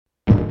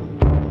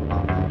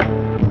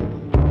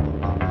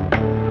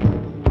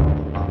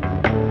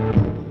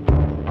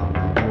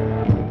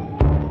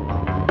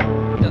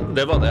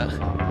det var det.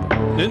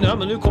 Men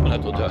nå kommer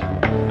jeg til å dø.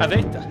 Jeg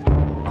vet det.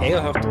 Jeg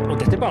har hørt, og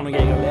dette er bare noe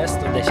jeg har lest,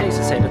 og det er ikke jeg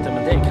som sier dette,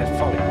 men det er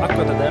kreftfarlig.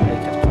 Akkurat det der er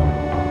kreftfarlig.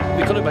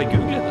 Vi kan jo bare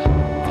google det.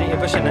 Fordi jeg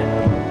bare kjenner,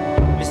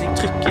 hvis jeg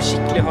trykker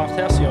skikkelig hardt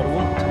her, så gjør det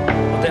vondt.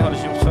 Og det har det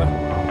ikke gjort før.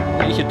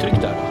 Men ikke trykk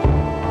der da.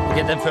 Ok,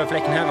 den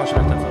føflekken her har ikke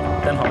vært der før.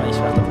 Den har jeg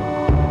ikke vært der før.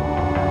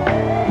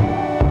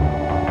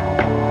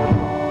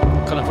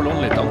 Kan jeg få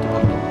låne litt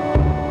antibac?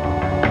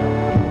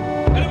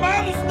 Er det meg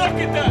du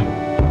snakket til?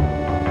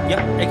 Ja,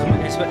 jeg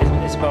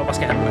skal bare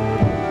vaske hendene.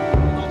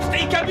 Nå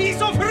stikker jeg bli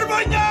så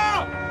forbanna!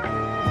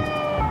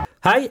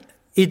 Hei,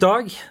 i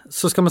dag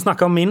så skal vi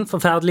snakke om min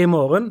forferdelige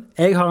morgen.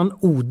 Jeg har en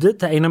ode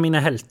til en av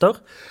mine helter.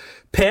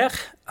 Per,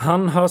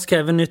 han har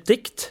skrevet nytt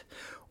dikt,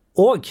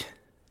 og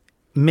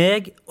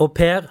meg og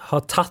Per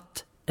har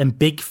tatt en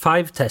Big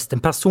Five-test,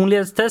 en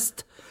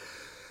personlighetstest,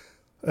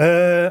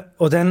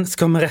 og den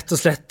skal vi rett og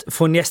slett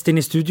få en gjest inn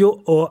i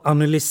studio og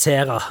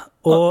analysere.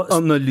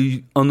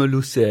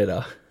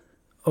 Analysere.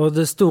 Og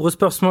det store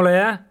spørsmålet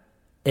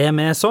er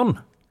vi sånn?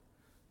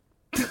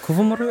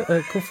 Hvorfor må du...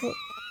 Hvorfor...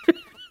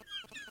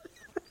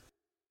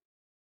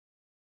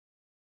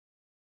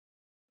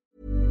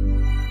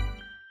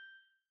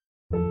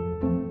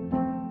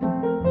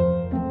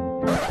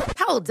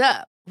 Hold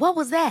up. What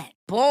was that?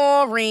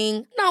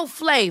 Boring. No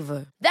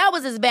flavor. That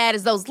was as bad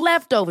as those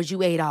leftovers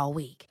you ate all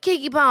week.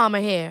 Keke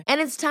Palmer here,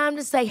 and it's time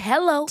to say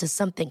hello to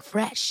something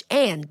fresh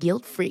and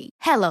guilt-free.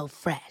 Hello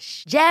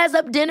Fresh. Jazz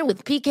up dinner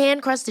with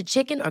pecan-crusted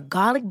chicken or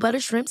garlic butter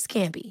shrimp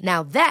scampi.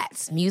 Now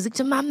that's music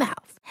to my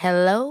mouth.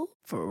 Hello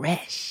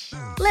Fresh.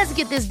 Let's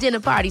get this dinner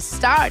party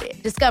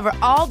started. Discover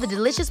all the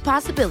delicious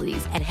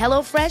possibilities at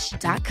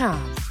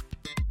hellofresh.com.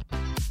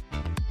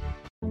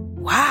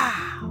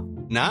 Wow.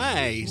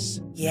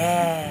 Nice.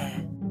 Yeah.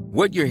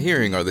 What you're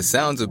hearing are the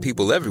sounds of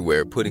people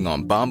everywhere putting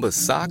on Bombas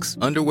socks,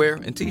 underwear,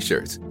 and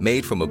T-shirts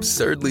made from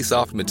absurdly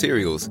soft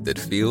materials that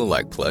feel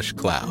like plush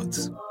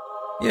clouds.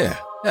 Yeah,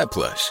 that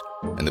plush.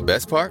 And the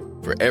best part?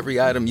 For every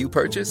item you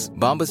purchase,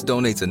 Bombas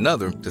donates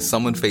another to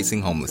someone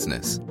facing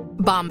homelessness.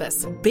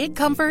 Bombas. Big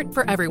comfort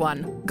for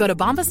everyone. Go to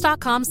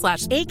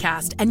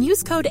bombas.com/ACAST and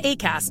use code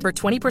ACAST for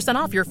 20%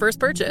 off your first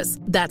purchase.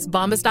 That's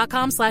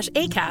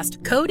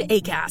bombas.com/ACAST. Code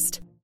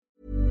ACAST.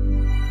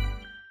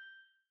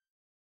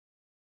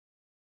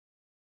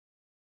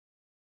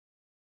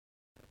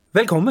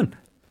 Velkommen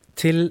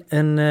til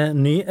en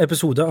ny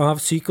episode av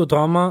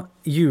Psykodrama.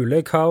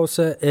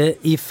 Julekaoset er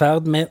i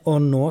ferd med å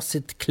nå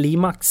sitt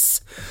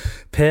klimaks.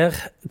 Per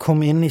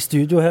kom inn i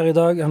studio her i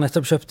dag. Han har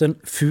nettopp kjøpt en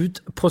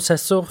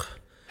food-prosessor.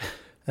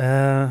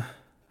 Ja,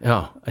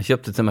 jeg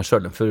kjøpte til meg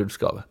selv en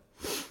førjulsgave.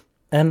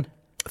 En?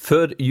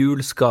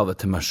 Førjulsgave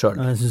til meg selv.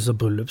 Jeg synes det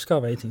er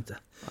bryllupsgave, jeg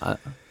tenkte. Nei.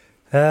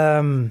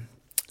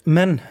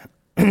 Men...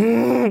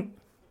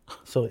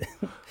 Sorry.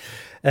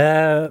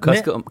 Hva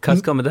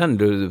skal med den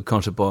du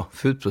kanskje på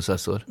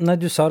foodprosessor? Nei,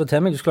 du sa det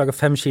til meg, du skulle lage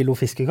 5 kilo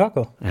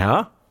fiskekaker.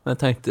 Ja, jeg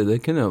tenkte det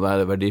kunne jo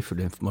være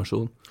verdifull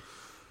informasjon.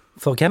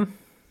 For hvem?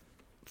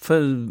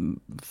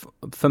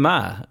 For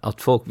meg, at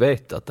folk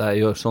vet at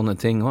jeg gjør sånne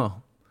ting også.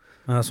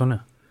 Ja, sånn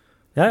ja.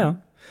 Ja.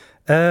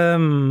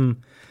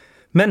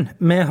 Men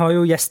vi har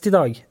jo gjest i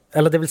dag,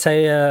 eller det vil si,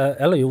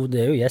 eller jo,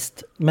 det er jo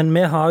gjest, men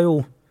vi har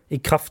jo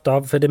i kraft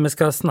av, fordi vi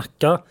skal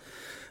snakke,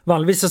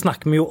 vanligvis så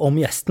snakker vi jo om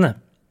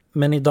gjestene,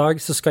 men i dag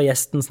så skal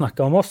gjesten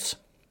snakke om oss.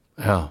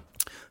 Ja.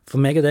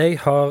 For meg og deg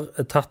har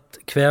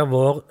tatt hver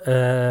vår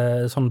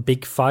sånn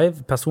Big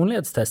Five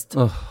personlighetstest.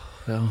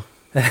 Ja.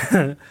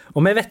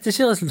 Og vi vet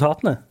ikke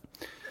resultatene.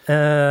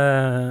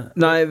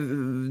 Nei,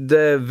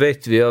 det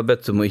vet vi. Jeg har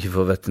bedt om å ikke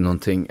få vite noen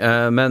ting.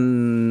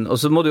 Men, og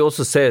så må det jo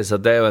også sies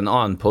at det er jo en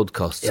annen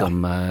podcast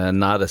som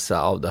nærer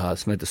seg av det her,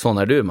 som heter Sånn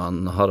er du,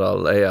 man,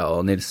 Harald Eia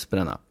og Nils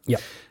Brenna.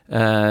 Ja.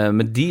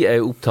 Men de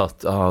er jo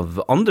opptatt av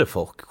andre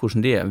folk.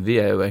 Hvordan de er?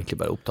 Vi er jo egentlig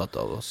bare opptatt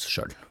av oss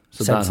selv.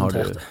 Så der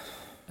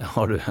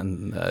har du en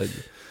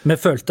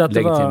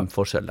legitim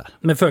forskjell der.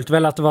 Vi følte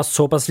vel at det var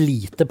såpass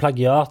lite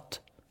plagiat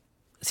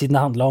siden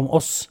det handlet om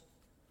oss.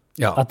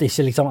 Ja. At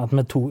ikke liksom, at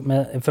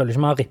jeg føler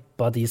ikke vi har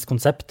rippet deres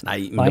konsept.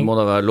 Nei, men det må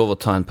da være lov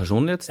å ta en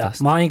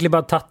personlighetstest. Ja, vi har egentlig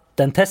bare tatt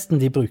den testen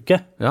de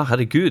bruker. Ja,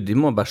 herregud, de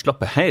må bare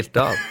slappe helt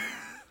av.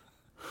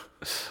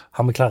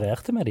 Har vi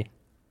klarert det med de?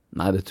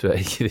 Nei, det tror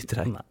jeg ikke vi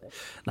trenger.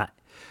 Nei.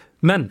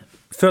 Men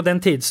før den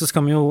tid så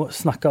skal vi jo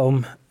snakke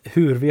om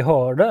hur vi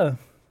har det.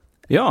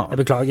 Ja. Jeg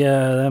beklager,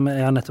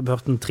 jeg har nettopp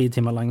hørt en 3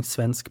 timer lang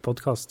svensk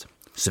podcast.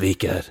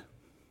 Sviker.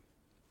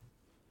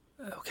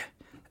 Ok.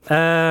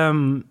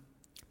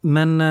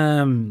 Men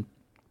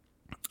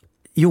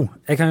jo,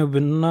 jeg kan jo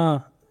begynne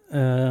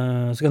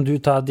så kan du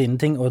ta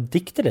dine ting og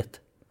dikte ditt.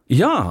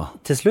 Ja.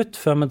 Til slutt,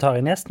 før vi tar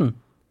inn gjesten.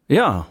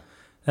 Ja.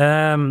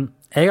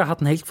 Jeg har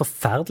hatt en helt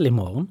forferdelig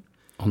morgen.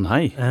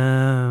 Nei.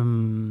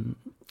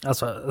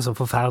 Altså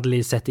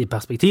forferdelig sett i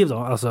perspektiv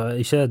da. Altså,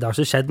 det har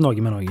ikke skjedd noe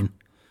med noen.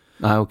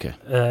 Nei, ok.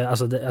 Jeg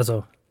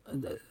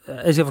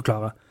skal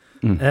forklare.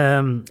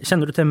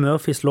 Kjenner du til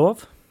Murphys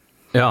lov?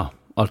 Ja.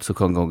 Alt som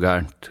kan gå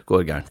gærent,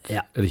 går gærent.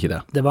 Ja. Er det ikke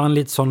det? Det var en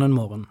litt sånn en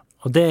morgen.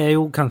 Og det er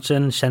jo kanskje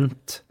en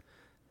kjent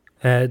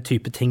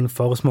type ting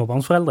for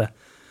småbarnsforeldre.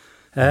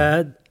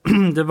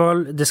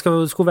 det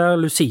skulle være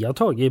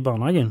Lucia-tog I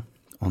barnehagen.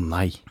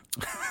 Nei.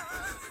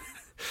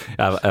 Jeg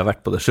har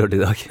vært på det selv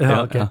I dag.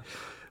 Ja, okay.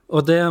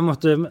 Og det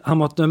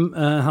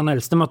han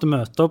eldste måtte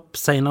møte opp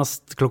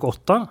senest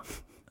 8:00,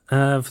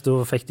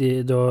 for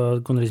da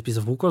kunne de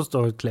spise frokost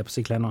og kle på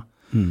seg klærne.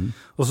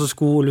 Og så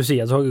skulle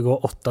Lucia-toget gå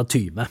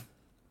 8:20.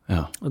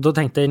 Ja. Og da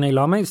tenkte jeg, når jeg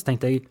la meg, så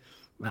tenkte jeg,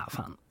 ja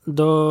faen,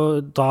 da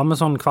drar vi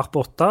sånn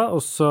 8:15,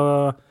 og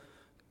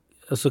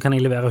så kan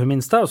jeg levere hun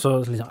minste, og så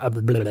liksom,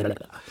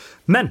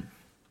 men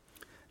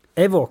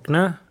jeg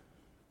våkner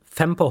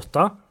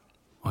 7:45.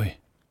 Oi.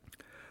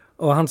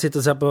 Og han sitter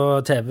og ser på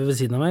TV ved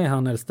siden av meg,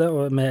 han eldste,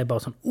 og vi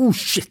bare sånn,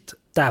 shit,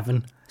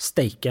 dæven,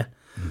 steike.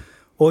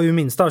 Og hun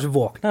minste har ikke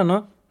våknet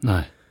ennå.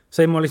 Nei.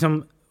 Så jeg må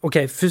liksom,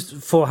 først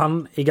få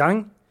han I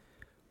gang,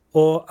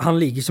 og han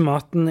liker ikke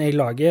maten jeg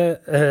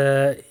lager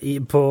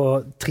på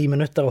 3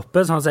 minutter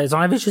oppe, så han sier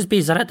sånn, jeg vil ikke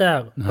spise dette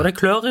her, og det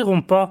klør I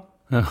rumpa.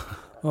 Ja.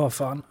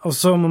 Faen. Og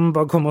så må vi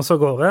bare komme oss av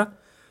gårde.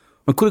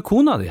 Men hvor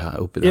kona di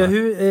her oppi der? Ja,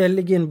 hun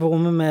ligger inne på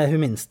rommet med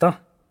hun minste,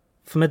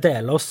 for vi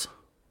deler oss.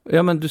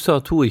 Ja, men du sa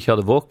at hun ikke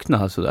hadde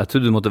våknet, så jeg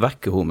trodde du måtte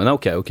vekke henne, men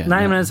ok.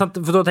 Nei, men sant,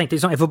 for da tenkte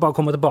jeg sånn, jeg får bare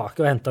komme tilbake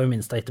og hente hun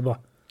minste etterpå.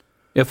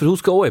 Ja, for hun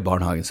skal også I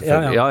barnehagen,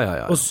 selvfølgelig.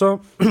 Ja. Og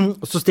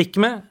så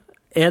stikker vi,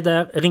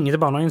 der, ringer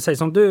til barnehagen og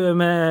sier sånn, du,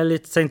 vi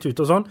litt sent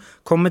ute og sånn,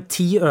 kommer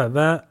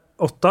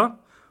 7:50,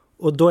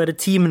 og da det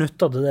 10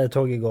 minutter til det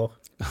toget går.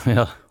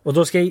 Ja. Og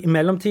da skal jeg I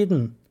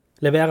mellomtiden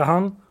levere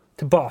han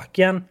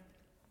tilbake igjen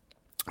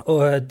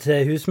og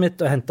til huset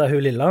mitt og hente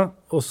hun lilla,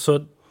 og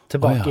så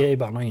tilbake I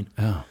barnehagen.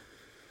 Ja.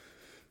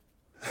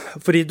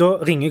 Fordi da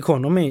ringer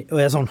kona mi og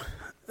sånn,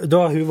 da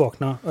har hun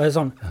våknet og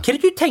sånn, hva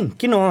det du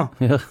tenker nå?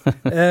 Ja.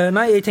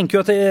 Nei, jeg tenker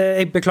jo at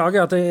jeg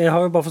beklager at jeg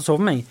har jo bare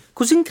forsovet meg.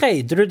 Hvordan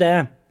greide du det?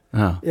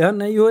 Ja,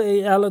 nei, jo,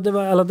 eller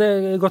det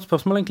et godt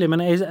spørsmål egentlig,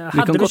 men vi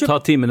kan godt ta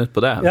 10 minutter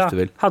på det, hvis du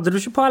vil. Hadde du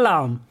ikke på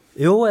alarm?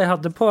 Jo, jeg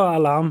hadde på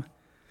alarm.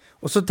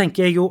 Og så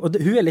tenker jeg jo, og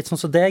hun litt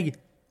sånn som deg,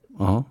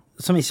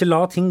 som ikke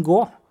lar ting gå.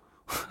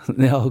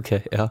 Ja, ok,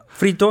 ja.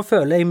 Fordi da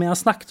føler jeg vi har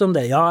snakket om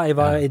det. Ja, jeg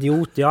var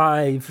idiot.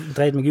 Ja, jeg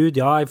dreide meg ut.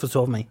 Ja, jeg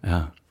forsov meg.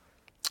 Ja.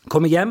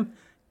 Kom jeg hjem.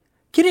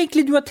 Hva det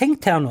egentlig du har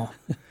tenkt her nå?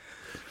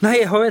 Nei,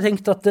 jeg har jo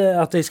tenkt at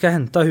jeg skal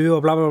hente hun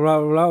og bla, bla, bla,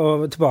 bla,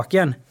 og tilbake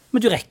igjen.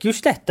 Men du rekker jo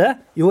ikke dette.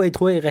 Jo, jeg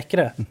tror jeg rekker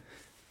det.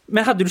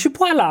 Men hadde du ikke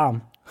på alarm?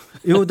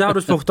 Jo, det har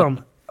du spurt om.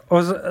 Og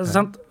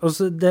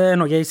så det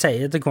noe jeg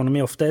sier til kona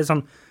mi ofte,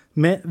 sånn,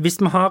 hvis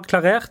vi har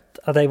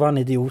klarert at jeg var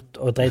en idiot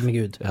og dreide meg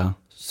ut,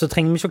 så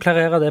trenger vi ikke å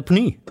klarere det på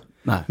ny.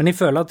 Nei. Men jeg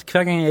føler at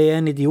hver gang jeg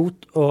en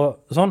idiot og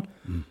sånn,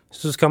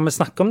 så skal vi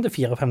snakke om det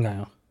 4-5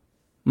 ganger.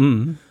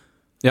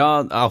 Ja,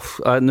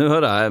 nå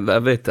hører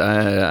jeg vet,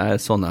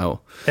 jeg sånn jeg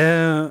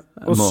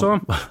også.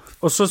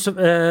 Og så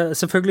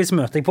selvfølgelig så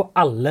møter jeg på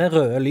alle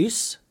røde lys.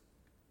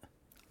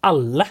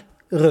 Alle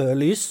røde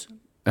lys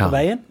på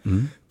veien.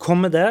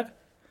 Kommer der,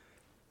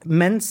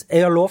 mens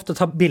jeg har lov til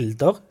å ta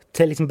bilder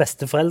til liksom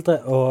besteforeldre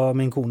og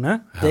min kone.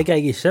 Det greier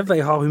jeg ikke, for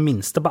jeg har hun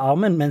minste på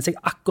armen, mens jeg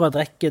akkurat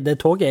rekker det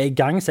toget I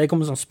gang, så jeg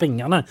kommer sånn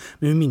springende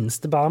med hun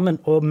minste på armen,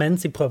 og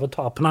mens jeg prøver å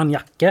ta på en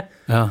jakke,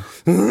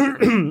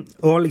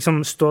 og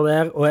liksom står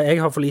der, og jeg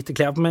har for lite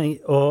klær på meg,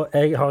 og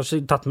jeg har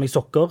ikke tatt meg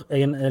sokker,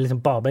 jeg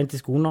liksom barbeint I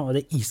skoene, og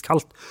det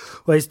iskaldt,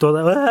 og jeg står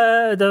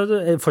der,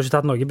 jeg får ikke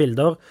tatt noen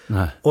bilder,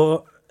 og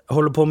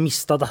holder på å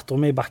miste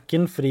datteren min I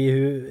bakken, fordi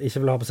hun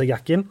ikke vil ha på seg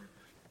jakken.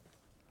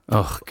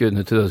 Gud,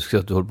 nå tror jeg du skulle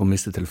si at du holder på å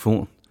miste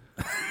telefonen.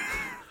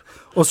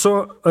 Og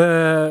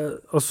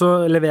så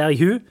leverer jeg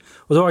hun,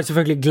 og da har jeg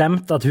selvfølgelig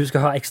glemt at hun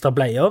skal ha ekstra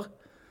bleier.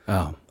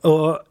 Ja.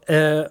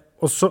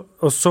 Og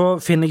så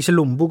finner jeg ikke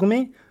lommeboka mi,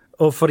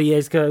 og fordi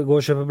jeg skal gå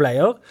og kjøpe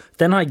bleier,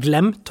 den har jeg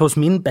glemt hos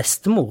min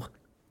bestemor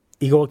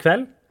I går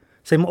kveld,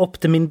 så jeg må opp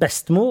til min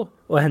bestemor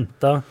og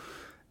hente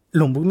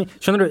lommeboka mi.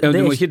 Skjønner du?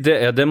 Du må ikke,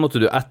 det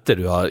måtte du etter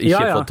du har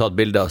ikke fått tatt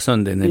bilder av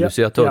sønnen din I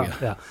Lucia-toget.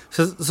 Ja.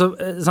 Så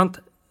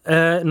sant?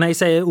 Når jeg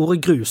sier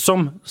ordet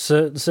grusom,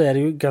 så det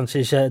jo kanskje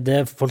ikke det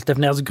folk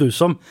definerer som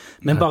grusom,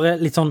 men bare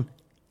litt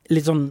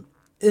sånn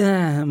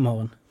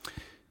morgen.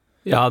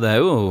 Ja, det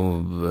jo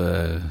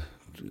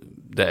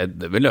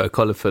det vil jeg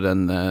kalle for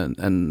en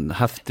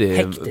heftig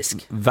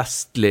hektisk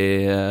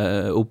vestlig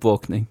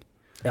oppvåkning.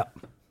 Ja.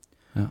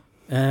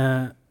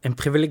 En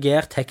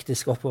privilegert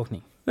hektisk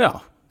oppvåkning.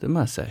 Ja, det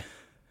må jeg si.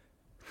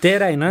 Det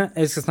det ene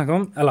jeg skal snakke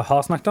om, eller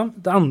har snakket om.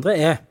 Det andre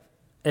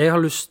jeg har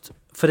lyst,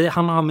 for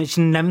han har vi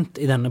ikke nevnt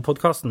I denne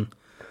podcasten,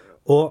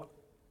 og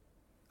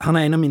han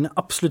en av mine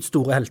absolutt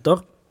store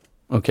helter.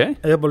 Ok.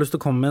 Jeg har bare lyst til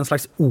å komme med en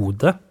slags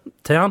ode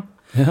til han.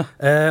 Ja.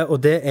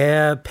 Og det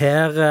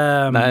Per...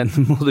 Nei,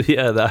 nå må du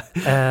gjøre det.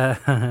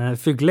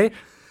 Fugli.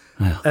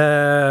 Ja.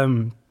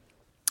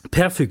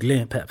 Per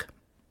Fugli, Per.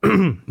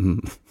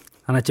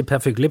 Han ikke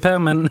Per Fugli, Per,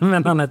 men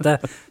han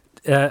heter...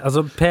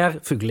 altså, Per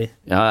Fugli.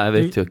 Ja, jeg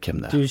vet jo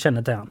hvem det Du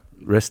kjenner til han.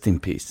 Rest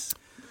in peace.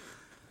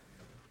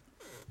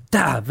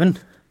 Dæven!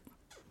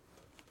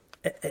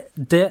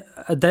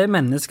 Det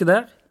mennesket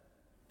der,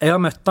 jeg har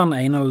møtt han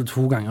 1 eller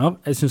 2 ganger.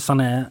 Jeg synes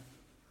han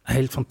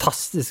helt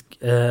fantastisk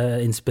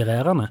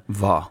inspirerende.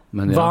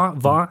 Men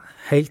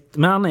helt,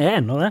 men han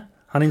ennå det.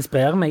 Han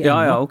inspirerer meg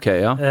Ja, ok,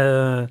 ja.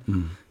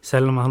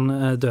 Selv om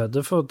han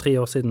døde for 3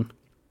 år siden.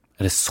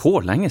 Er det så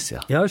lenge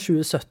siden? Ja,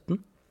 2017.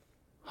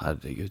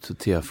 Herregud, så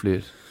tida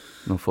flyr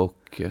når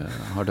folk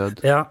har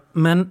dødd. Ja,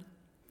 men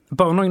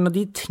bare noen av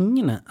de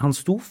tingene han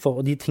sto for,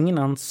 og de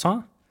tingene han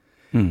sa,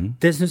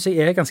 det synes jeg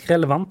er ganske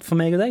relevant for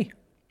meg og deg.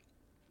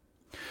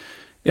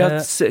 Ja,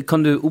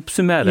 kan du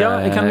oppsummere i en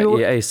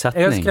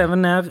setning? Jeg har skrevet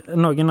ned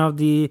noen av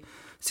de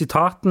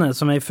sitatene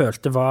som jeg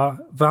følte var,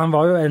 for han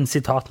var jo en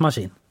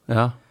sitatmaskin.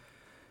 Ja.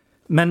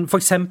 Men for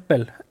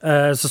eksempel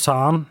så sa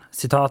han,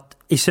 sitat,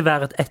 ikke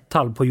vær et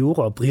ett-tall på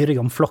jorda, bry deg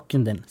om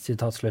flokken din,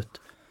 sitat slutt.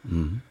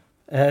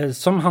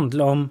 Som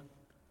handler om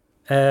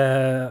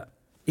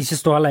ikke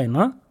stå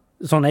alene,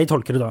 sånn jeg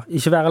tolker det da,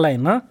 ikke være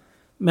alene,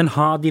 men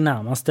ha de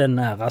nærmeste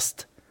nærest.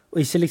 Og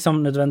ikke liksom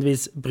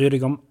nødvendigvis bry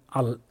deg om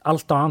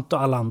alt annet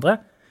og alle andre,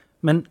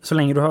 men så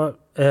lenge du har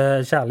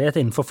kjærlighet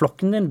innenfor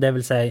flokken din, det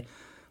vil si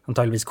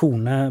antageligvis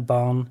kone,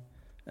 barn,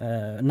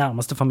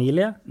 nærmeste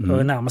familie,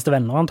 og nærmeste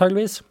venner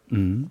antageligvis,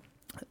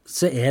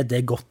 så er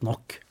det godt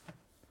nok.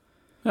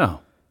 Ja.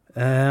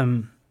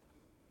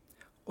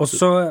 Og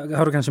så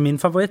har du kanskje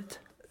min favoritt.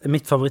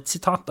 Mitt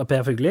favorittsitat av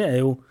Per Fugelli er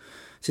jo,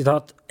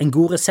 sitat, en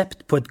god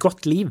resept på et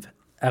godt liv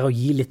er å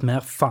gi litt mer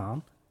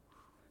faen.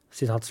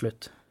 Sitat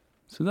slutt.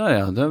 Så der,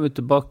 ja. Da er vi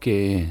tilbake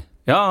i...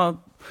 Ja,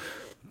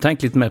 tenk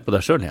litt mer på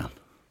deg selv igjen.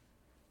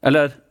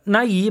 Eller?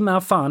 Nei, gi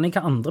mer faen i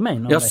hva andre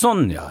mener. Ja,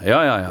 sånn, ja.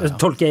 Ja.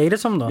 Tolker jeg det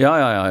som da? Ja,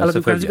 Eller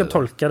du kan ikke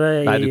tolke det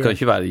i... Nei, du kan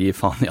ikke være gi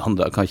faen i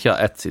andre. Du kan ikke ha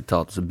ett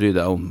sitat, så bry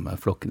deg om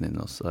flokken din,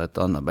 og så et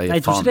annet, bare gi faen.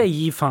 Nei, jeg tror ikke det er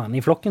gi faen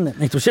i flokken din.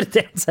 Jeg tror ikke det er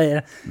det han sier.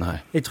 Nei.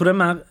 Jeg tror det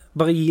er mer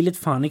bare gi litt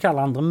faen i hva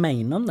alle andre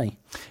mener om deg.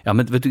 Ja,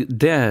 men vet du,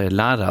 det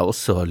lærer jeg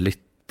også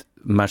litt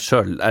meg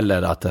selv,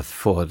 eller at jeg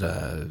får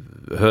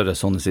høre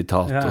sånne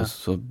sitat, og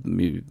så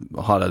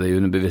har jeg det i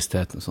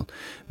underbevisstheten og sånn.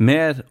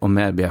 Mer og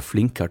mer blir jeg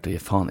flinkere til å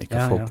gi faen i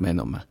hva folk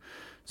mener om meg,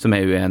 som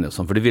er uenige og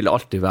sånn, for det vil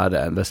alltid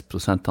være en viss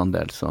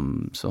prosentandel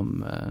som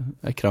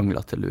er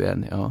kranglet til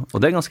uenige, ja. Og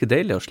det er ganske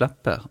deilig å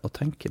slippe å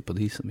tenke på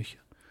de så mye.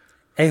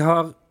 Jeg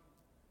har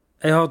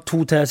 2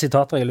 til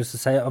sitater jeg har lyst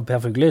til å si av Per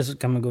Fugelli, så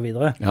kan vi gå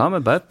videre. Ja,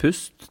 men bare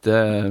pust. Vi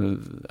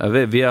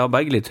har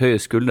begge litt høye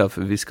skulder,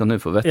 for vi skal nå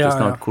få vite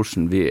snart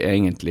hvordan vi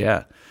egentlig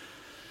er.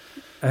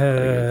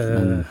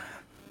 Men,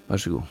 vær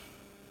så god.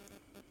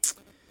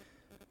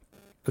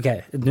 Ok,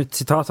 et nytt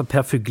sitat av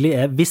Per Fugelli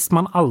er: hvis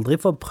man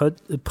aldri får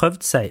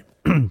prøvd seg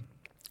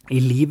i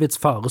livets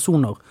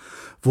faresoner,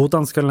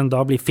 hvordan skal en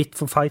da bli fit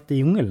for fight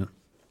i jungelen?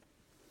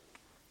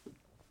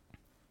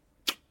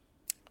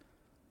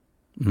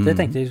 Det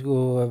tenkte jeg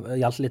skulle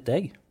gjelde litt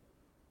deg.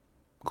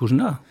 Hvordan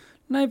da?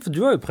 Nei, for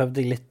du har jo prøvd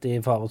deg litt i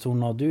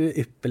faresoner. Du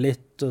ypper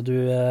litt, og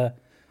du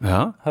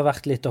har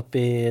vært litt opp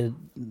i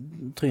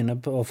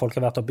trynet på, og folk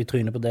har vært opp i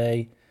trynet på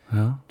deg.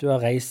 Ja. Du har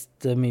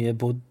reist mye,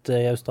 bodd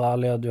i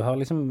Australia. Du har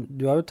jo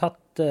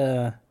tatt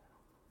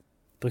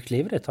brukt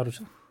livet ditt, har du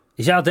ikke?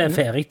 Ikke at det er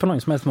ferig på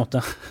noen som helst måte.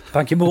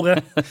 Bank i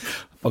bordet.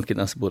 Bank i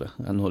nesebordet.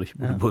 Jeg når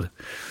ikke bordet.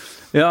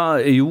 Ja,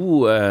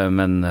 jo,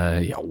 men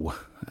ja,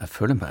 jeg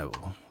føler meg jo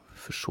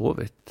for så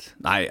vidt.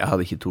 Nei, jeg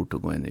hadde ikke tort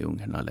å gå inn i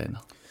jungelen alene.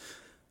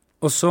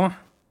 Og så,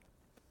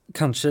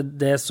 kanskje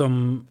det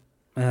som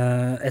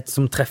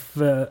som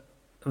treffer,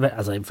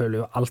 altså jeg føler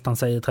jo alt han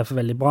sier treffer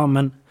veldig bra,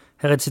 men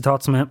her er et sitat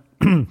som er: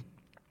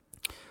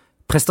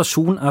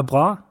 prestasjon er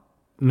bra,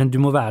 men du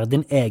må være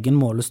din egen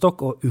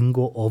målestokk og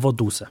unngå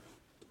overdose.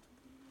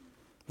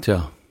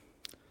 Tja.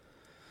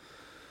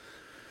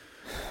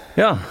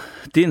 Ja,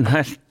 din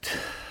helt.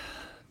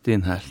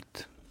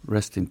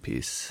 Rest in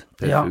peace,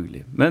 Per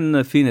Fugelli.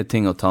 Men fine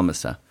ting å ta med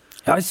seg.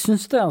 Ja, jeg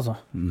synes det, altså.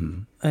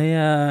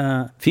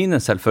 Fine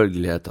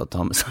selvfølgeligheter å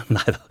ta med seg.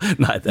 Nei, det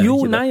er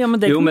ikke det. Ja, men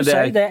det kan du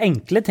si, det er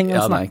enkle ting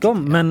å snakke om,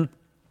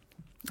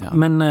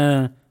 men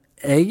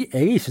jeg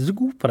er ikke så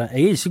god på det.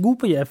 Jeg er ikke god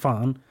på å gi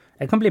faen.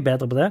 Jeg kan bli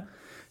bedre på det.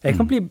 Jeg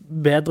kan bli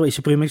bedre og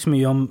ikke bry meg så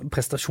mye om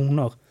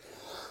prestasjoner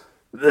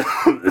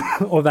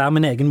og være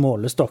min egen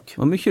målestokk.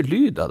 Det var mye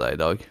lyd av deg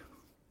i dag.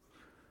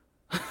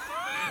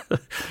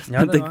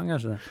 Ja, det var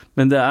kanskje det.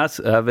 Men det er,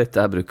 jeg vet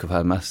jeg bruker å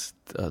ha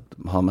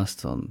mest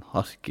sånn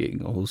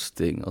harking og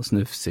hosting og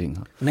snufsing.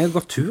 Men jeg har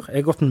gått tur. Jeg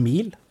har gått en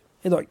mil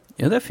i dag.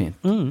 Ja, det er fint.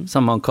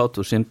 Sammen med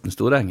Kato Skimten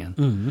Storengen.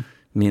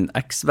 Min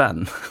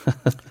eksvenn,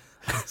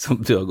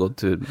 som du har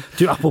gått tur med.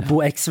 Du,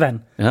 apropos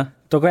eksvenn. Ja?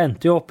 Dere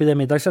endte jo opp i det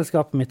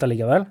middagsselskapet mitt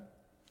allikevel.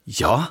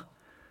 Ja,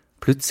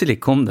 plutselig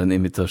kom det en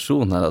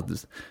invitasjon her,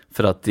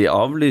 for at de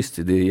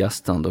avlyste de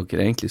gjestene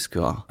dere egentlig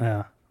skulle ha.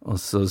 Ja.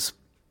 Og så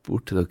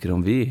spurte dere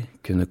om vi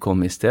kunne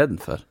komme i stedet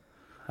for.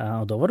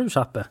 Ja, og da var du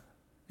kjappe.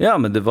 Ja,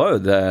 men det var jo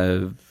det,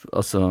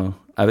 altså,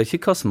 jeg vet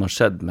ikke hva som har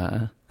skjedd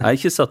med, jeg har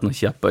ikke satt noen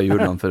kjepper i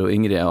hjulene for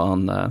Ingrid og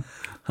han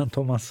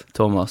Thomas,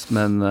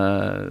 men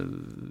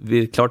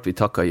vi klart vi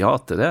takket ja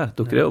til det.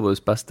 Dere er jo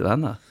våre beste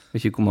venner. Jeg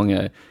vet ikke hvor mange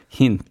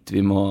hint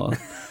vi må,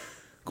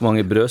 hvor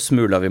mange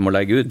brødsmuler vi må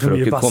legge ut for at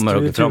dere kommer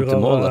dere frem til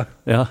målet.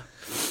 Ja.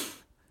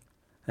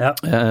 Ja,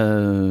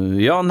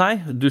 nei,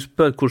 du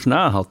spør hvordan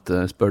jeg har hatt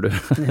det, spør du.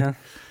 Ja.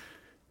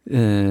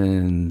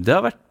 Det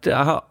har vært,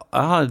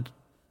 jeg har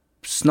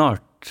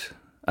snart,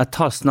 Jeg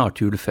tar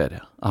snart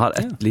juleferie. Jeg har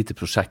et lite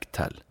prosjekt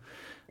til.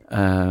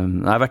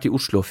 Jeg har vært i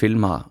Oslo og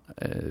filmet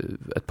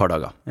et par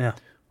dager. Ja.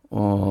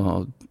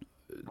 Og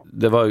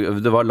det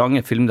var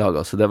lange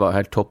filmdager, så det var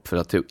helt topp, for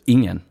at det er jo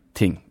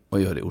ingenting å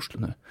gjøre i Oslo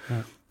nå.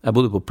 Ja. Jeg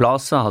bodde på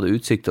Plaza, hadde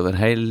utsikt over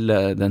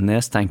hele den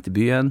nedstengte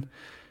byen.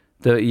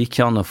 Det gikk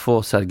ikke an å få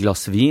seg et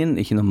glass vin,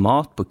 ikke noe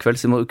mat på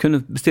kvelds. Man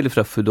kunne bestille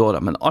fra Foodora,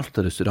 men alt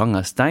av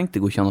restauranter stengt.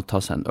 Det går ikke an å ta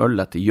seg en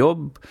øl etter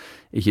jobb,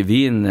 ikke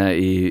vin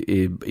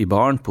i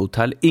baren på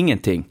hotell,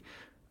 ingenting.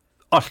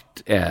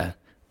 Alt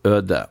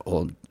øde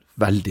og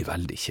veldig,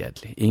 veldig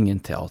kjedelig.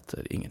 Ingen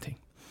teater, ingenting.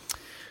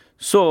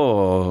 Så,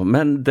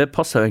 men det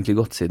passer jo egentlig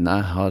godt siden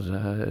jeg har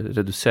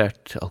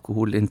redusert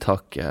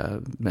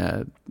alkoholinntaket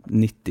med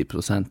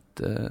 90%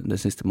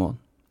 den siste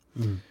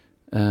måneden.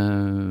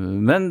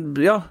 Men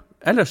ja,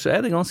 ellers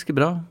er det ganske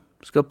bra.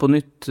 Skal på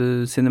nytt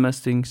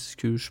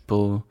sinnemestringskurs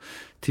på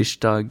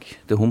tirsdag.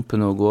 Det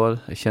humper nå og går.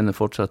 Jeg kjenner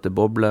fortsatt det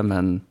bobler,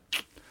 men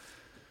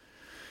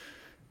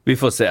vi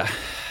får se.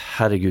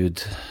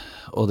 Herregud.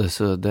 Og det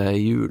er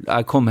jul.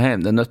 Jeg kom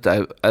hjem,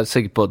 jeg er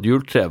sikker på at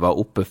juletreet var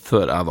oppe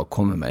før jeg var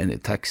kommet meg inn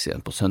i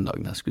taxien på søndag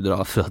når jeg skulle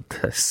dra, for at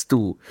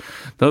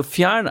det var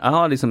fjern. Jeg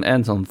har liksom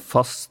en sånn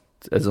fast,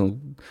 så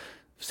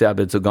jeg er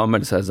blitt så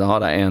gammel, så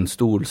har jeg en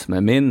stol som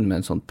er min, med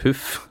en sånn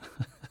puff.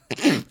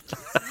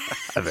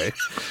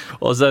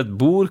 Og så et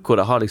bord hvor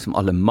jeg har liksom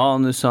alle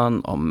manusene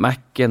og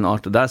Mac'en og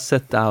alt, og der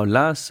sitter jeg og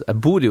leser. Jeg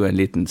bor jo i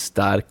en liten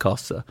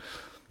stærkasse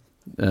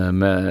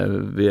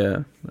vi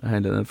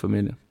hele den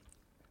familien.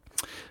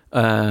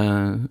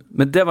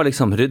 Men det var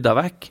liksom ryddet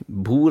vekk.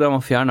 Bordet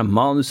var fjernet,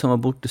 manusene var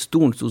borte,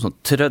 stolen stod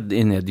sånn trødd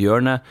inn i et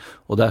hjørne,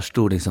 og der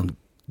stod liksom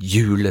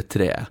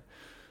juletreet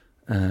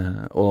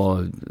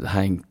og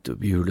hengt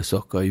opp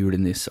julesokker og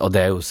julenisse, og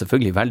det er jo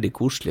selvfølgelig veldig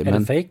koselig. Er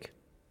det fake?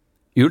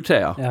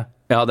 Juletreet, ja.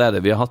 Ja, det er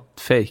det. Vi har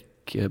hatt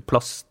fake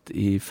plast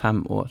i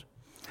 5 år.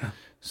 Ja.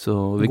 Så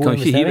vi kan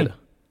ikke hive det.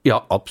 Ja,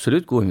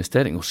 absolutt god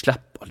investering, og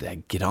slippe alle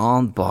de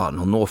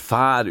granbarn, og nå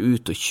fær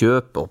ut og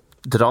kjøpe opp,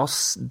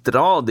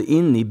 dra det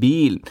inn i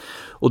bilen,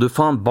 og du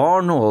faen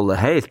barnålet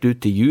helt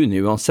ut i juni,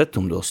 uansett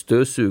om du har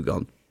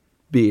støvsuget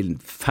bilen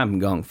 5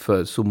 ganger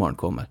før sommeren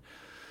kommer.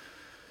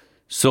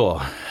 Så,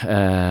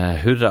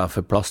 hurra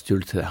for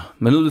plastjuletre.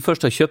 Men når du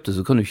først har kjøpt det,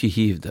 så kan du ikke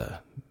hive det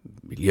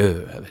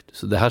miljøet, vet du.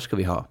 Så det her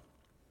skal vi ha.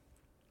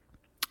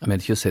 Jeg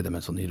mener ikke å si det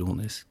med sånn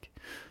ironisk,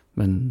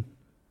 men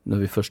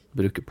når vi først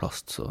bruker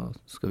plast, så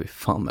skal vi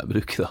faen meg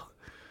bruke det.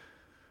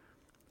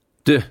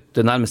 Du,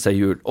 det nærmer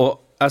seg jul, og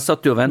jeg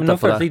satt jo og ventet på det. Men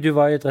nå følte jeg du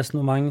var i et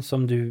resonemang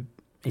som du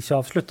ikke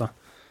avsluttet.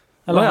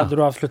 Eller hadde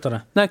du avsluttet det?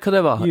 Nei, hva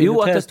det var?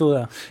 Juletre stod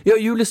det. Ja,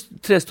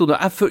 juletre stod det.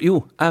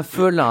 Jeg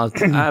føler at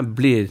jeg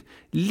blir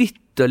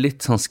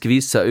litt sånn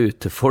skviset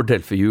ut til fordel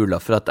for jula,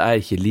 for at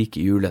jeg ikke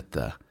liker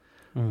julete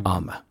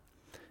av meg.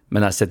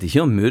 Men jeg setter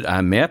ikke om mur, jeg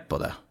er med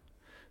på det.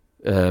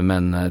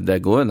 Men det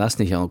går jo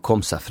nesten ikke an å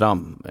komme seg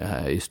fram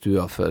i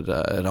stua for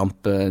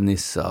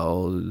rampenisser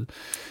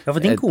Ja, for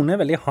din kone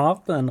er veldig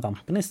hard på den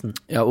rampenissen.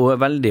 Ja, hun er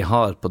veldig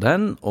hard på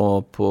den,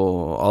 og på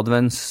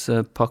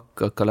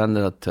adventspakka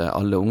kalendere til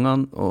alle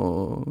ungene,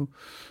 og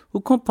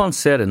hun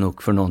kompenserer nok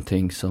for noen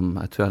ting som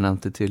jeg tror jeg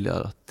nevnte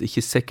tidligere, at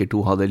ikke sikkert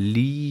hun hadde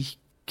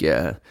like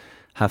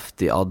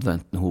heftig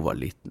advent når hun var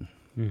liten.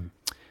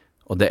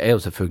 Og det er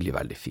jo selvfølgelig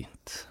veldig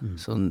fint.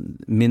 Så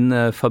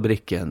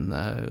minnefabrikken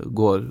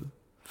går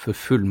for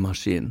full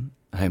maskin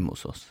hjemme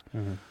hos oss.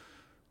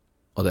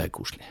 Og det er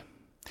koselig.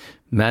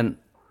 Men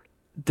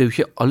det er jo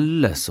ikke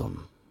alle som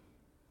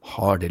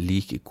har det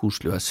like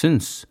koselig. Og jeg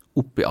synes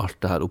oppi alt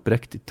det her,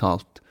 oppriktig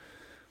talt,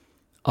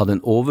 av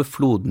den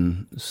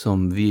overfloden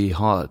som vi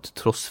har, til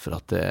tross for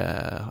at jeg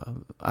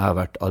har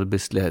vært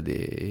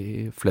arbeidsledig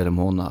i flere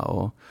måneder,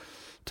 og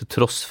til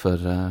tross for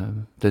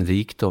den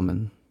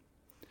rikdommen,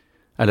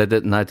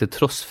 til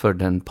tross for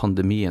den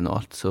pandemien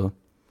og alt,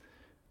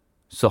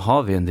 så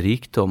har vi en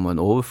rikdom og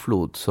en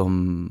overflod som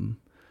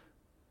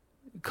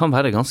kan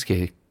være ganske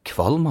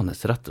kvalmende,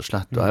 rett og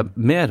slett. Og jeg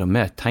mer og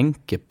mer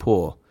tenker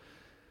på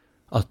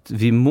at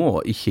vi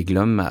må ikke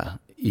glemme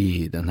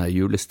i denne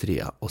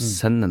julestria å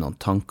sende noen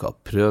tanker,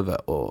 prøve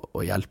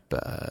å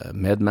hjelpe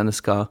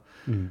medmennesker,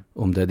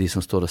 om det er de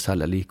som står og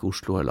selger lik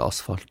Oslo eller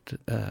asfalt,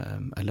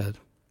 eller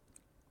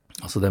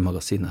altså det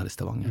magasinet her i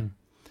Stavanger.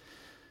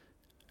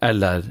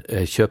 Eller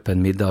kjøpe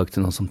en middag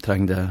til noen som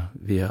trenger det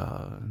via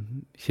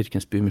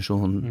Kirkens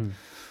Bymisjon.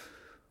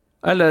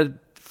 Eller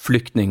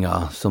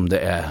flyktninger, som det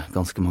er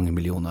ganske mange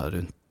millioner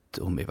rundt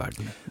om i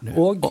verden.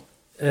 Og,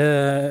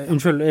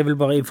 unnskyld, jeg vil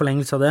bare i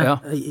forlengelse av det,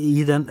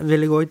 i den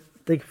vil jeg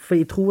også, for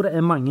jeg tror det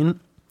er mange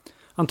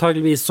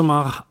antageligvis som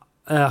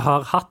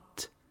har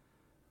hatt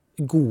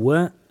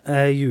gode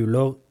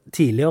juler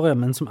tidligere,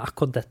 men som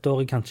akkurat dette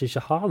året kanskje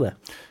ikke har det.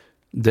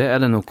 Det er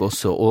det nok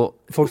også,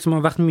 og folk som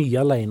har vært mye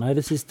alene i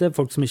det siste,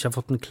 folk som ikke har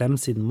fått en klem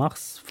siden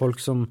mars, folk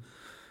som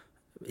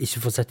ikke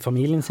får sett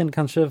familien sin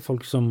kanskje,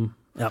 folk som,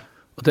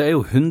 Og det er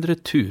jo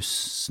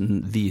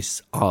 100.000vis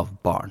av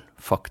barn,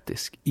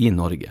 faktisk, i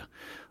Norge,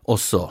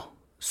 også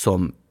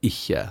som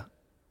ikke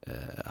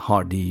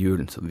har de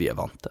julen som vi er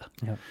vant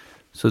til.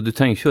 Så du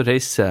trenger ikke å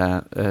reise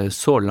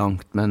så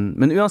langt,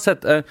 men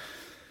uansett,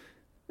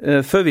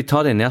 før vi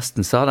tar inn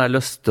gjesten, så har jeg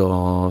lyst til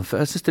for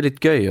jeg synes det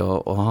litt gøy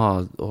å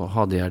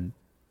ha de her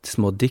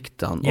små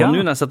diktene. Og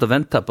nå når jeg satt og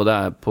ventet på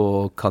deg på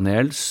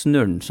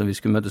Kanelsnurren, som vi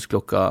skulle møtes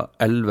klokka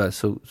 11,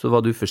 så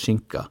var du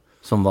forsinket,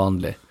 som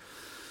vanlig.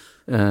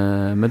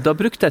 Men da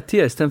brukte jeg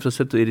tida, i stedet for å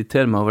sitte og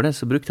irritere meg over det,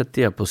 så brukte jeg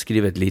tida på å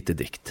skrive et lite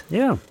dikt.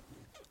 Ja.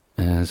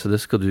 Så det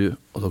skal du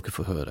og dere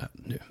få høre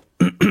nå.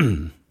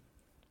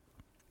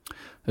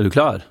 Er du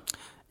klar?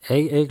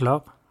 Jeg er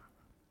klar.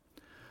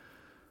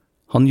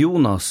 Han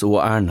Jonas og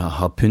Erna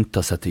har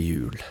pyntet seg til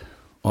jul,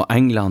 og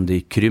englene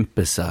de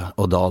krymper seg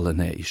og daler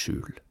ned i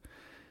skjul.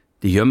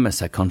 De gjemmer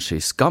seg kanskje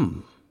i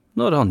skam,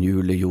 når han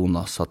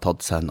Jule-Jonas har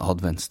tatt seg en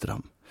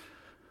adventsdram.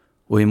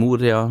 Og i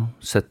Moria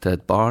setter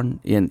et barn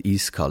i en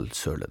iskald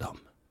søledam.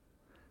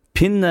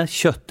 Pinne,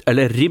 kjøtt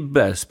eller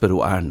ribbe, spør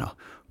hun Erna,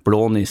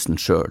 blånissen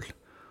selv,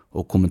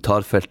 og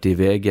kommentarfeltet i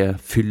VG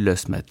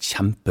fylles med et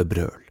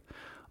kjempebrøl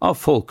av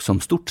folk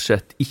som stort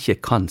sett ikke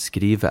kan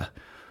skrive.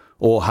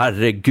 Å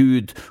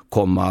herregud,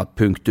 komma,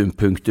 punktum,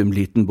 punktum,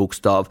 liten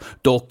bokstav,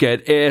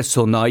 dere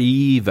så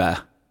naive.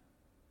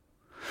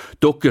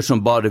 Dere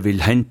som bare vil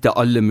hente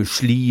alle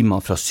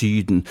muslimer fra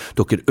syden,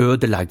 dere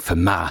ødelegger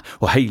for meg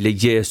og hele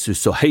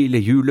Jesus og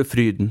hele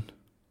julefryden.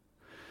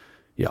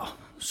 Ja,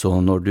 så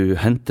når du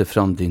henter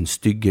fram din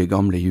stygge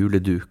gamle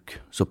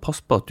juleduk, så pass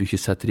på at du ikke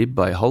setter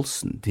ribba i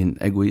halsen, din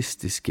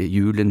egoistiske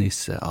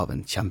julenisse av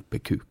en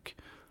kjempekuk.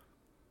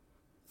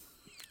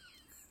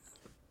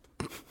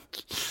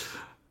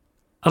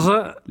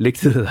 Altså,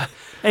 likte du det?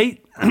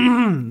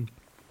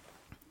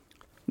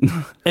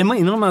 Jeg må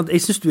innrømme at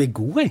jeg synes du er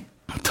god, jeg.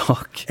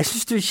 Takk. Jeg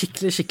synes du er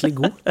skikkelig, skikkelig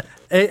god.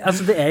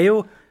 Altså, det er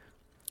jo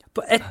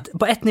på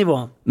ett nivå,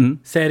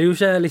 så er det jo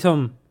ikke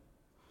liksom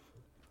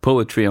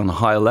Poetry on a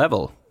high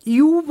level.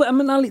 Jo,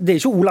 men det er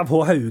ikke Olav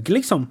H. Hauge,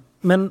 liksom.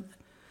 Men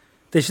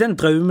det er ikke den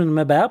drømmen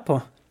vi bærer på.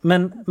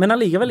 Men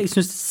allikevel, jeg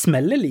synes det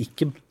smeller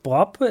like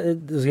bra på.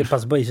 Jeg skal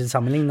passe på å ikke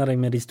sammenligne deg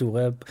med de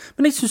store.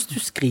 Men jeg synes du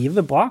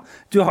skriver bra.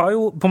 Du har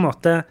jo på en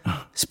måte,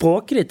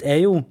 språket ditt er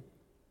jo,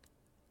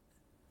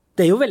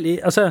 det er jo veldig,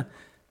 altså,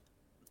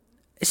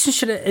 jeg synes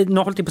ikke det,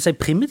 nå holdt jeg på å si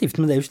primitivt,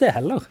 men det er jo ikke det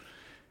heller.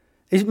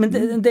 Men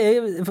det er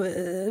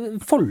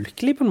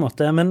folkelig på en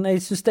måte, men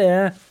jeg synes det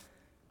er,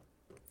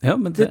 ja,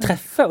 men det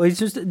treffer, og jeg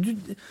synes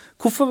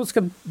hvorfor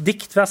skal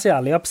dikt være så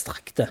jævlig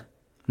abstrakte?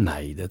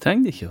 Nei, det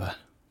trenger det ikke være.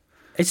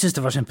 Jeg synes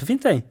det var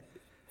kjempefint, jeg.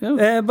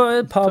 Ja.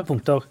 Bare et par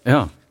punkter.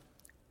 Ja.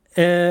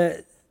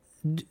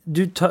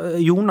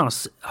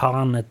 Jonas, har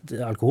han et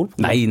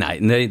alkoholproblem?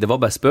 Nei, det var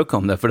bare spøk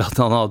om det, for at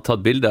han hadde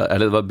tatt bilder,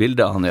 eller det var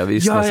bilder han i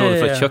avisen, jeg så det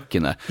fra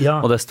kjøkkenet,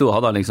 og det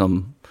hadde han liksom,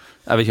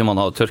 jeg vet ikke om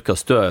han hadde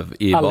tørket støv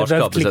i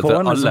barskapet,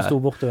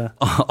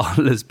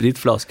 alle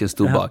spritflasker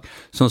stod bak,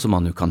 sånn som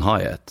han jo kan ha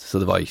i et,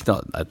 så det var ikke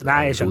noe. Nei,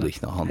 jeg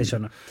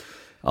skjønner.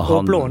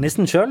 Og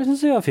blånissen selv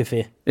synes jeg var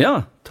fiffig. Ja,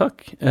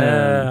 takk.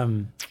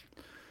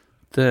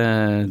 Det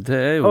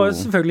er jo... Og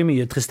selvfølgelig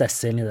mye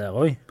tristesse inni der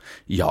også.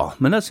 Ja,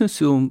 men jeg synes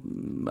jo,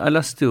 jeg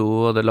leste jo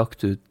og hadde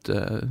lagt ut,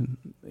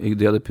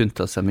 de hadde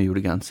pyntet seg med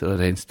julegenser og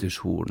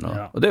reinsdyrshorn,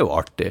 og det er jo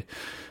artig.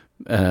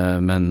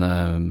 Men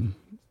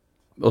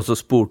også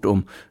spurt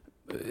om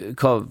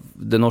hva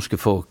det norske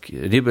folk,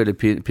 ribbe eller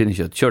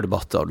pinnekjøtt,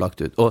 kjørdebatter har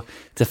lagt ut. Og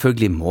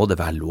selvfølgelig må det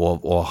være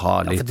lov å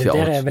ha litt... Ja,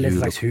 for det er vel et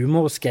slags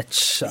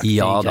humorsketsj.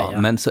 Ja da,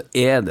 men så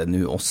er det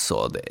nå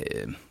også...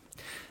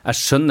 Jeg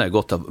skjønner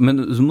godt av, men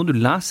så må du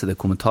lese det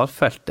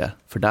kommentarfeltet,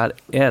 for der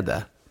er det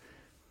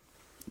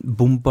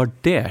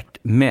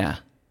bombardert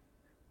med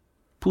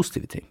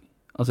positive ting.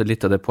 Altså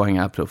litt av det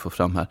poenget jeg prøver å få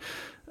frem her.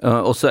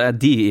 Og så er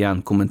de igjen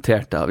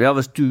kommentert av, ja,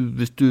 hvis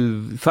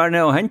du fer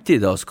ned og henter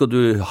da, skal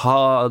du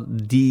ha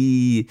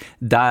de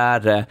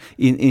der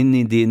inn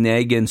i din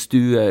egen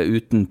stue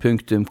uten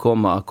punktum,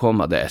 komma,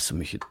 det er så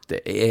mye, det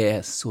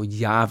er så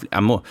jævlig,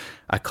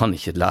 jeg kan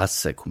ikke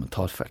lese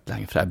kommentarfelt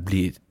lenger, for jeg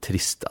blir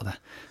trist av det.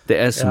 Det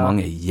er så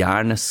mange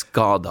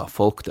hjerneskada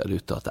folk der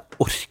ute at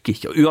jeg orker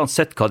ikke, og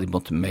uansett hva de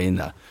måtte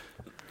mene.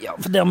 Ja,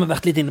 for det har vi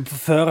vært litt inne på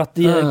før, at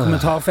de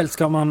kommentarfelt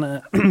skal man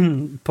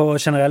på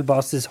generell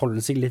basis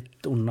holde seg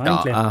litt unna,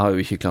 egentlig. Ja, jeg har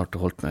jo ikke klart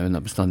å holde meg unna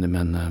bestandig,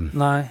 men...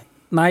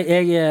 Nei,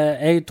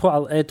 jeg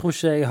tror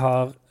ikke jeg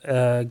har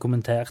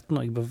kommentert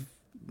noe på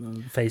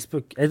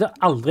Facebook. Jeg har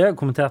aldri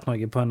kommentert noe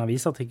på en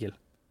avisartikkel.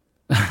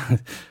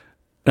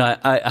 Nei,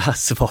 jeg har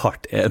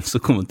svart en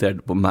som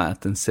kommenterte på meg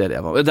etter en serie.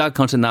 Det har jeg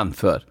kanskje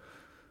nevnt før.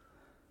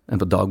 En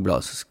på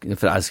Dagbladet,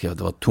 for jeg skrev at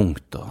det var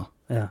tungt å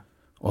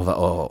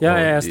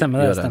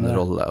stemmer gjøre en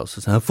rolle. Og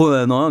så sier jeg, får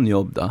jeg en annen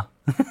jobb da?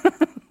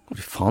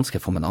 Hvor faen skal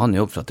jeg få meg en annen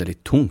jobb for at det er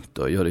litt tungt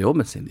å gjøre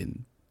jobben sin, din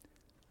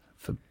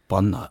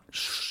forbanna...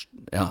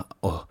 Ja,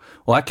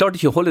 og jeg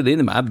klarte ikke å holde det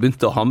inne, men jeg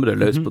begynte å hamre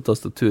løs på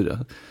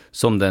tastaturet,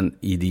 som den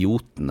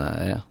idioten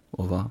jeg er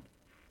og var.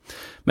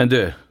 Men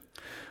du...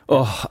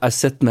 jeg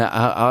sitter med,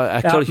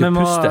 jeg klarer ikke å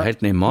puste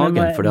helt ned i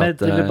magen, fordi at...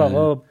 Vi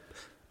bare å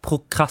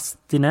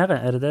prokrastinere,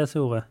 er det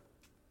som ordet?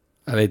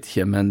 Jeg vet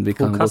ikke, men vi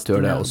kan godt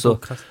gjøre det. Og så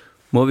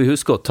må vi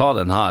huske å ta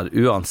den her,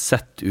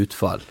 uansett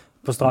utfall.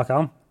 På strak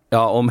arm?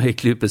 Ja, om en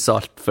klype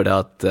salt, fordi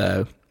at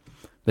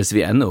hvis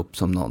vi ender opp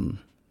som noen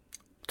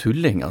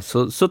tullinger,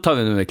 så tar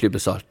vi det med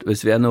klippesalt.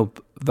 Hvis vi ender opp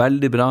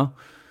veldig bra.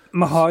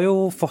 Vi har jo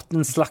fått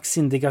en slags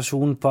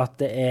indikasjon på at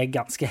det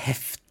ganske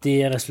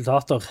heftige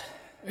resultater.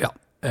 Ja,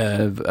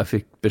 jeg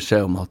fikk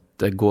beskjed om at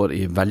det går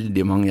i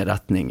veldig mange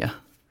retninger.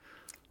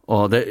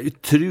 Og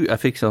jeg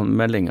fikk sånn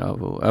melding av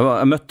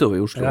jeg møtte henne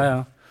i Oslo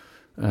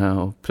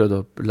og prøvde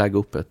å legge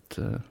opp et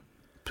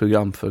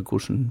program for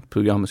hvordan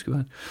programmet skulle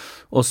være.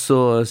 Og så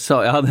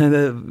sa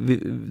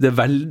det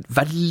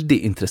veldig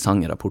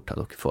interessante rapporter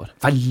dere får.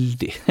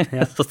 Veldig.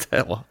 Så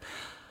det var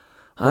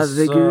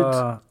herregud.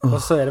 Og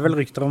så det vel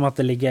rykter om at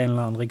det ligger en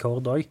eller annen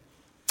rekord også.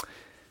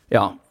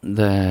 Ja,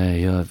 det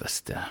gjør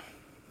visst det.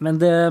 Men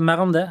det mer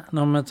om det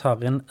når vi tar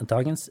inn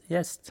dagens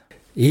gjest.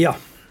 Ja,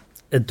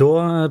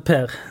 da,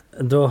 Per,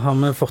 da har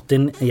vi fått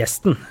inn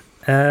gjesten.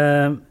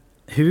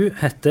 Hun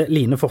heter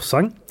Line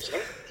Forsang,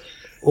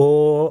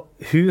 og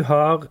hun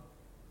har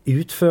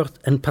utført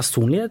en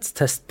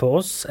personlighetstest på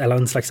oss, eller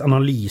en slags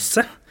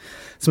analyse,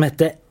 som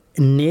heter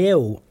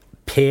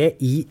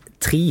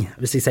NEO-PI3,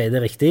 hvis jeg sier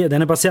det riktig.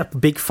 Den basert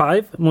på Big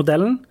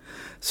Five-modellen,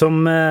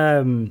 som,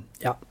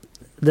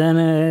 det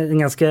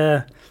en ganske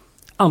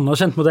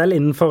anerkjent modell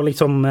innenfor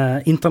liksom,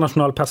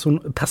 internasjonal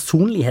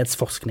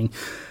personlighetsforskning.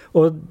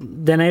 Og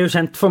den jo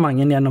kjent for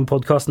mange gjennom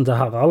podcasten til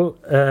Harald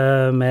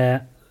med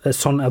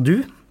Sånn du.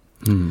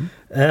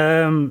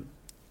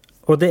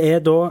 Og det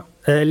da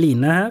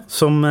Line her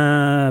som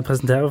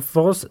presenterer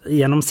for oss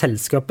gjennom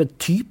selskapet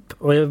Typ,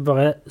 og jeg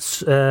bare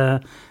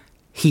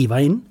hiver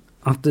inn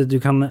at du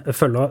kan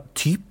følge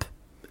Typ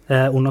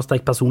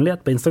understrek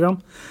personlighet på Instagram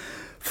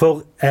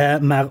for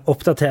mer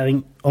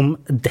oppdatering om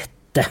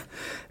dette.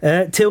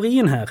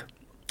 Teorien her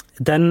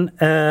den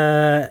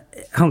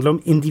handler om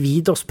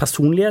individers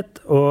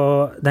personlighet,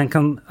 og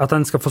at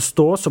den skal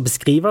forstås og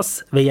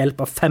beskrives ved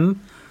hjelp av 5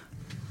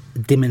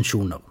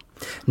 dimensjoner.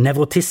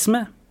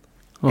 Nevrotisme,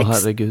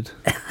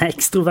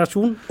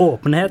 ekstroversjon,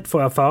 åpenhet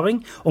for erfaring,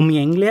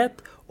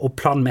 omgjengelighet og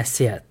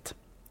planmessighet.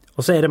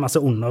 Og så det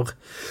masse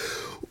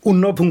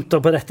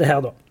underpunkter på dette her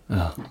da.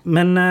 Ja.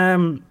 Men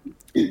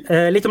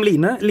litt om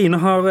Line. Line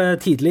har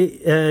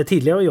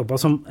tidligere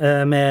jobbet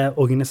med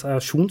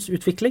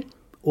organisasjonsutvikling,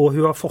 og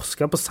hun har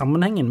forsket på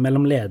sammenhengen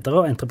mellom ledere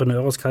og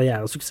entreprenørers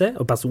karrieresuksess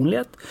og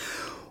personlighet.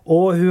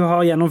 Og hun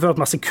har gjennomført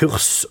masse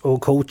kurs og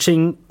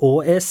coaching,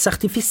 og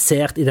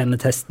sertifisert i denne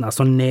testen,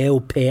 altså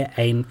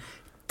NEO-P1-3.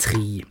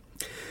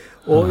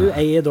 Og hun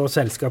eier da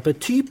selskapet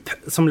Typ,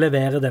 som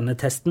leverer denne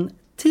testen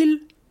til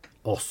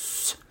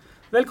oss.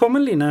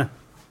 Velkommen, Line.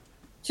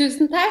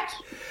 Tusen takk.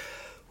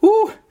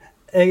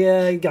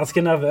 Jeg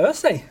ganske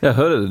nervøs, jeg. Jeg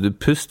hører det, du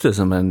puster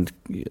som en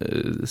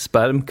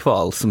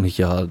spermkval som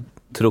ikke har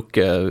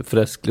trukket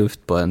frisk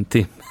luft på en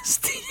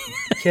times tid.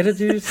 Hva det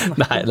du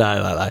snakker?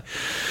 Nei.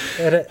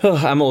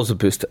 Jeg må også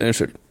puste,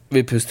 unnskyld.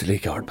 Vi puster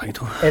like hardt, begge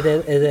to.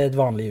 Det et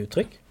vanlig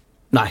uttrykk?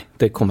 Nei,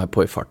 det kom jeg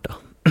på i farta.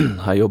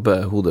 Jeg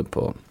jobber hodet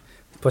på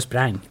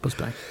spreng.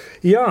 spreng.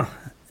 Ja,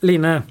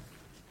 Line.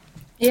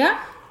 Ja?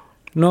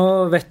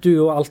 Nå vet du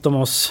jo alt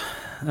om oss,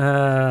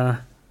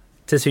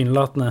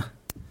 tilsynelatende.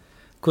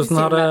 Hvordan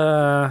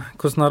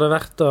har det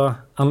vært å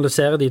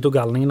analysere de 2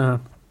 galningene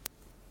her?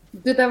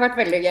 Det har vært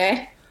veldig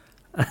gøy.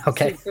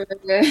 Okay.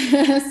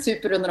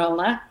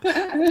 Superunderholdende.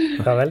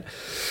 Ja vel.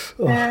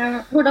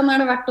 Hvordan har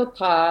det vært å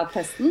ta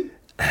testen?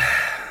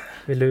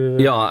 Vil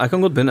du... Ja, jeg kan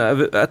godt begynne.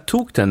 Jeg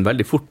tok den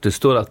veldig fort. Det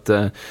står at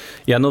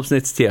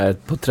gjennomsnittstiden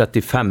på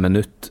 35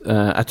 minutter.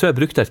 Jeg tror jeg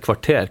brukte et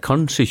kvarter,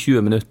 kanskje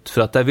 20 minutter,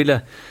 for at jeg ville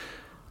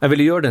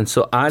gjøre den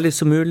så ærlig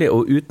som mulig,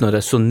 og uten å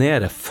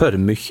resonere for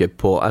mye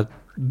på. Jeg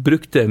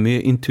brukte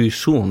mye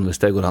intuisjon,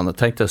 hvis det går an. Jeg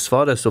tenkte å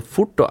svare så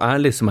fort og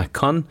ærlig som jeg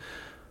kan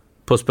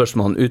på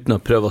spørsmålene, uten å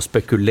prøve å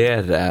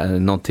spekulere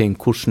noen ting,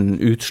 hvordan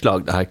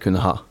utslag det her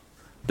kunne ha.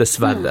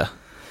 Dessverre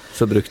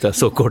så brukte jeg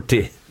så kort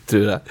tid,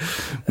 tror jeg.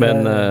 Men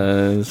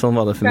sånn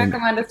var det for meg. Det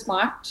kan være litt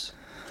smart.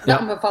 Det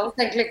anbefales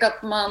egentlig ikke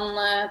at man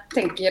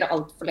tenker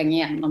alt for lenge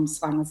gjennom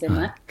svarene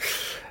sine.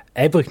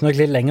 Jeg brukte nok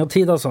litt lengre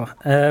tid, altså.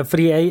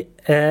 Fordi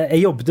jeg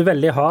jobbet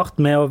veldig hardt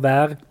med å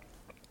være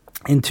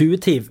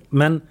intuitiv,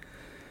 men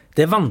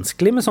det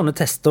vanskelig med sånne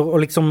tester, og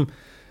liksom,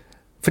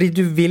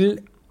 fordi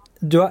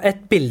du har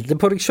et bilde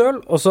på deg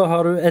selv, og så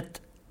har du et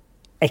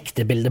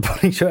ekte bilde på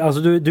deg selv. Altså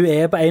du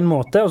på en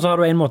måte, og så har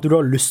du en måte du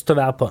har lyst til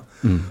å være på.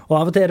 Og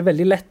av og til det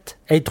veldig lett.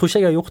 Jeg tror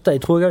ikke jeg har gjort det,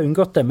 jeg tror jeg har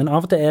unngått det, men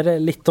av og til det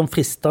litt sånn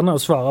fristende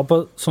å svare på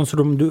sånn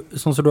som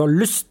du har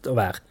lyst til å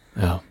være.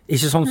 Ja.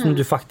 Ikke sånn som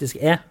du faktisk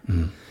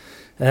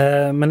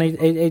men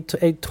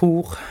jeg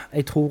tror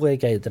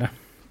jeg greide det.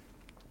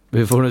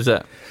 Vi får nå se.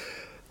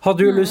 Har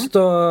du lyst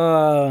til å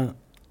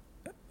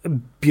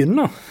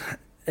begynne?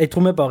 Jeg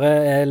tror vi bare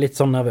litt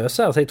sånn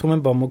nervøse, altså jeg tror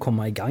vi bare må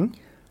komme i gang.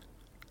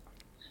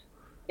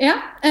 Ja,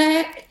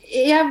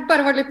 jeg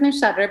bare var litt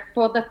nysgjerrig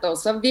på dette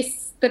også. Hvis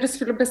dere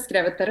skulle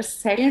beskrevet dere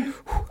selv,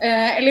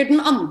 eller den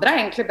andre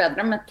egentlig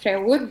bedre med 3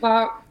 ord,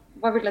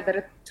 hva ville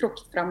dere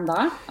trukket frem da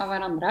av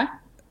hverandre?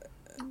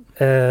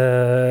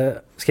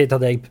 Skal jeg ta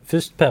deg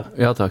først, Per?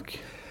 Ja, takk.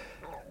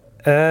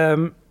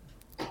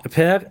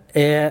 Per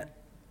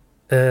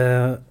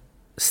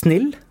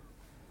snill,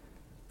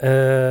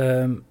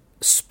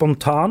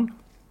 spontan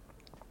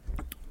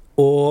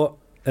og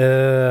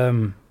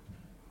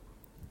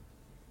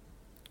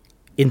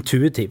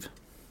intuitiv.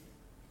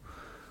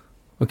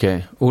 Ok,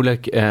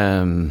 Olek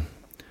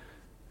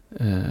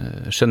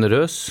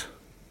generøs,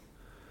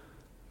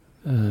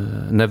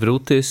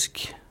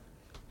 nevrotisk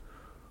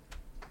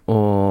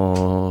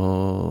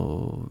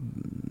og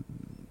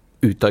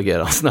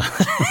utagerende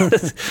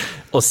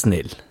og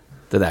snill.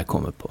 Det er det jeg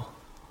kommer på.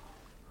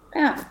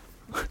 Ja.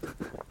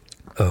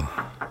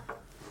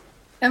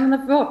 Ja, men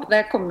jeg får håpe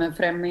det kommer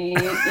frem i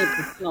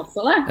boken også,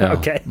 da. Ja.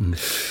 Ok.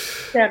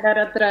 Ser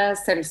dere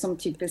selv som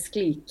typisk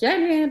like,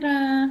 eller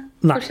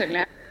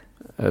forskjellige?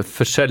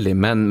 Forskjellig,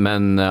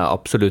 men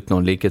absolutt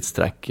noen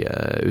likhetstrekk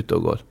ute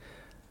og går.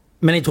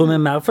 Men jeg tror vi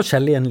mer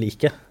forskjellige enn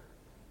like.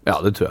 Ja,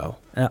 det tror jeg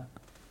også. Ja.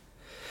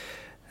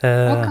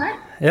 Ok.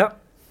 Ja.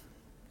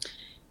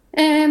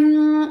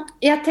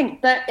 Jeg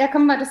tenkte, jeg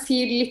kan bare si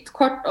litt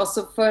kort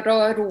også for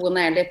å roe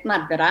ned litt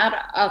nerver her,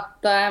 at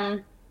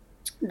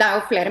det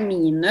jo flere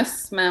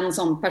minus med en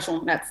sånn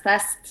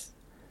personlighetstest.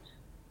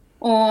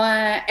 Og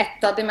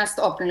et av de mest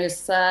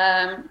åpenlyse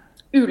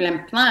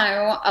ulempene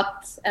jo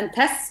at en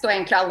test, og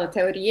egentlig alle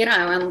teorier,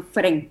 jo en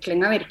forenkling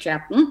av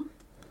virkeligheten.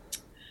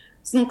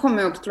 Så den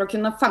kommer jo ikke til å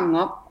kunne fange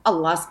opp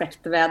alle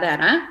aspekter ved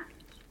dere.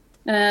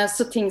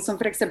 Så ting som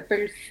for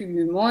eksempel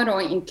humor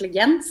og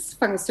intelligens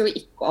fanges jo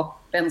ikke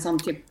opp i en sånn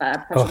type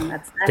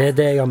personlighetstest. Det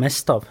det jeg har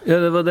mest av. Ja,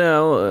 det var det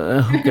jeg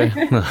ok.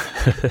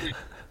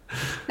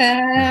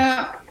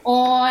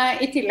 Og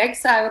i tillegg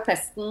så jo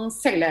testen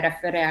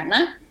selvrefererende.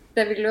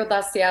 Det vil jo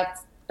da si at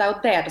det jo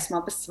dere som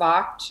har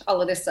besvart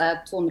alle disse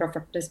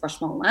 240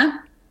 spørsmålene.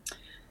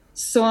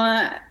 Så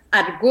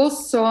ergo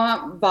så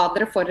hva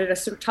dere får i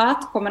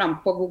resultat kommer an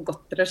på hvor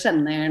godt dere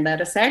kjenner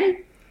dere selv,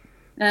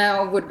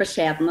 og hvor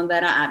beskjedne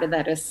dere i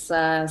deres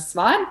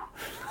svar.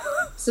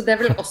 Så det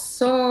vil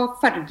også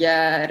farge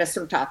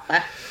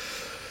resultatet.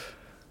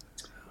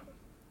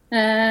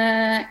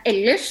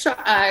 Ellers så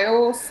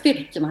jo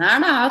styrken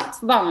her da,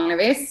 at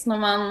vanligvis når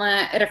man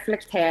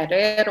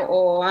reflekterer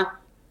og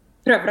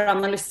prøver å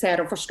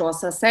analysere og forstå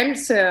seg selv,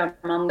 så gjør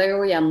man det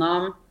jo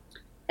gjennom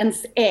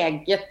ens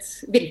eget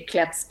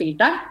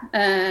virkelighetsbilde,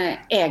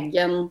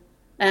 egen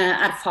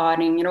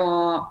erfaringer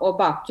og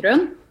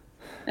bakgrunn.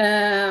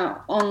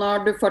 Og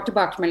når du får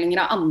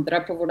tilbakemeldinger av andre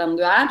på hvordan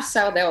du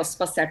så jo det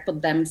også basert på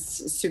dems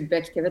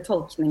subjektive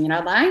tolkninger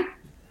av deg.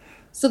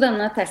 Så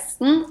denne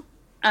testen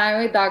jo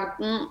i dag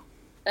den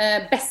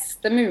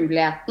beste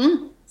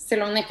muligheten,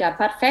 selv om den ikke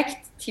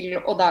perfekt, til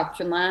å da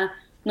kunne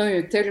nå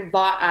ut til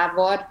hva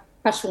vår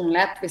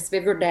personlighet hvis vi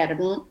vurderer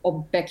den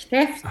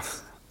objektivt.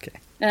 Okay.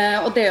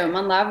 Og det gjør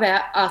man da ved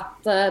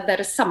at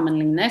dere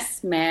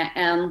sammenlignes med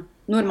en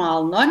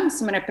normal norm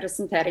som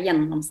representerer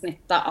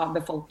gjennomsnittet av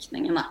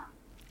befolkningen.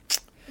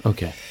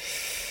 Ok.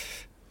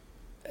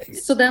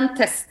 Så den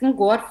testen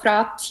går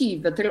fra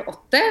 20 til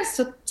 80,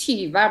 så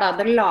 20 da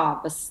det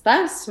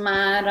laveste som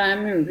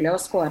mulig å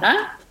score,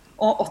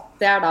 og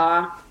 80 da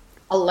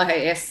aller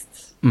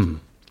høyest.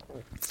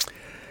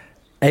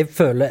 Jeg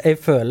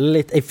føler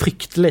litt, jeg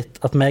frykter litt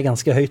at vi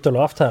ganske høyt og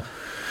lavt her.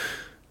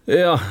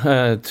 Ja,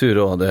 jeg tror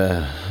også det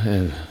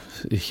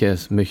ikke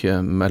så mye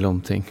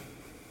mellomting.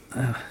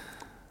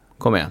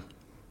 Kom igjen.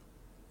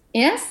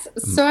 Yes,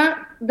 så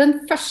den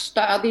første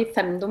av de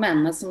 5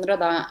 domenene som dere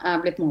da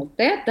blitt målt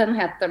i, den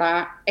heter da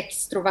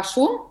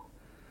ekstroversjon.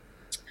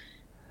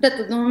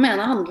 Dette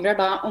domenet handler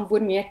da om hvor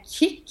mye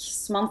kick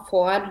som man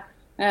får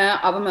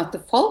av å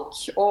møte folk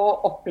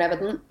og oppleve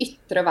den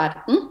ytre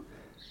verden.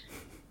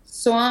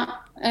 Så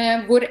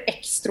hvor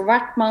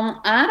ekstrovert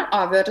man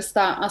avgjøres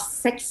da av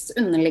 6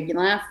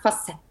 underliggende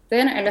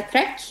fasetter eller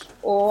trekk,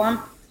 og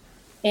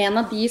en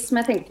av de som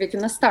jeg tenkte vi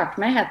kunne starte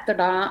med heter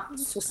da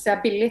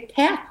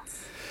sosiabilitet.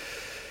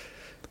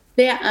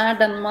 Det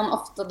den man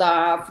ofte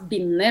da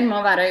forbinder med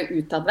å være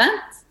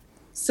utadvendt.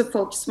 Så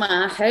folk som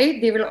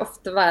høy, de vil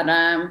ofte være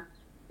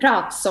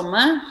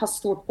pratsomme, ha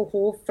stort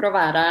behov for å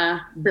være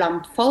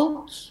blant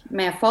folk,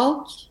 med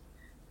folk,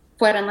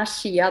 får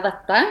energi av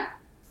dette.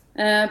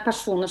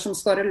 Personer som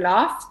scorer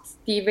lavt,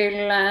 de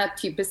vil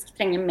typisk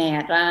trenge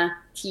mer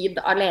tid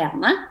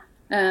alene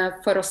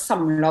for å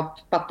samle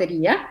opp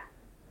batteriet.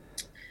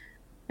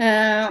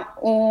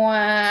 Og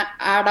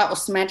da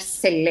også mer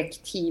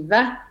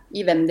selektive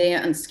i hvem de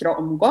ønsker å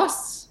omgås,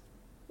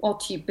 og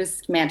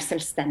typisk mer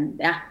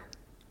selvstendige.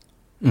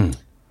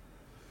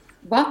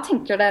 Hva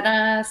tenker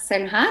dere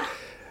selv her?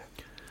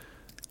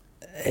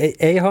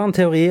 Jeg har en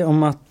teori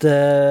om at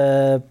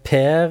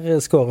Per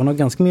scorer nok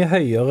ganske mye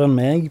høyere enn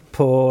meg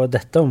på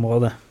dette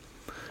området.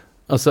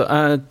 Altså,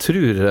 jeg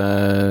tror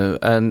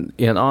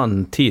i en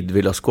annen tid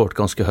ville ha scoret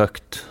ganske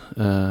høyt,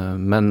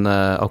 men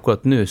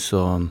akkurat nå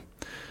så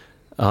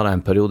har jeg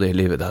en periode i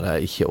livet der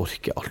jeg ikke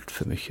orker alt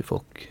for mye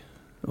folk.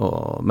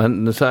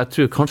 Men så jeg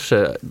tror kanskje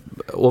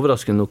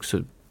overraskende nok så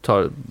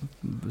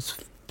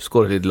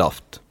scorer litt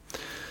lavt.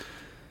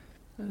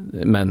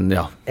 Men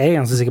ja. Jeg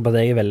ganske sikker på at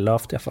jeg veldig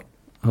lavt i hvert fall.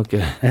 Ok.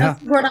 Ja.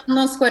 Går det an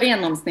å score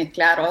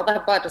gjennomsnittlig her også,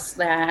 det bare så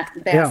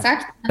det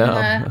sagt.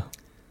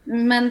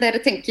 Men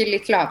dere tenker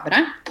litt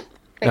lavere,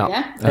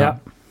 begge? Ja.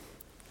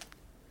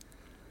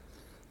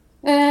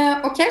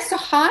 ok, så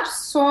her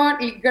så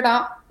ligger da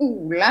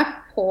Ole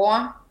på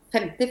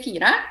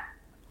 54.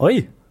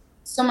 Oi!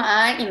 Som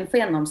innenfor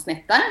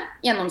gjennomsnittet.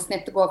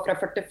 Gjennomsnittet går fra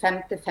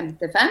 45 til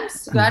 55,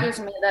 så du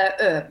liksom i det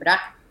øvre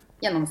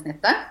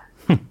gjennomsnittet.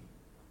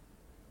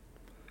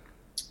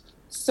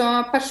 Så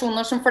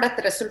personer som får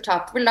dette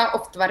resultatet vil da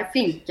ofte være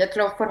flinke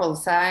til å forholde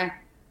seg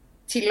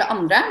til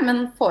andre,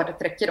 men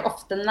foretrekker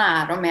ofte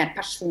nære og mer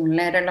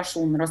personlige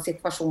relasjoner og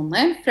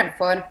situasjoner,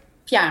 fremfor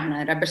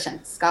fjernere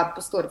bekjentskap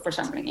på store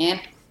forsamlinger.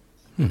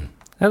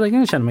 Ja, det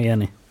kan jeg kjenne meg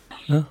igjen i.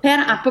 Ja.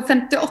 Per på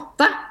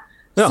 58,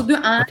 så du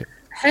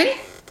høy,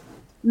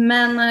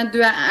 men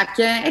du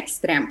ikke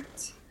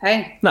ekstremt høy.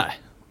 Nei.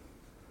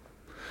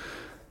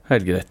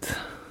 Helt greit.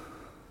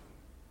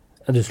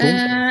 Du stor?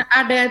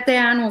 Det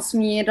noe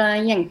som gir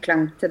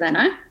gjenklang til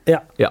dere?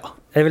 Ja. Ja.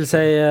 Jeg vil si,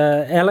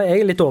 eller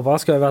jeg litt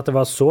overrasket over at det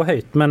var så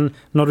høyt, men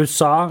når du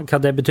sa hva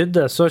det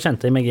betydde, så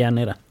kjente jeg meg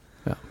igjen i det.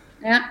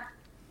 Ja.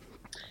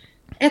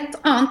 Et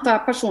annet da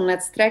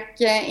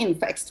personlighetstrekk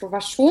innenfor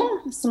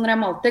ekstroversjon, som dere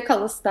alltid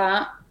kalles da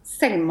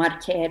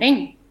selvmarkering.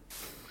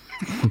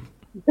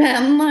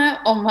 Den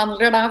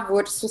omhandler da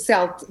hvor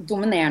sosialt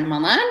dominerende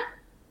man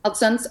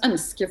altså ens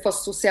ønske for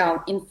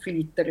sosial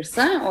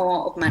innflytelse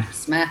og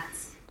oppmerksomhet.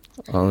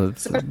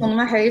 Så personer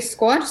med høy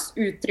score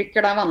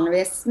uttrykker da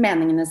vanligvis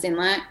meningene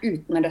sine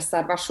uten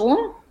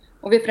reservasjon,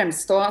 og vil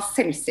fremstå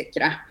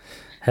selvsikre.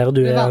 Her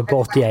du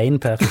på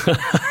 81, Per.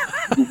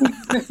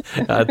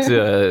 Jeg tror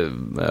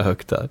jeg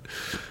høyt der.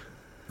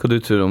 Hva du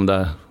tror om det,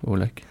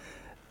 Olek?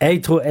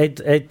 Jeg tror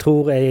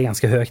jeg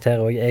ganske høyt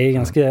her også. Jeg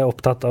ganske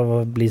opptatt av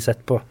å bli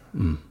sett på.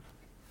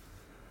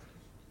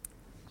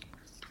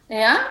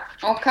 Ja,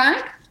 ok.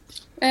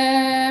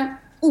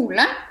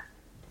 Ole,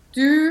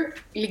 du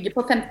ligger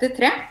på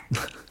 53,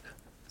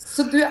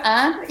 så du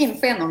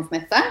innenfor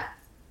gjennomsnittet.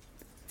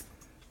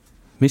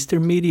 Mr.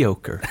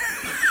 Mediocre.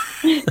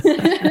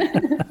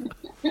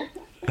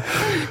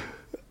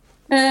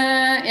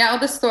 Ja, og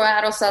det står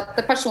her også at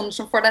personer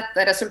som får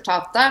dette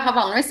resultatet har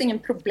vanligvis ingen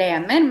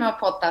problemer med å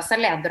påta seg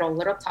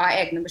lederroller og ta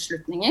egne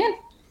beslutninger,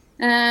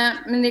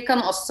 men de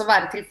kan også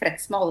være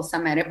tilfreds med å holde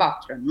seg mer i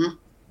bakgrunnen.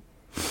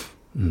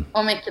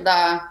 Om ikke da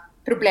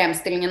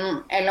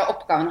problemstillingen eller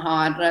oppgaven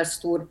har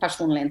stor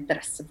personlig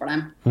interesse for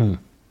dem.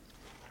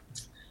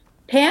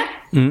 Per,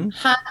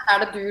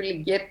 her det du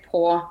ligger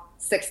på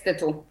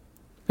 62.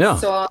 Ja.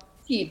 Så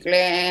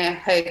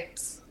tydelig høyt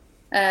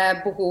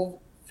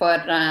behov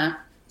for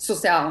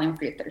sosial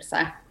innflytelse.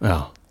 Ja.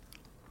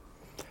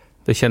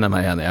 Det kjenner jeg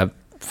meg igjen i. Jeg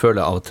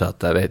føler av og til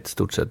at jeg vet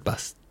stort sett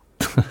best.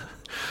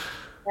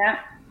 Ja.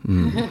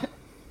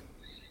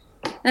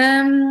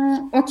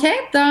 Ok,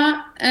 da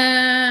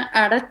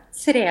det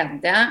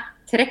tredje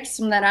trekk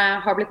som dere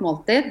har blitt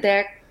målt i. Det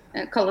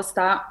kalles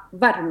da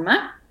varme.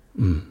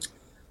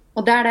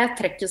 Og det det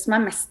trekket som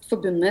mest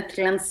forbundet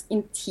til ens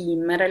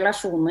intime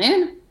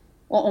relasjoner,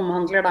 og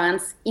omhandler da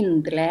ens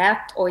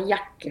inderlighet og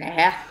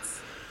hjertelighet.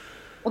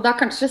 Og da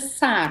kanskje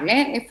særlig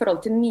i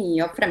forhold til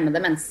nye og fremmede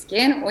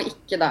mennesker, og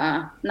ikke da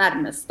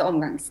nærmeste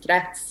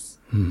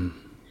omgangskrets.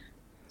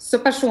 Så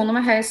personer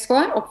med høy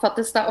score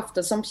oppfattes da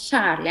ofte som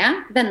kjærlige,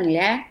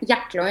 vennlige,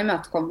 hjertelige og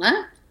imøtekommende.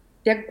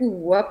 De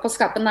gode på å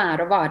skape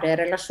nære og varige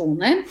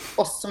relasjoner,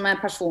 også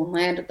med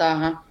personer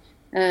da,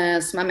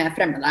 som mer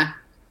fremmede.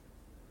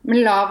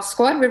 Med lav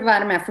score vil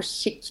være mer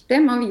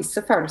forsiktig med å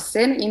vise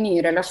følelser i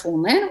nye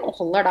relasjoner, og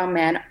holder da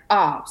mer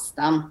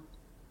avstand.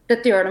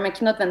 Dette gjør dem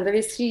ikke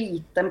nødvendigvis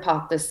lite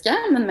empatiske,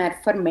 men mer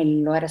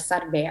formelle og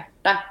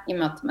reserverte i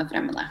møte med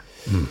fremmede.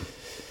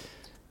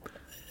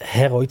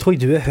 Her også tror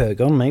jeg du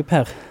høyere enn meg,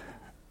 Per.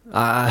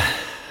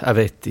 Jeg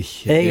vet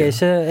ikke. Jeg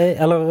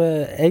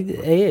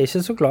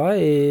ikke så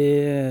glad i...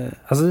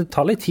 Altså, det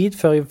tar litt tid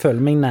før jeg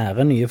føler meg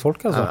nære nye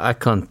folk, altså.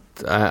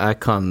 Jeg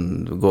kan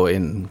gå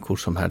inn hvor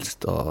som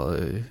helst og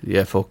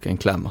gi folk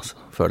en klem, altså,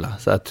 føler jeg.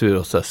 Så jeg tror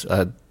også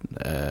jeg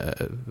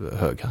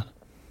høy her.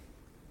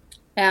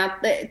 Ja,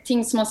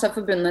 ting som også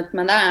forbundet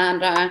med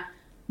det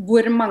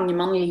hvor mange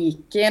man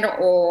liker,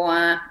 og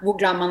hvor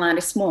glad man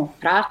i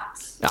småprat.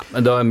 Ja,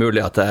 men da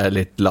mulig at jeg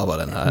litt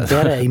lavere enn jeg.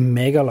 Det jeg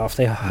megalavt.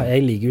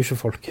 Jeg liker jo ikke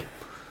folk.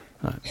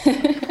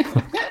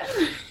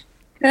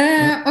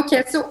 Ok,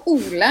 så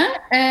Ole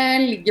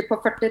ligger på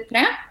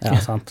 43. Ja,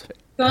 sant.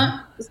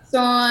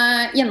 Så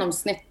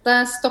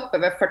gjennomsnittet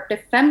stopper ved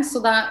 45, så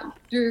da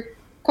du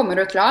kommer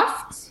ut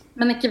lavt,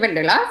 men ikke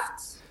veldig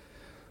lavt.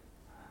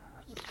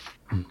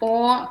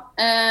 Og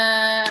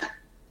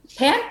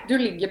Per, du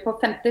ligger på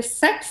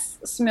 56,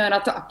 som gjør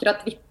at du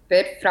akkurat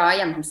vipper fra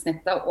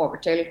gjennomsnittet over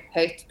til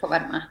høyt på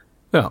varme.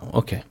 Ja,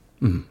 ok.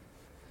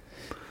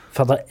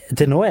 For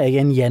til nå jeg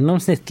en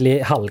gjennomsnittlig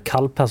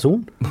halvkald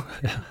person.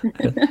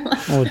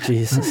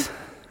 Jesus.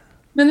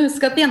 Men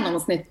husk at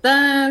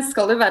gjennomsnittet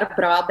skal jo være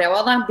bra det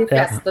også da. De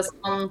fleste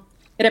som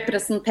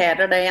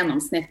representerer det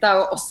gjennomsnittet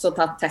har jo også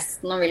tatt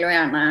testen og vil jo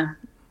gjerne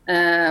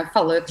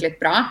falle ut litt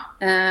bra.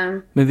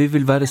 Men vi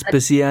vil være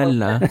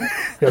spesielle.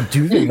 Ja,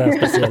 du vil være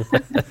spesiell.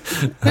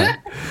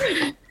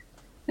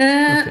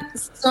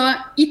 Så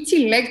i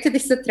tillegg til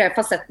disse 3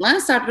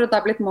 fasettene så har dere da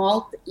blitt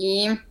målt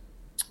i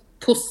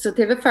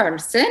positive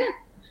følelser,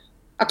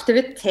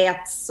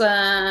 aktivitets-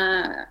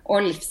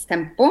 og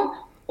livstempo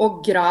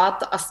og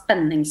grad av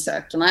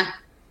spenningssøkende.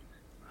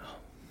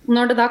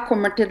 Når det da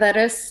kommer til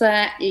deres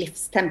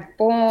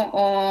livstempo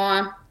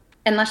og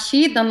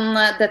energi,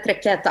 det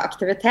trekket heter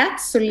aktivitet,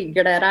 så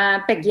ligger dere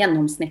begge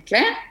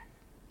gjennomsnittlig.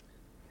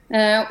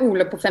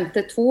 Ole på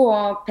 52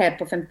 og Per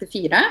på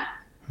 54.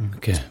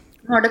 Okay.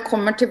 Når det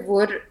kommer til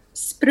hvor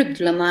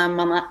sprudlende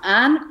man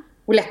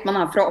hvor lett man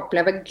for å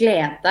oppleve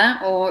glede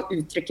og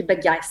uttrykke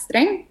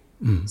begeistring,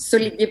 så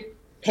ligger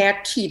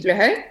Per tydelig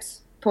høyt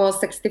på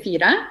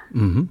 64,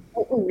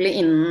 og Ole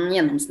innen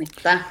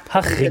gjennomsnittet.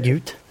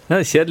 Herregud. Det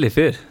er en kjedelig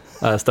fyr.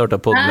 Jeg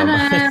startet på den.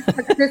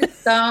 Faktisk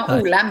da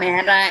Ole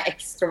mer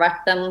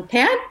ekstrovert enn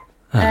Per,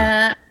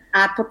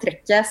 på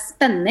trekket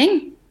spenning,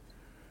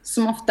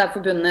 som ofte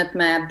forbundet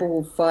med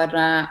behov for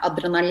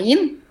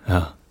adrenalin.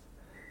 Ja.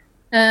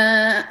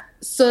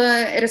 Så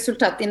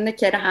resultatet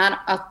indikerer her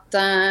at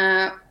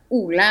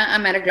Ole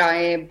mer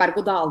glad i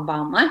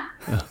berg-og-dal-bane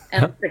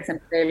enn for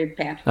eksempel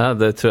Per. Ja,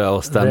 det tror jeg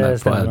også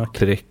stemmer på en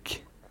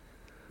prikk.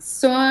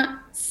 Så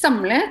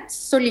samlet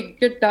så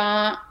ligger da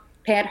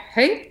Per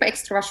høyt på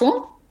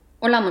ekstroversjon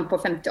og lander på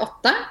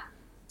 58.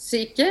 Så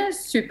ikke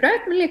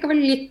superhøyt, men likevel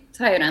litt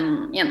høyere enn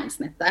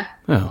gjennomsnittet.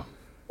 Ja.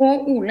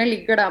 Og Ole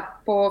ligger da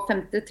på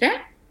 53.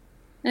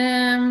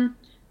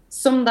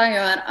 Som da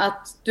gjør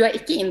at du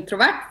ikke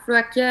introvert, for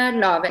du ikke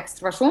lav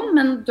ekstroversjon,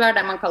 men du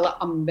det man kaller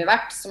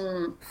ambivert,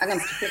 som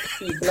ganske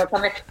fleksibel og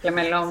kan veksle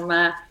mellom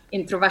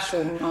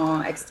introversjon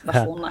og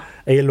ekstroversjon. Ja,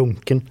 jeg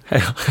lunken.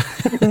 Ja.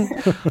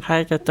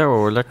 Hei, jeg heter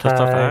Ole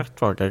Kristoffer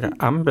Ertvåg, jeg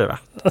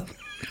ambivert.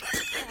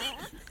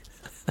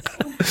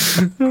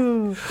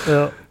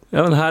 Ja.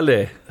 Ja, men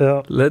herlig.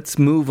 Ja. Let's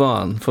move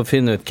on, for å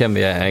finne ut hvem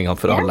vi en gang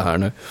for alle her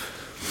nå.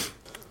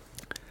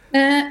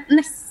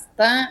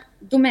 Neste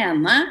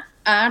domene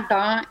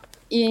da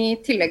i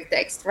tillegg til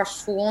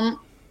ekstroversjon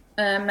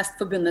mest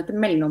forbundet til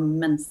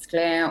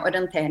mellommenneskelig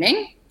orientering.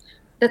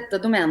 Dette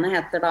domenet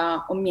heter da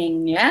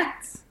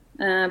omgjengelighet,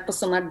 på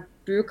sånn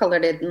du kaller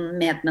det den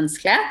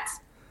medmenneskelighet.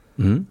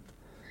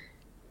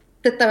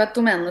 Dette et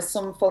domene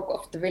som folk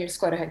ofte vil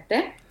score høyt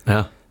i.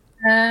 Ja.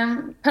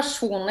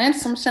 Personer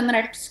som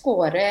generelt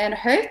scorer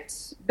høyt,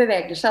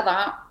 beveger seg da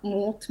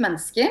mot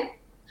mennesker.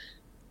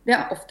 De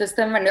har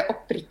oftest en veldig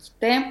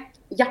oppriktig,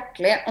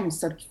 hjertelig,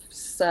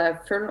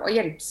 omsorgsfull og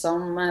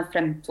hjelpsom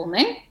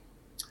fremtoning.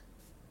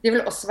 De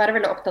vil også være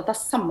veldig opptatt av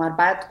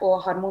samarbeid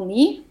og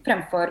harmoni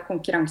fremfor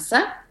konkurranse.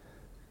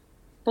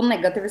 På den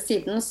negative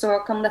siden så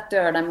kan dette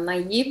gjøre dem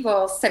naiv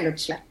og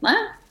selvutslettende,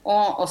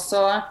 og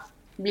også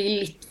bli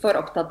litt for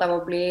opptatt av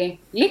å bli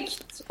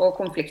likt og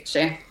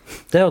konfliktsky.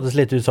 Det hørtes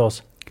litt ut som oss.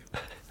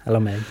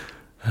 Eller meg.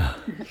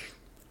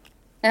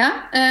 Ja,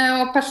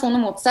 og personer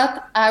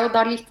motsatt jo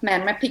da litt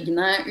mer med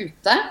piggene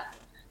ute.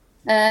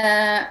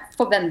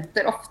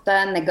 Forventer ofte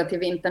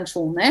negative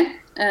intensjoner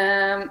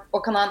og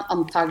kan ha en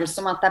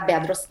antagelse om at det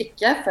bedre å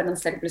stikke før en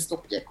selv blir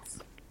stukket.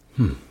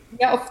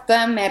 De ofte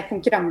mer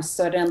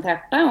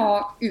konkurranseorienterte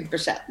og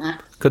ubeskjedne.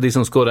 Hva de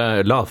som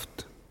scorer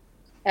lavt?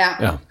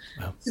 Ja.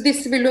 Så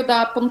disse vil jo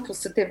da på den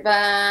positive,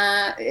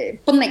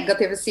 på den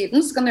negative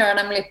siden så kan det gjøre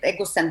dem litt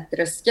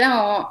egosentriske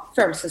og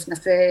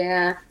følelsesmessig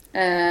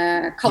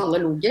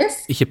kalde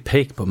logisk. Ikke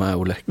pek på meg,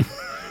 Ole.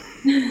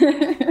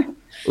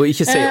 Og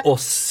ikke si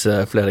oss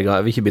flere ganger.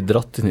 Jeg vil ikke bli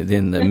dratt inn i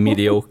din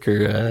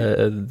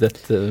mediocre,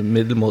 dette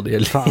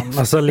middelmådige liv. Faen,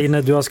 altså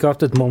Line, du har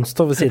skapt et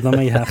monster ved siden av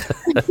meg her.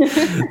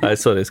 Nei,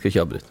 sorry, jeg skal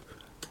ikke avbryte.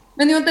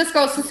 Men jo, det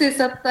skal også sies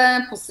at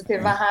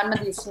positive her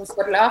med de som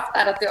står lavt,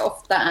 at de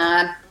ofte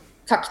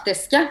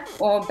taktiske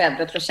og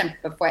bedre til å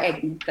kjempe på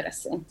egne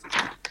interesser.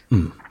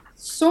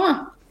 Så,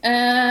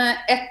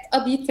 et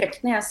av de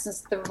trekkene jeg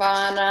synes det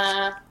var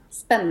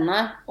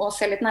spennende å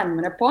se litt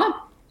nærmere på,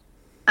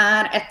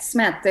 et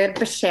som heter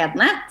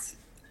beskjedenhet.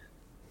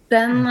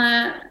 Den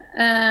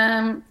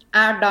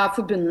da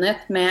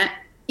forbundet med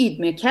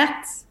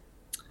ydmykhet.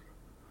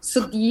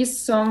 Så de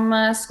som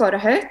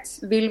scorer høyt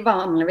vil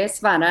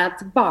vanligvis være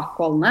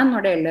tilbakeholdne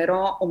når det gjelder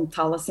å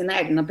omtale sine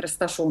egne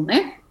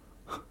prestasjoner.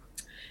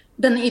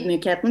 Denne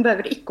ydmykheten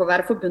behøver ikke å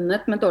være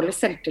forbundet med dårlig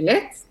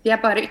selvtillit. De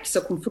bare ikke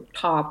så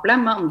komfortable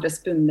med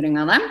andres beundring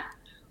av dem,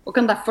 og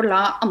kan derfor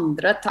la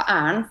andre ta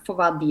æren for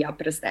hva de har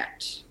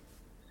prestert.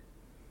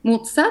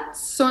 Motsatt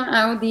så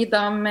jo de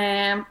da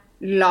med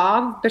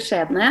lav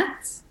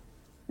beskjedenhet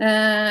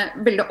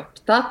veldig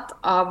opptatt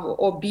av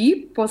å by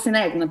på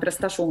sine egne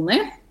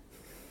prestasjoner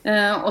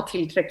og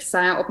tiltrekke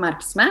seg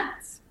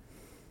oppmerksomhet.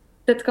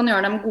 Dette kan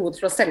gjøre dem gode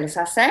til å selge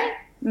seg selv,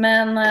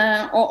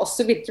 og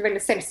også virke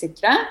veldig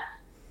selvsikre.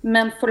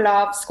 Men for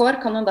lav score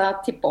kan jo da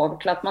tippe over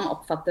til at man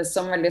oppfattes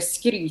som veldig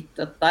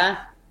skrytete,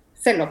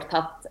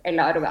 selvopptatt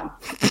eller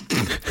arrogant.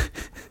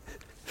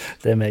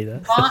 Det meg det.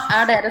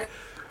 Hva deres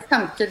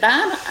tanker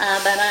der?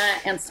 Dere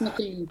en som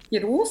ikke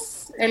liker ros,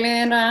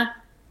 eller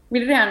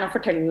vil dere gjerne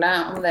fortelle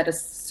om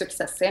deres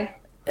suksesser?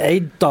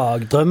 Jeg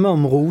dagdrømmer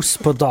om ros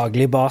på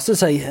daglig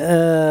basis.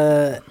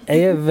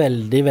 Jeg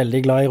veldig,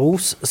 veldig glad i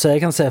ros, så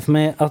jeg kan se for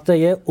meg at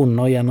jeg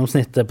under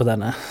gjennomsnittet på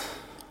denne.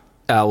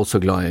 Jeg også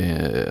glad i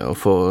å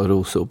få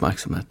ros og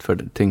oppmerksomhet for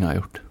ting jeg har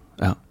gjort.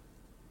 Ja.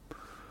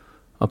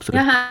 absolutt.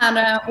 Ja, her,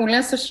 Ole,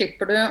 så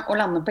slipper du å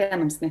lande på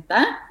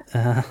gjennomsnittet.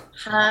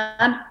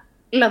 Her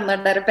lander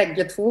dere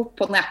begge to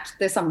på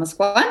nøyaktig samme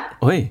score.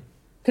 Oi.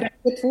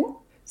 32.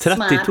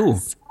 32?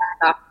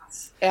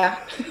 Ja.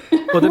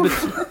 Og det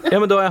ja,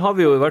 men da har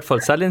vi jo i hvert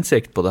fall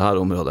selvinnsikt på det her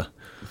området.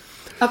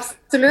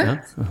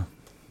 Absolutt. Ja.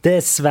 Det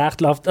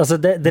svært lavt. Altså,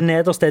 det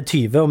nederste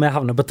 20, og vi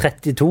havner på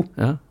 32.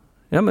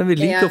 Ja, men vi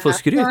liker å få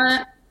skryt.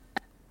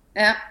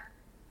 Ja.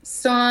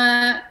 Så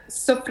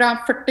fra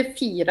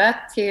 44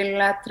 til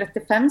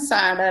 35 så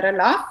dere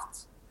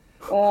lavt.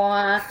 Og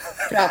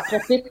fra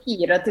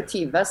 34 til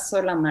 20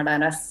 så lander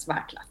dere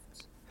svært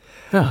lavt.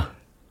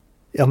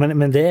 Ja,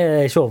 men det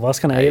ikke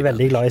overraskende. Jeg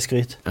veldig glad i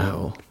skryt.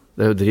 Ja,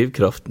 det jo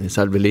drivkraften i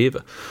selve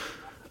livet.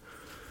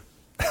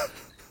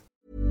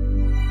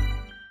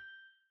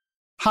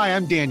 Hi,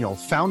 I'm Daniel,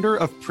 founder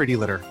of Pretty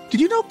Litter.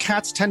 Did you know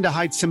cats tend to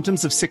hide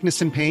symptoms of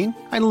sickness and pain?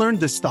 I learned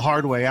this the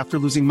hard way after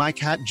losing my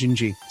cat,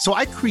 Gingy. So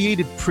I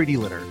created Pretty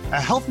Litter, a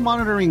health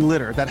monitoring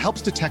litter that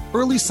helps detect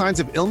early signs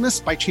of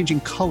illness by changing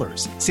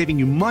colors, saving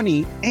you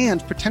money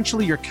and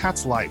potentially your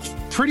cat's life.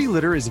 Pretty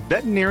Litter is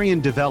veterinarian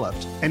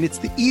developed, and it's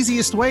the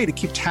easiest way to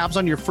keep tabs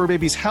on your fur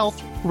baby's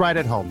health right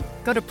at home.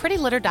 Go to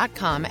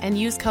prettylitter.com and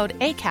use code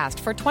ACAST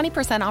for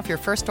 20% off your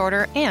first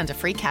order and a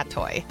free cat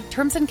toy.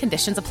 Terms and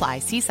conditions apply.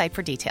 See site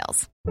for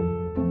details.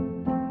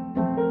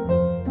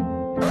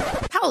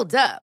 Hold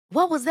up.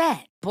 What was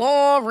that?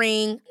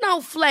 Boring.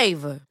 No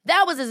flavor.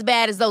 That was as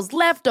bad as those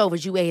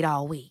leftovers you ate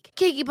all week.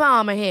 Keke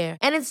Palmer here,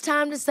 and it's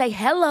time to say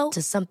hello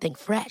to something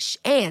fresh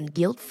and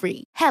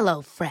guilt-free.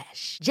 Hello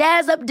Fresh.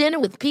 Jazz up dinner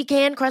with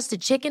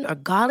pecan-crusted chicken or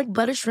garlic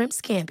butter shrimp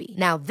scampi.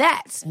 Now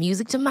that's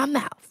music to my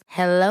mouth.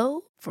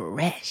 Hello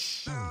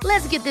Fresh.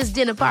 Let's get this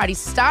dinner party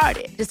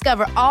started.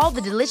 Discover all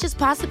the delicious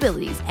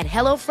possibilities at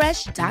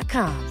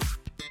HelloFresh.com.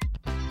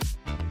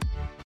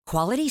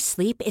 Quality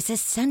sleep is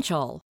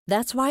essential.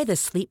 That's why the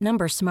Sleep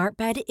Number Smart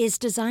Bed is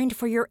designed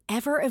for your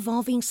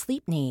ever-evolving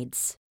sleep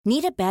needs.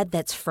 Need a bed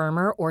that's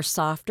firmer or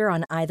softer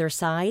on either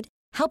side?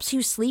 Helps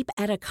you sleep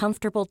at a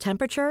comfortable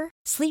temperature?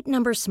 Sleep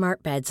Number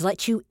Smart Beds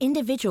let you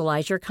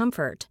individualize your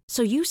comfort,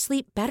 so you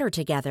sleep better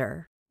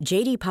together.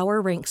 J.D. Power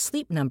ranks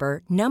Sleep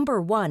Number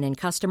 #1 in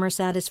customer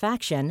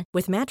satisfaction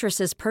with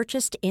mattresses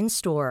purchased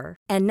in-store.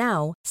 And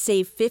now,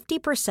 save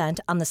 50%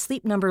 on the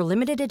Sleep Number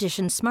Limited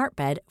Edition Smart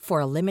Bed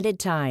for a limited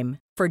time.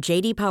 For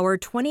J.D. Power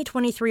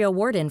 2023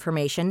 award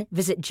information,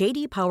 visit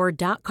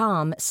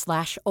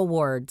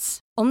jdpower.com/awards.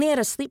 Only at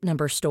a Sleep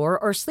Number store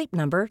or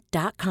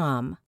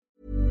sleepnumber.com.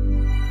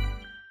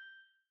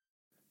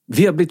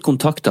 Vi har blitt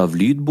kontaktet av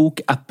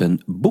lydbokappen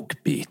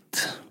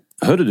BookBeat.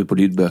 Hører du på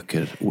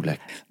lydbøker, Ole?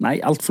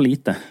 Nei, alt for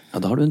lite. Ja,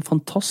 da har du en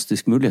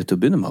fantastisk mulighet til å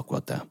begynne med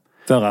akkurat det.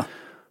 Føre.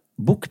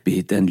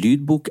 BookBeat en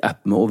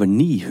lydbokapp med over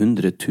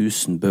 900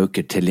 000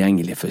 bøker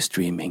tilgjengelig for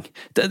streaming.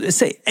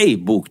 Si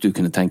en bok du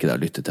kunne tenke deg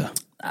å lytte til.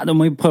 Ja, da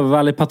må jeg prøve å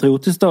være litt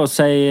patriotisk da, og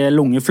si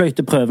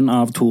Lungefløyteprøven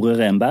av Tore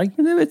Renberg.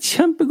 Det er et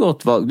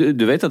kjempegodt valg.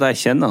 Du vet at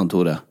jeg kjenner han,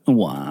 Tore?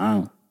 Wow.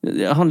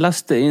 Han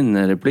leste inn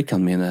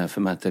replikkene mine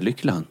for meg til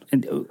Lykkeland.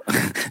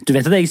 Du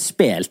vet at jeg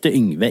spilte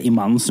Yngve i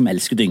Mannen som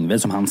elsket Yngve,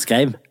 som han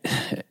skrev?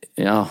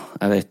 Ja,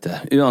 jeg vet det.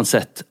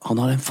 Uansett, han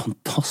har en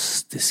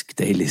fantastisk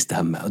deilig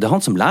stemme. Og det er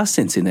han som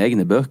leser inn sine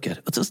egne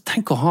bøker.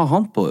 Tenk å ha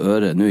han på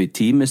øret nå i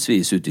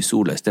timesvis ute i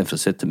sola, i stedet for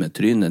å sitte med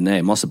trynet ned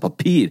i masse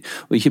papir,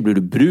 og ikke blir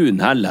du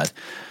brun heller.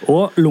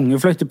 Og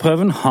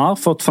Lungefløyteprøven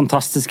har fått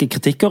fantastiske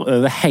kritikker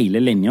over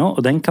hele linja, og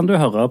den kan du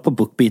høre på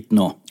BookBeat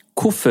nå.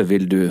 Hvorfor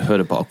vil du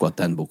høre på akkurat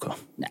den boka?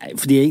 Nei,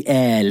 fordi jeg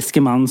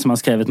elsker mannen som har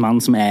skrevet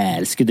Mannen som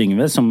elsker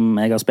Yngve, som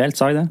jeg har spilt,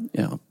 sa jeg det?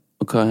 Ja,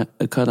 og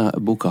hva det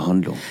boka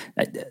handler om?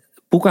 Nei,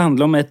 boka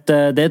handler om det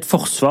er et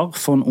forsvar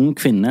for en ung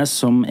kvinne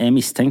som er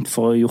mistenkt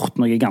for å ha gjort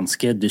noe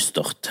ganske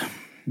dystert.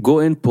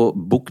 Gå inn på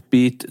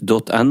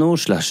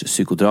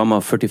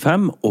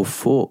bookbeat.no/psykodrama45 og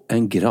få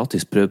en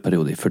gratis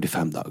prøveperiode i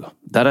 45 dager.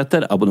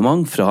 Deretter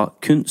abonnement fra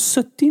kun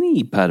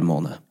 79 per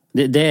måned.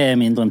 Det er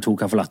mindre enn 2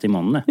 kaffe latte i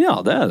måneden? Ja,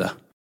 det er det.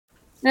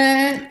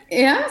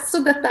 Ja, så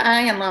dette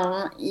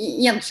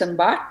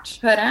gjenkjennbart,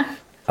 hører jeg.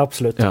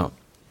 Absolutt. Ja.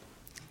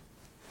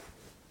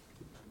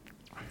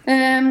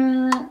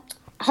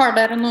 Har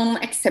dere noen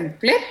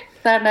eksempler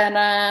der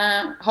dere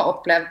har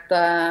opplevd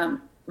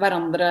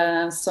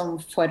hverandre som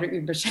for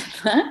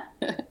ubeskjedne?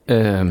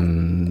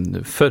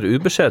 For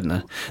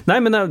ubeskjedne? Nei,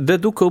 men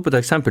det dukket opp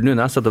et eksempel nå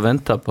når jeg satt og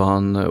ventet på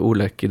han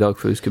Olek i dag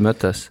for vi skulle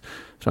møtes,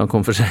 for han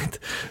kom for sent.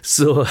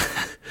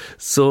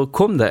 Så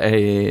kom det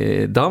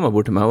ei dame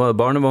bort til meg, hun hadde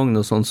barnevogn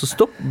og sånn, så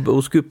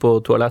hun skulle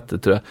på toalettet,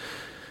 tror jeg.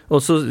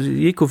 Og så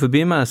gikk hun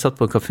forbi meg, jeg satt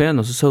på kaféen,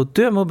 og så sa hun,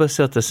 jeg må bare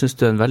si at jeg synes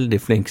du er en veldig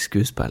flink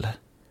skuespiller.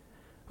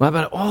 Og jeg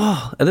bare,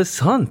 er det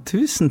sant?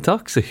 Tusen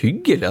takk, så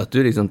hyggelig at du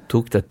liksom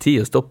tok deg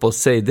tid å stoppe og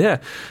si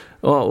det.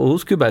 Og hun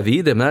skulle bare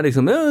videre, men jeg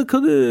liksom,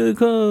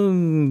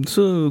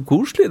 så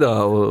koselig da,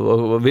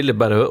 og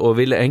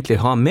ville egentlig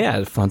ha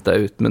mer, fant jeg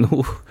ut, men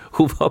hun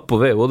var på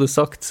vei, hun hadde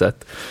sagt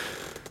sett.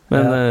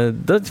 Men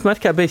da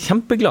merker jeg ble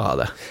kjempeglad av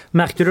det.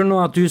 Merker du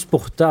nå at du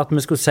spurte at vi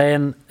skulle si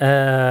en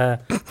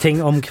ting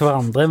om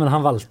hverandre, men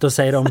han valgte å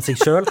si det om seg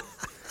selv?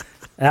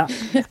 Ja.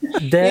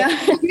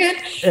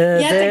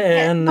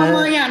 Man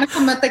må gjerne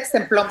komme med et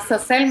eksempel om seg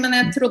selv, men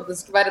jeg trodde det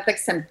skulle være et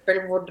eksempel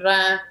hvor det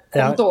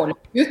kom dårlig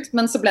ut,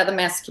 men så ble det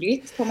mer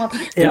skryt, på en måte.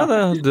 Ja,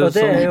 og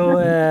det jo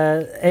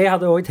jeg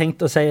hadde også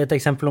tenkt å si et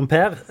eksempel om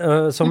Per,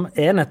 som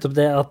nettopp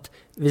det at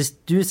hvis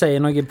du sier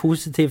noe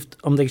positivt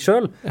om deg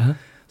selv,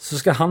 så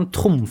skal han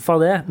trumfe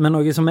det med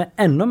noe som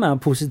enda mer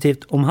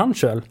positivt om han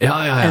selv.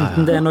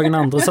 Enten det noen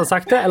andre som har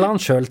sagt det, eller han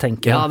selv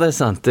tenker. Ja, det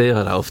sant, det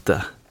gjør jeg ofte.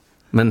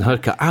 Men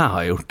hør hva jeg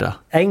har gjort da.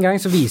 En gang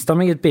så viste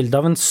han meg et bilde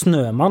av en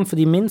snømann,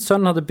 fordi min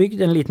sønn hadde bygd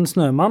en liten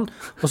snømann,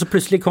 og så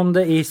plutselig kom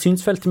det i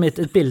synsfeltet mitt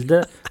et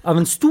bilde av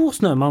en stor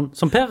snømann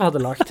som Per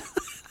hadde lagt.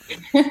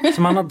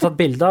 Som han hadde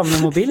tatt bilde av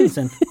med mobilen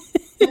sin.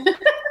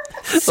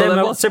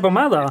 Se på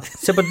meg da.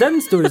 Se på den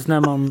store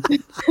snømannen.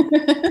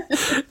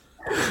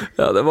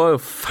 Ja, det var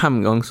jo 5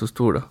 ganger så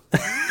stor da.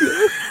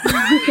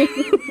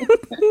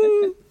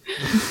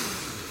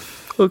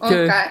 Ok,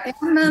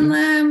 men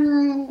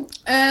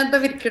da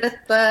virker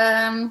dette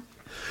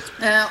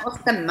å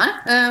stemme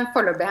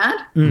foreløpig her.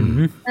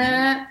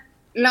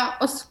 La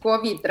oss gå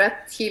videre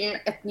til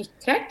et nytt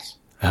trekk.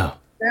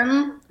 Den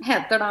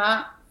heter da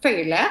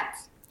føyelighet.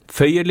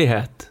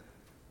 Føyelighet?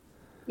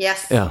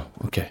 Yes. Ja,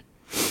 ok.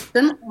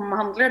 Den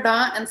omhandler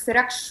da ens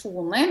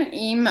reaksjoner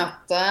i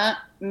møte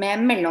med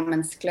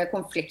mellommenneskelige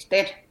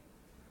konflikter.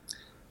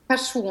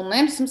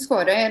 Personer som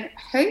scorer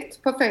høyt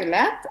på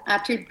føyelighet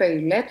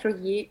tilbøyelige til å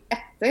gi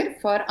etter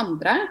for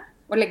andre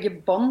og legge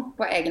bånd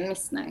på egen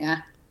misnøye.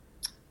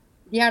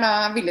 De da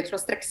villige til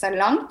å strekke seg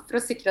langt for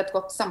å sikre et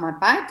godt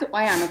samarbeid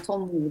og gjerne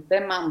tålmodig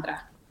med andre.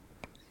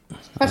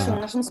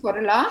 Personer som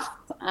scorer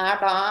lavt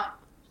da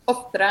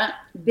oftere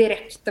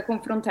direkte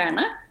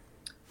konfronterende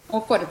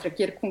og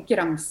foretrekker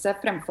konkurranse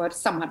fremfor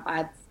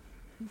samarbeid.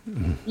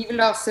 De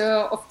vil også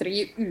oftere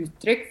gi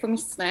uttrykk for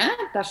misnøye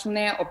dersom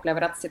de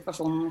opplever at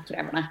situasjonen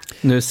krever det.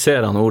 Nå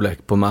ser han Olek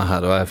på meg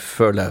her, og jeg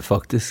føler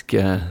faktisk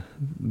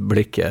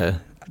blikket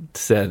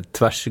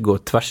går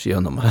tvers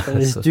gjennom meg.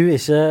 Hvis du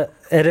ikke...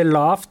 det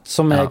lavt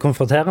som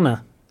konfronterende?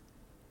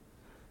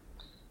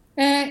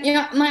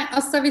 Ja, nei,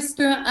 altså hvis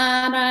du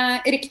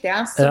riktig,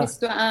 så hvis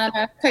du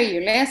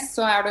føyelig,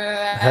 så du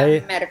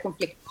mer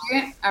konfliktlig.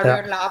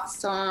 Du lav,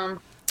 så...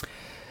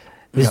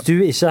 Hvis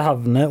du ikke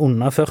havner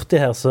under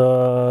 40 her, så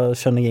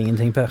skjønner jeg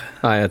ingenting, Per.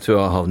 Nei, jeg tror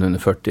jeg havner under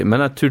 40.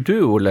 Men jeg tror du,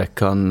 Ole,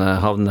 kan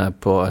havne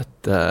på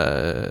et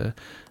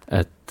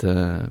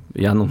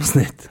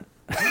gjennomsnitt.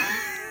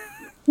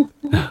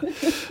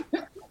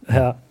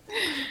 Ja.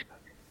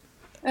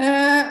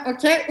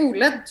 Ok,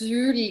 Ole,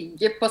 du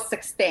ligger på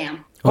 61.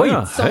 Oi,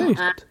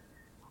 høyt.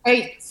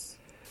 Høyt.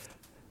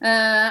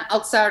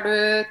 Altså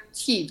du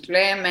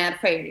tydelig mer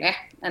føyelig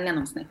enn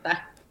gjennomsnittet.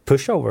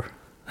 Pushover.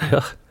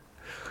 Ja.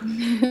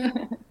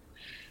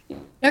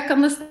 Ja,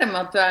 kan det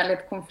stemme at du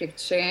litt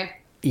konfliktsky?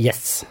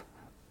 Yes.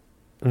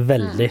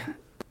 Veldig.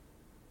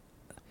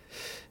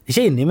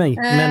 Ikke inni meg,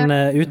 men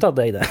utad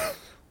deg det.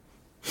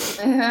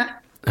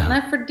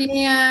 Nei,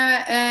 fordi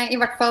i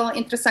hvert fall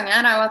interessant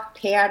jo at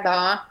Per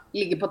da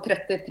ligger på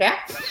 33.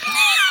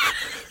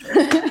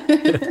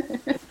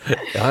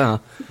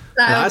 Ja.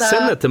 Jeg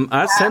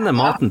sender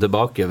maten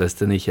tilbake hvis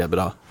den ikke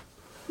bra.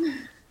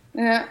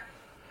 Ja.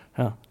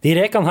 De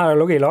rekene her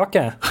lå i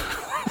laket.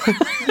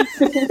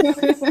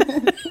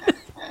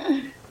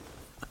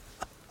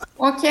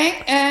 Ok,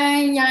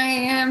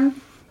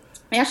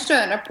 jeg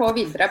kjører på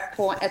videre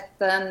på et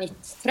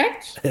nytt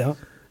trekk. Ja.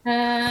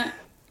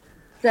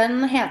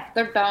 Den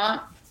heter da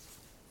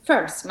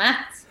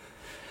følsomhet.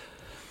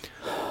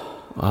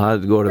 Her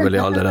går det vel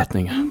i alle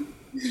retninger.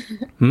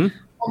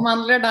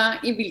 Omhandler da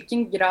i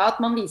hvilken grad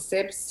man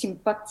viser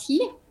sympati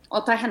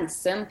og tar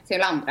hensyn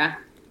til andre.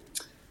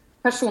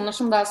 Personer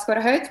som da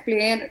scorer høyt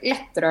blir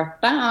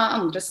lettrørte av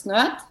andres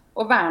nød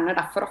og verner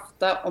derfor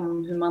ofte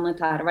om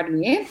humanitære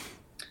verdier.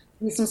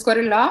 De som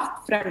scorer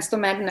lavt fremstår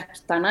mer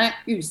nøkterne,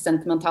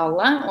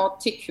 usentimentale og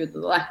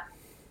tykkhudede.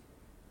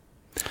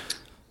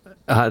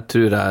 Her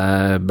tror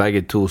jeg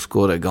begge to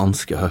scorer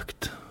ganske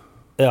høyt.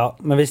 Ja,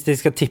 men hvis de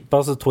skal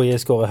tippe, så tror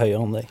jeg scorer høyere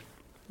enn deg.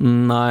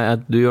 Nei,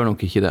 du gjør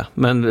nok ikke det.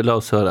 Men la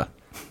oss høre.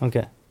 Ok.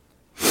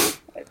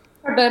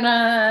 Har dere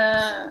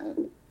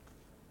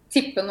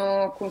tippe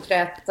noe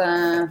konkret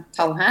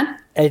tall her?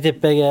 Jeg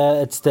tipper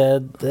jeg et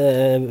sted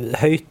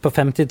høyt på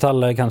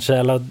 50-tallet kanskje,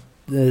 eller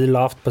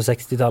lavt på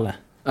 60-tallet.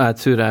 Jeg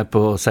tror jeg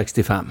på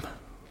 65.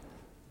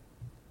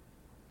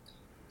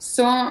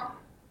 Så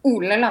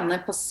Ole lander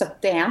på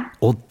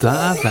 71. Å,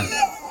 dæven!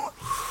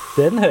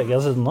 Det den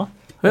høyeste nå.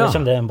 Jeg vet ikke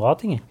om det en bra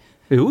ting.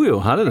 Jo,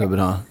 her det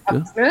bra.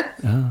 Absolutt.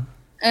 Ja.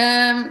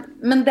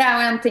 Men det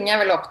jo en ting jeg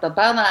er veldig opptatt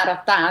av, det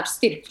at det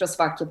styrker og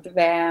svakheter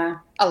ved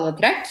alle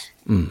trekk.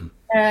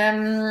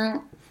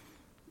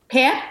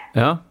 Per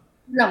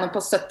lander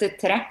på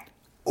 73.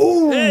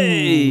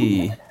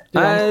 Hei!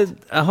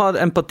 Jeg har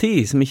empati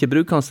som ikke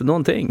bruker hans til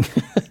noen ting.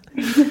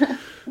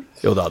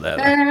 Jo da, det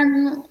det.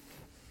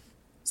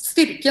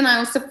 Styrken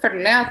jo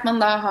selvfølgelig at man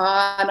da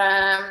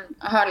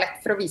har lett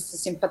for å vise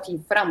sympati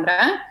for andre.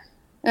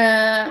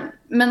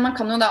 Men man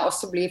kan jo da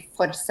også bli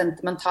for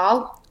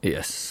sentimental.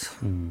 Yes.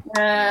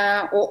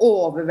 Og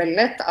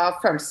overveldet av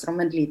følelser og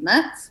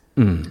medlidenhet.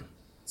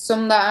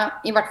 Som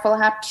da, i hvert fall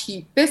her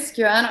typisk,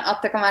 gjør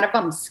at det kan være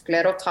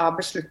vanskeligere å ta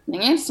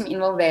beslutninger som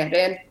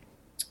involverer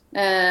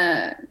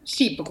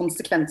kjipe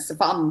konsekvenser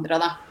for andre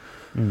da.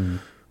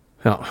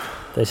 Ja.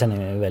 Det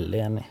kjenner jeg veldig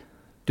igjen i.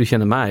 Du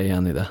kjenner meg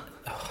igjen i det?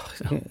 Ja.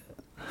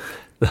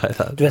 Du vet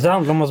det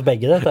handler om oss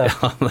begge dette?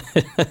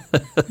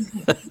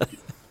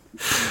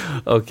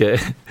 Ok.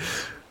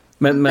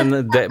 Men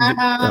det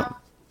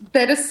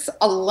deres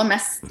aller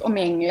mest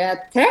omgjengelige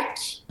trekk.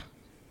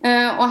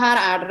 Og her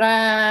dere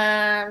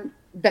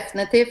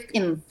definitivt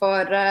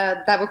innenfor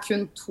der hvor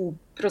kun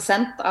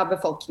 2% av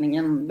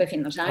befolkningen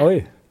befinner seg.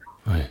 Oi.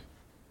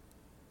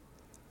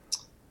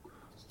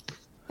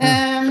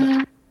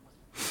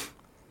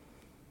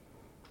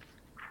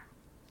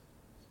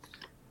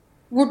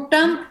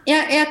 Hvordan,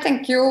 jeg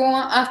tenker jo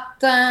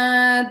at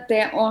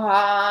det å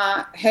ha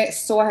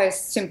så høy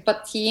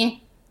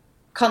sympati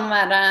kan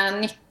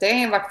være nyttig,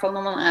 i hvert fall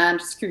når man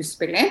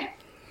skuespiller.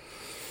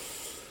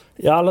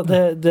 Ja,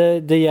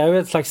 det gjør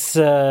jo et slags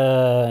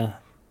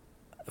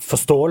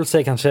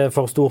forståelse, kanskje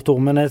for stort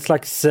ord, men et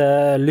slags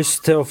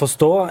lyst til å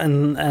forstå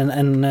en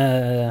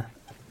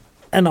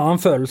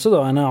annen følelse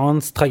da, en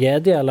annens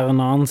tragedie, eller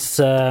en annens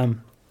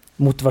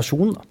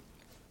motivasjon da,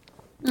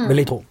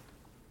 vil jeg tro.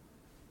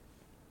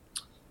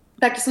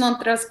 Det ikke sånn at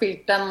dere har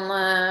spilt en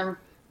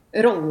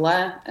rolle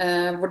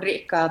hvor dere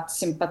ikke har hatt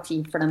sympati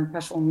for den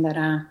personen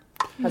dere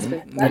har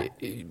spilt med?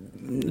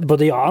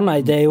 Både ja og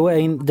nei, det er jo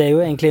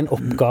egentlig en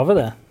oppgave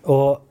det.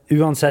 Og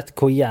uansett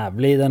hvor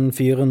jævlig den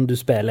fyren du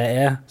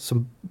spiller så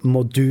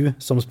må du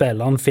som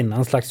spilleren finne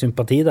en slags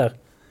sympati der.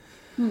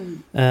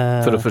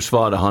 For å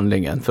forsvare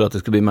handlingen, for at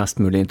det skal bli mest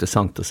mulig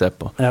interessant å se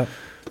på. Ja.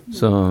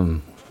 Så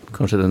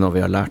kanskje det er noe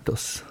vi har lært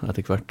oss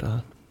etter hvert.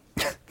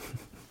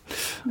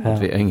 At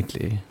vi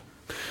egentlig...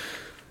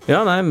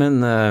 Ja, nei,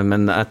 men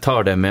jeg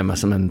tar det med meg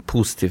som en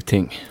positiv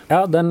ting.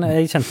 Ja,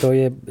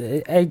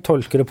 jeg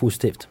tolker det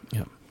positivt.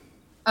 Ja.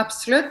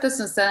 Absolutt, det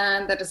synes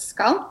jeg dere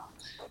skal.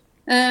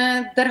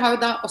 Dere har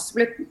jo da også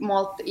blitt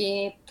målt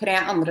i 3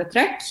 andre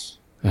trekk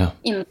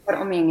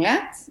innenfor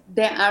omgjengelighet.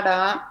 Det da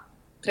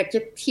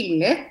trekket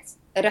tillit,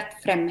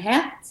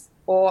 rettfremhet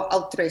og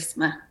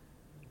altruisme.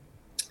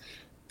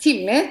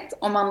 Tillit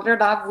omhandler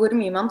da hvor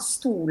mye man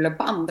stoler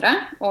på andre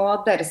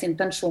og deres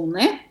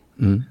intensjoner.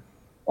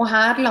 Og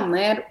her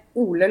lander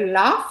Ole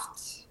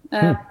lavt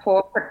på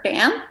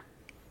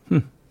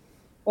 41,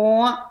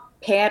 og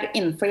Per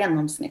innenfor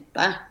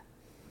gjennomsnittet.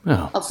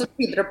 Ja. Altså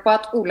tyder det på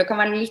at Ole kan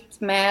være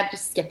litt mer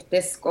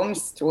skeptisk og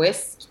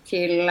mistroisk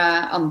til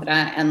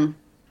andre enn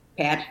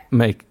Per.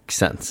 Make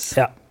sense.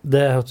 Ja,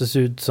 det hørtes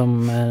ut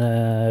som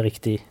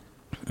riktig.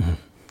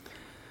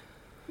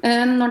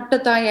 Når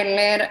det da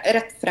gjelder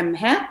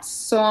rettfremhet,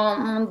 så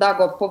da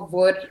går på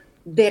hvor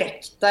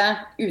direkte,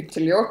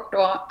 utilgjort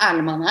og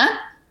ærlig man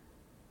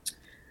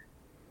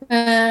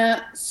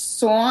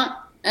så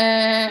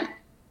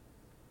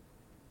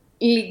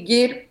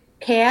ligger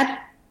Per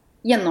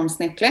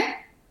gjennomsnittlig.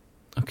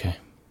 Ok.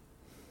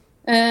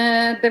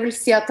 Det vil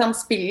si at han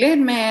spiller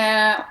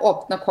med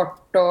åpne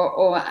kort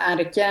og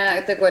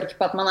det går ikke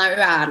på at man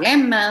uærlig,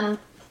 men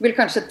vil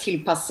kanskje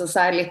tilpasse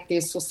seg litt de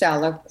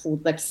sosiale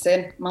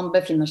kodekser man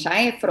befinner seg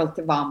i forhold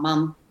til hva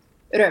man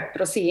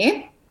røper og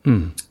sier.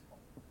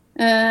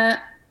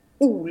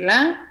 Ole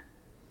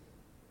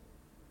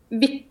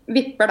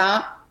vipper da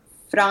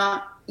fra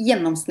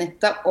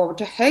gjennomsnittet over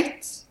til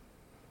høyt,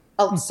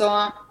 altså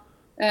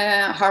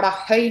har da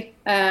høy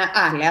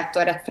ærlighet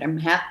og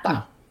rettfremhet da.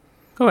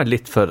 Det kan være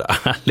litt for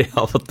ærlig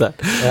av og til.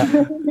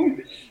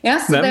 Ja,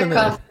 så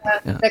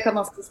det kan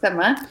også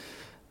stemme.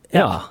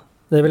 Ja,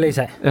 det vil jeg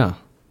si. Ja.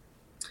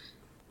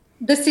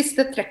 Det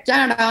siste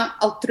trekket da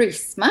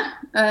altruisme,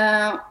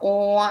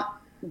 og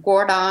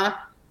går da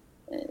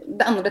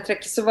det andre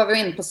trekket så var vi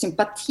jo inne på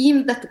sympati.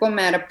 Dette går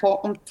mer på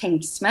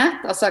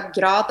omtenksomhet, altså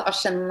grad av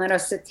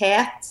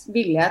generøsitet,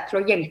 vilje til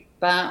å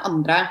hjelpe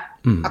andre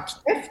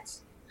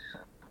aktivt.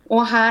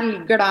 Og her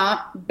ligger da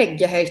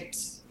begge høyt.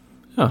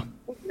 Ja.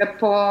 Ole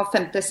på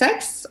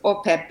 56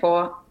 og Per på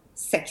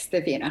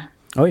 64.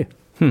 Oi.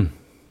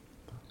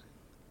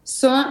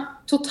 Så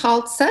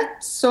totalt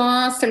sett, så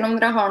selv om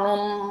dere har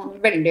noen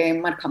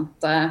veldig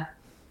markante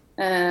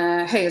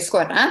høye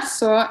scorer,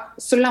 så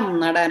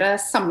lander dere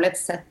samlet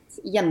sett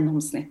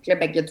gjennomsnittlig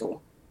begge to.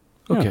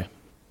 Ok.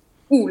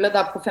 Ole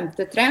da på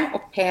 53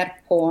 og Per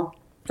på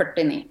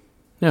 49.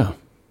 Ja.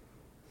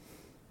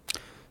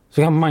 Så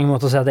kan man på mange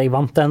måter si at jeg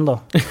vant den da.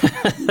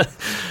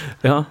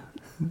 Ja,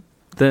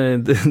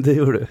 det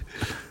gjorde du.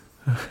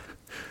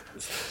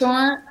 Så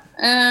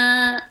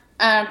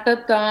det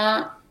da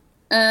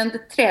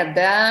det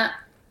tredje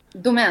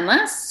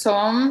domenet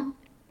som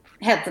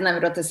heter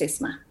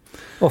nevrotisisme.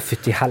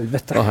 Fytti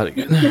helvete.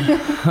 Herregud.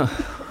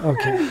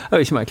 Ok. Jeg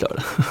vil ikke mer klare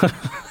det.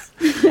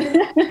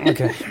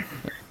 Ok.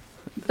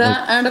 Da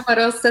det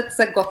bare å sette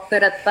seg godt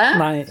til rette.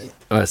 Nei.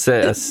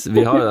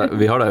 Vi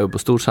har deg jo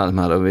på storskjerm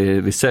her, og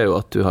vi ser jo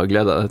at du har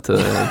gledet deg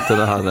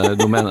til det her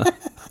domenet.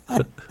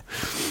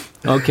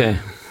 Ok,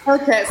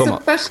 så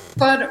først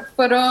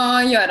for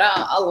å gjøre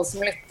alle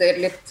som lytter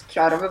litt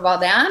klar over hva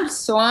det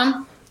så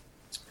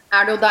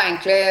det jo da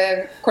egentlig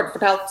kort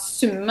fortalt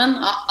summen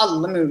av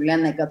alle mulige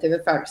negative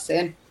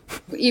følelser.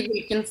 I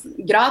hvilken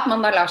grad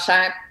man da lar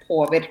seg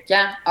påvirke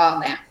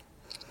av det.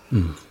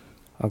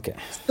 Okay.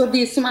 Så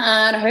de som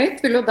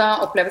høyt vil jo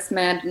da oppleves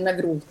mer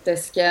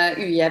nevrotiske,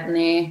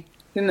 ujevne i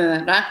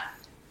humøret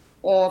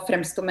og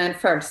fremstå mer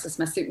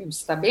følelsesmessig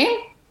ustabil,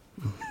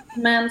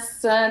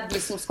 mens de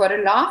som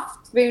scorer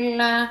lavt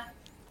vil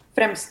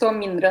fremstå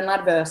mindre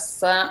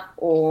nervøse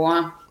og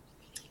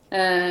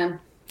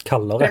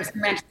fremstå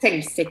mer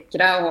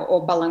selvsikre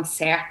og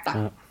balansert da.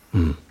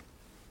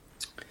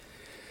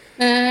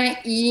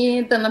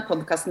 I denne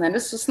podcasten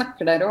deres så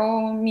snakker dere jo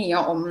mye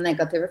om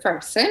negative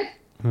følelser.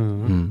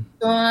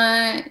 Så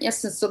jeg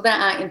synes jo det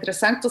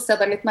interessant å se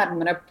deg litt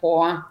nærmere på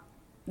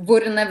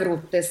hvor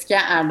nevrotiske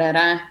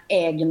dere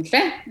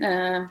egentlig?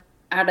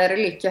 Dere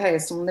like høye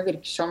som det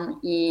virker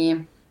som i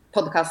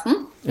podcasten?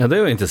 Ja, det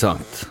jo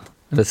interessant.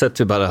 Eller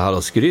sitter vi bare her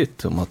og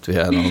skryter om at vi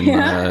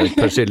noen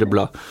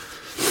persilleblad?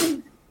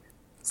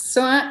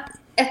 Så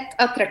et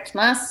av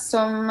trekkene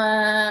som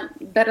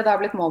dere da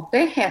har blitt målt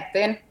i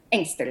heter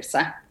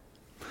engstelse.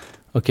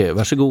 Ok,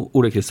 vær så god,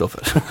 Ole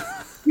Kristoffer.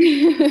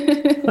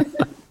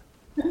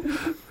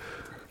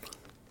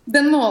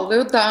 Den måler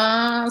jo da,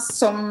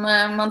 som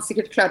man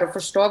sikkert klarer å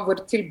forstå, hvor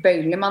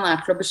tilbøyelig man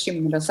til å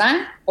bekymre seg,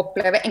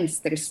 oppleve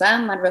engstelse,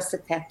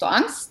 nervøsitet og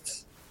angst.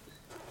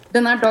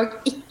 Den dog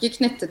ikke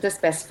knyttet til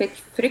spesifikk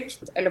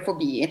frykt eller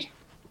fobier.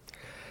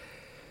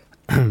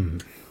 Og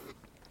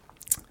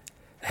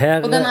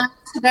den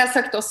det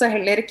sagt også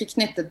heller ikke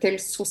knyttet til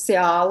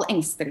sosial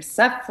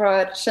engstelse,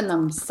 for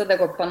sjenanse, det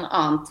går på en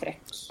annen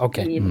trekk.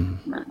 Okay.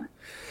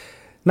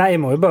 Nei,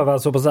 jeg må jo bare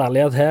være såpass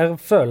ærlig at her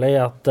føler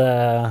jeg at...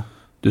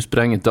 Du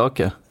sprenger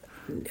taket?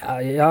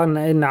 Nei.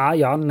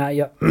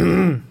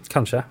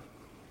 Kanskje.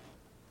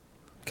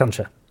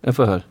 Jeg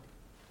får høre.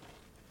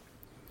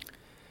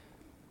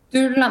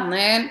 Du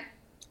lander...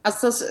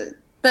 Altså,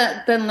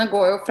 denne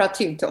går jo fra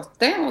 20 til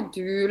 80, og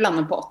du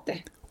lander på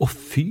 80.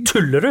 Fy!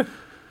 Tuller du?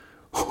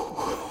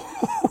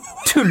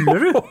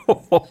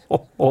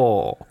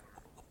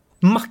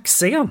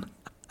 Makser jeg han?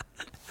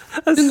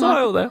 Jeg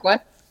sa jo det.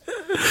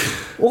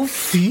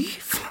 Fy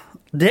faen.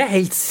 Det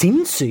helt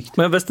sinnssykt.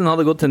 Men hvis den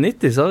hadde gått til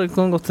 90, så hadde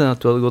det gått til at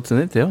du hadde gått til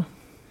 90, ja.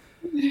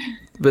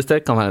 Hvis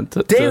det kan være en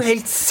Det jo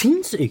helt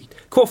sinnssykt.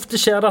 Hvor ofte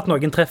skjer det at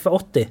noen treffer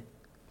 80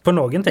 på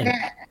noen ting?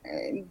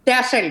 Det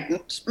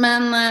sjeldent.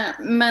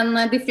 Men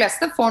de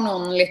fleste får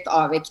noen litt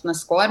avvikende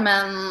score,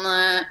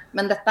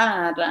 men dette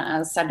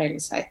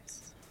særdeles høyt.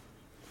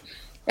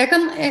 Jeg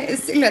kan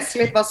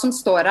lese litt hva som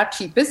står her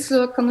typisk,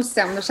 så kan du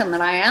se om du kjenner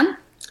deg igjen.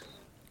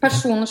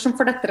 Personer som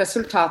får dette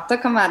resultatet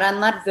kan være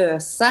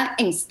nervøse,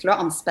 engstelige og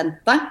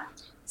anspente,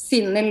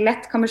 siden de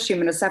lett kan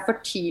bekymre seg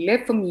for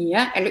tidlig, for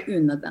mye eller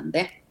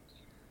unødvendig.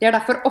 De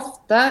derfor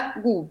ofte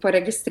gode på å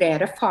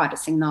registrere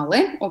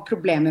faresignaler og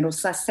problemer hos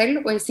seg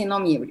selv og i sine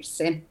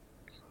omgivelser.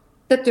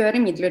 Dette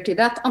gjør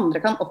imidlertid at andre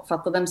kan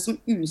oppfatte dem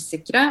som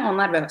usikre og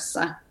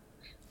nervøse.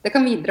 Det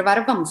kan videre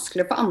være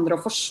vanskelig for andre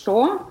å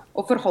forstå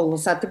og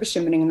forholde seg til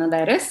bekymringene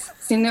deres,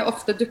 siden de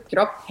ofte dukker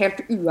opp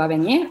helt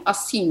uavhengig av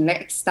synlige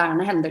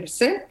eksterne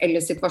hendelser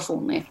eller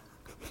situasjoner.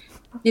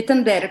 De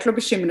tenderer til å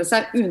bekymre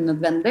seg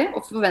unødvendig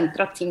og forventer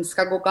at ting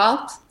skal gå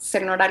galt,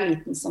 selv når det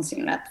liten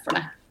sannsynlighet for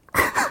det.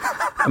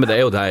 Ja, men det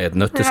jo deg et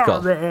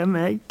nøtteskall. Ja,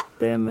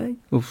 det meg.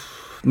 Uff.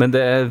 Men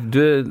jeg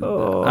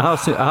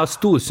har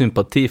stor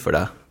sympati for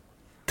deg.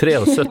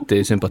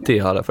 73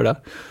 sympati har jeg for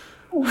deg.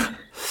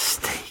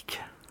 Steik.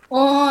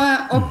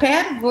 Og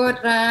Per, hvor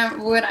det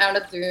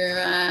du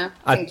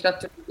tenker at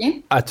du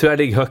ligger? Jeg tror jeg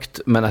ligger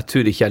høyt, men jeg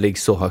tror ikke jeg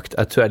ligger så høyt.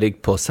 Jeg tror jeg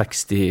ligger på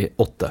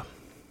 68.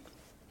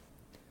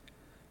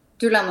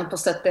 Du lander på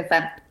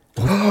 75.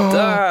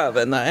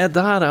 Dæven, jeg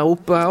der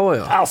oppe også,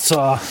 ja. Altså,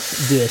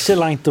 du ikke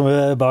langt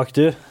bak,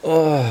 du.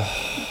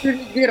 Du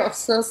ligger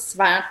også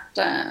svært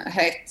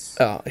høyt.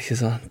 Ja, ikke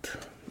sant?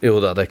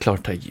 Jo da, det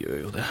klart jeg gjør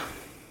jo det.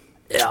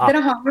 Ja.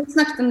 Dere har jo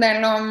snakket en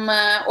del om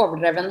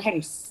overdreven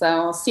helse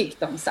og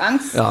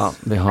sykdomsangst. Ja,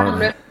 vi har det. Det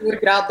handler i stor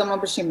grad om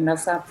å bekymre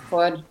seg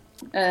for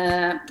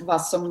hva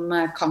som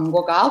kan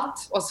gå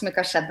galt, og som ikke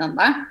har skjedd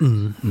enda.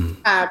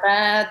 Det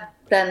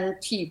den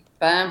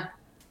type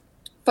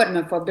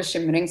former for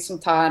bekymring som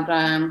tar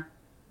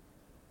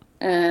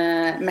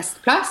mest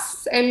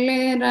plass,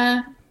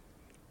 eller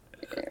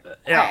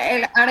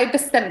eller det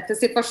bestemte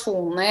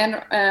situasjoner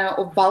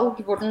og valg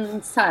hvor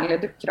den særlig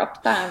dukker opp?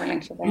 Det vel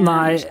egentlig det.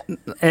 Nei,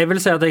 jeg vil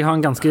si at jeg har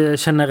en ganske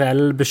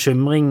generell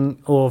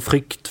bekymring og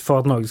frykt for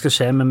at noe skal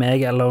skje med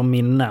meg eller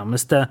mine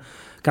nærmeste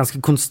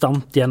ganske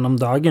konstant gjennom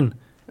dagen.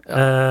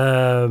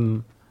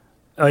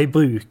 Og jeg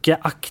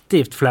bruker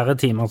aktivt flere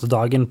timer til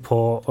dagen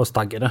på å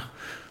stagge det.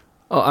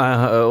 Og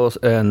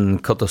jeg er en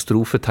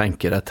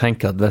katastrofetenker. Jeg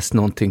tenker at hvis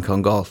noen ting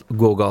kan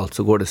gå galt,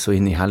 så går det så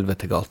inn i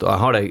helvete galt. Og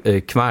jeg har det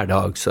hver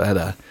dag,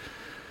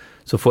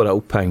 så får jeg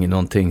oppheng i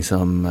noen ting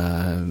som,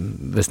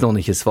 hvis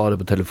noen ikke svarer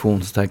på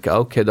telefonen, så tenker jeg,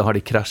 ok, da har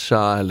de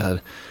krasjet, eller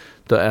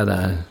da er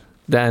det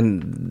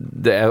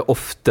det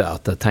ofte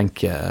at jeg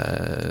tenker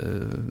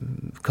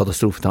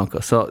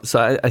katastrofetanker. Så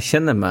jeg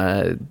kjenner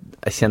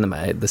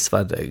meg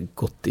dessverre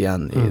godt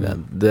igjen i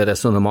det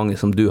resonemanget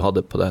som du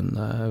hadde på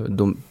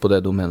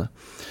det domenet.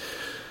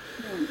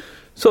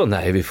 Så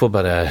nei, vi får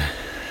bare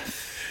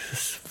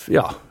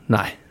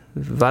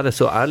være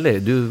så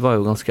ærlig. Du var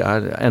jo ganske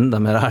ærlig, enda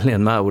mer ærlig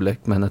enn meg, Olek,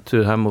 men jeg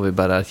tror her må vi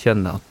bare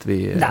erkjenne at vi...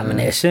 Nei, men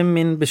ikke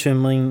min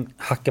bekymring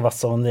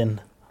hakkevasseren din?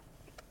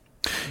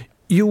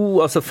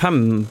 Jo, altså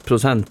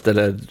 5%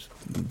 eller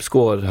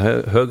skår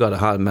høyere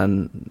her, men...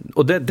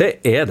 Og det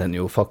den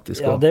jo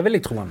faktisk. Ja, det vil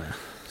jeg tro han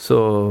Så,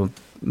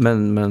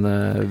 men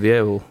vi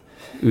jo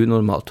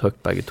unormalt høyt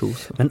begge to.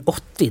 Så. Men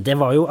 80, det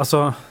var jo,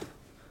 altså...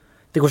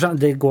 Det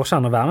går ikke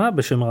an å være mer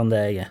bekymret enn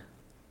det jeg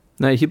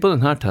Nei, ikke på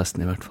denne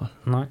testen i hvert fall.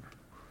 Nei.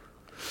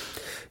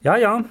 Ja.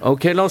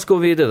 Ok, la oss gå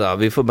videre da.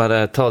 Vi får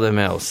bare ta det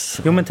med oss.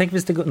 Jo, men tenk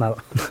hvis det går... Nei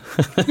da.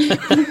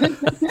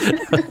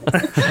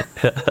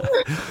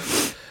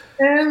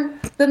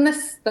 Det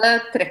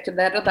neste trekket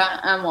dere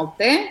da målt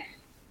i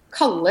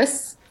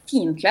kalles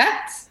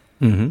fiendtlighet.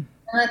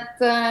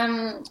 Et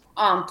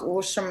annet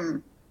ord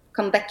som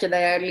kan dekke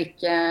det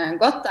like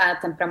godt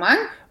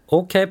temperament.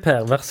 Ok,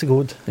 Per, vær så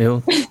god.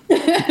 Jo,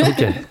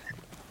 ok.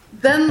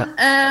 Den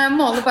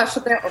måler bare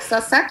så det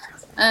også sagt.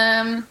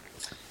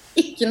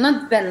 Ikke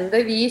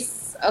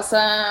nødvendigvis,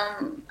 altså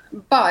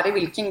bare i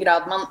hvilken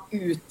grad man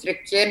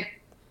uttrykker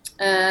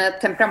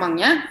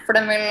temperamentet, for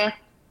den vil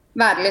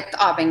være litt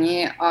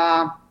avhengig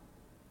av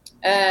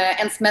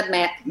ens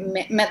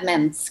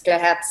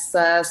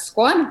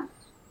medmenneskelighetsskår.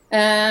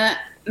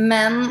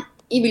 Men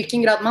i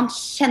hvilken grad man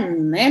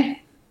kjenner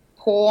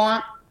på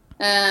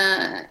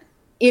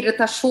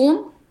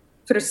irritasjon,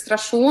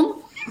 frustrasjon,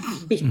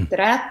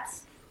 bitterhet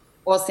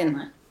og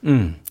sinne.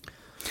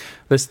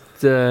 Hvis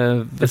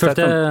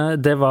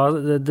det var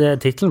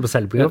titlen på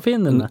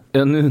selvbiografien din.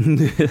 Ja,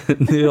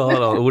 nå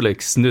har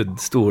Olek snudd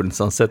stolen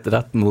så han sitter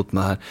rett mot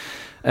meg her.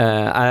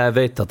 Jeg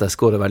vet at jeg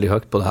skårer veldig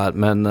høyt på det her,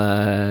 men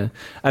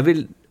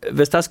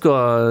hvis jeg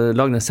skulle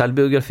lage en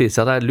selvbiografi,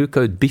 så hadde jeg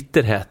luket ut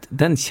bitterhet.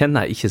 Den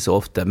kjenner jeg ikke så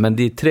ofte, men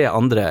de 3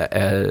 andre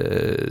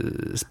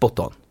spot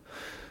on.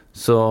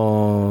 Så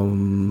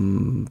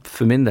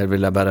for min del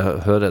vil jeg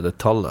bare høre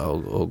det tallet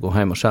og gå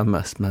hjem og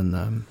skjemmes, men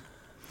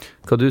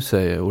hva du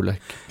sier,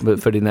 Olek,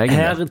 for din egen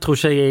Her tror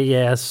ikke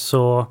jeg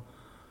så...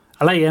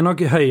 Eller jeg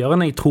nok høyere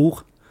enn jeg tror,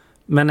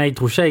 men jeg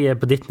tror ikke jeg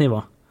på ditt nivå.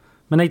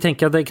 Men jeg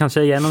tenker at jeg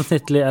kanskje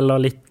gjennomsnittlig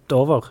eller litt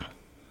over.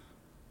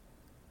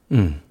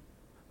 Men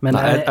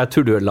nei, jeg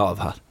tror du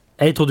lav her.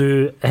 Her tror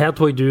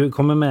jeg du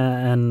kommer med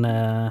en...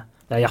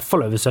 i hvert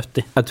fall over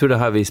 70. Jeg tror det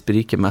her vi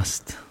spriker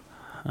mest.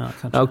 Ja,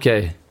 kanskje. Ok,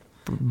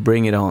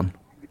 bring it on.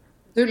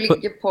 Du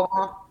ligger på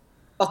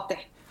 80.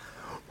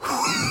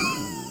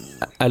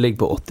 Jeg ligger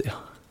på 80, ja.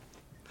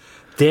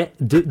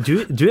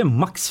 Du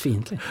maks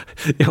fiendtlig.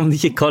 Ja, men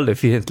ikke kall det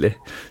fiendtlig.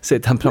 Si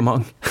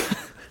temperament.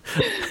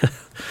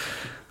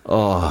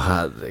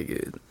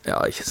 Herregud.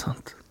 Ja, ikke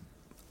sant.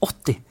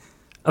 80.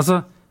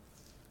 Altså,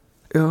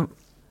 ja.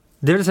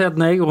 Det vil si at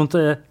når jeg går rundt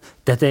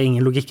dette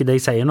ingen logikk i det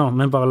jeg sier nå,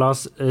 men bare la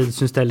oss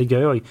synes det litt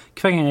gøy også.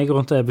 Hver gang jeg går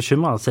rundt og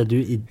bekymret, så du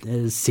i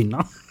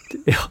sinna.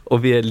 Ja, og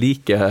vi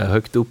like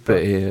høyt oppe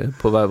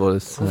på hver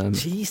vår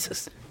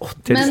Jesus.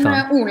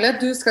 Men Ole,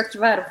 du skal ikke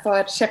være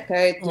for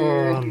kjepphøy,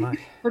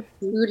 for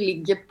du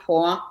ligger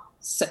på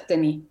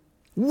 79.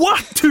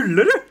 What?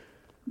 Tuller du?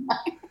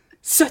 Nei.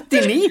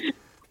 79?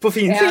 På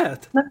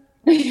fiendtlighet? Ja.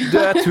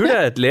 Jeg tror det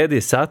et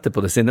ledig sete på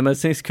det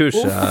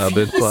sinnemestringskurset jeg har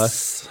begynt på her.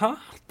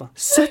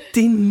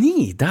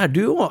 79, der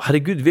du også.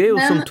 Herregud, vi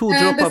jo som 2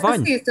 dråper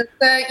vann. Det skal sies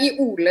at i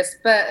Oles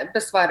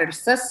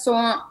besvarelse så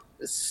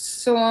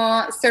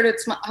ser det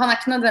ut som han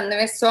ikke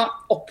nødvendigvis så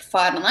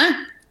oppfarende.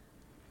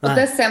 Og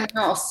det ser man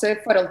også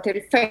i forhold til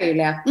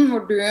føyeligheten,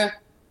 hvor du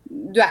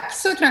ikke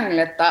så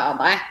kranglete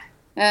av deg.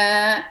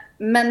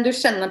 Men du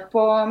kjenner på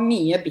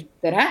mye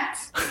bitterhet.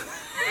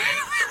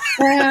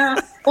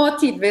 Og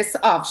tidvis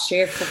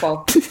avsky for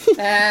folk.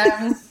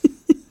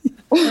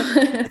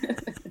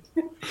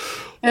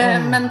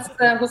 Mens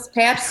hos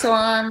Per så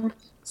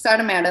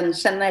det mer den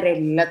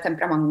generelle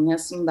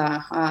temperamentet som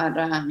da har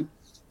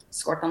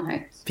skårt han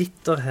høyt.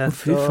 Bitterhet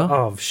og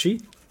avsky.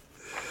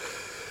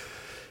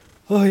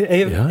 Oi,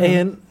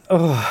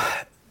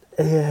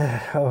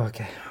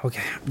 ok.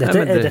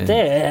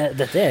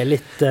 Dette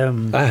litt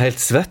Jeg er helt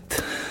svett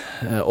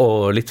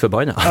og litt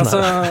forbannet. Altså,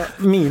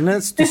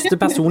 mine største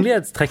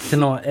personlighetstrekk til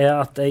nå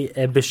at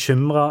jeg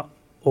bekymret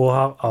og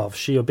har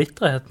avsky og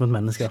bitterhet mot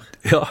mennesker.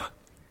 Ja,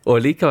 og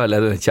likevel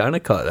du en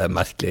kjernekar. Det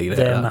merkelige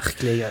greier. Det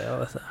merkelige greier,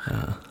 vet du.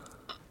 Ja.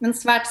 Men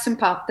svært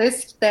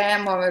sympatisk, det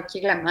må vi jo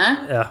ikke glemme.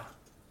 Ja.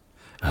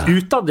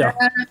 Utad, ja.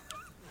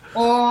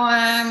 Og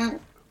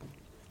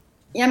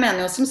jeg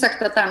mener jo som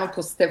sagt at det noe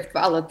positivt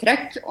ved alle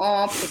trekk,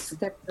 og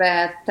positivt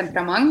ved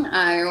temperament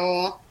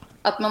jo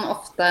at man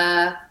ofte,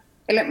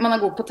 eller man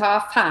god på å ta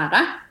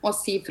affære og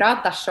si fra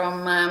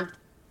dersom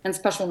ens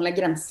personlige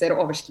grenser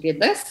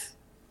overskrides.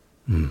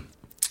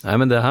 Nei,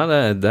 men det her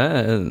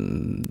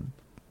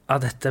ja,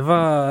 dette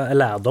var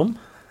lærdom.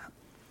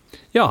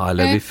 Ja,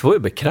 eller vi får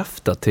jo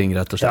bekreftet ting,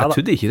 rett og slett. Jeg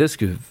trodde ikke det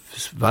skulle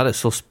være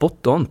så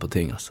spot on på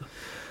ting, altså.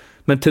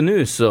 Men til nå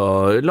så,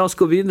 la oss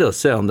gå videre og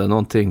se om det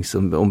noen ting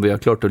om vi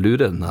har klart å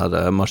lure den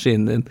her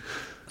maskinen din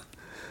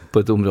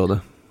på et område.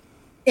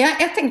 Ja,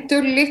 jeg tenkte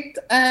jo litt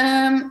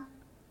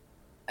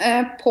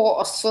på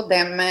også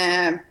det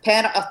med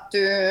Per, at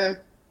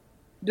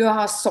du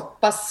har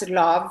såpass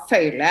lav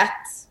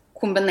føyelighet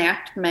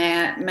kombinert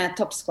med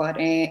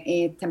toppscore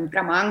i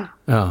temperament.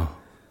 Ja.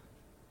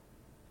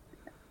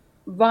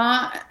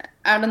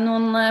 Er det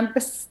noen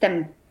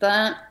bestemte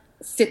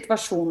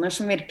situasjoner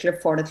som virkelig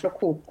får det til å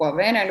koke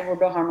over, eller hvor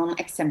du har noen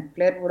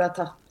eksempler hvor du har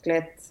tatt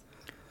litt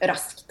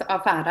raskt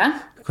affære?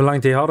 Hvor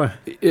lang tid har du?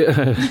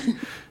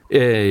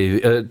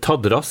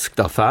 Tatt raskt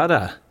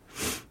affære?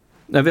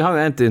 Nei, vi har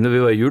jo egentlig, når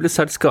vi var i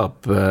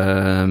juleselskap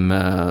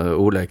med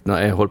Olek, når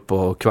jeg holdt på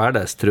å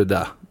kveles,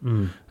 trodde jeg,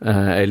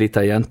 en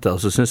liten jente,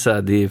 og så synes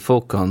jeg de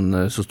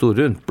folkene som stod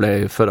rundt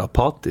ble for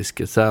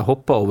apatiske, så jeg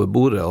hoppet over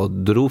bordet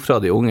og dro fra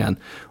de ungen,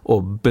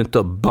 og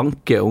begynte å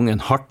banke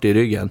ungen hardt i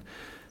ryggen,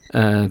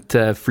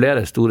 til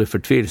flere store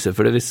fortvilelser,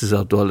 for det viste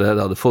seg at du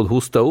allerede hadde fått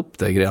hostet opp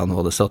det greia du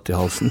hadde satt i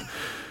halsen.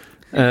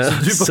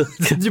 Så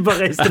du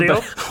bare reiste deg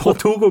opp og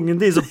tok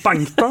ungen din, så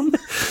bankte han?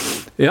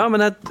 Ja,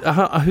 men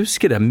jeg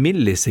husker det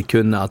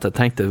millisekundet at jeg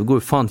tenkte, det går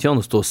jo faen ikke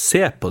an å stå og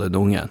se på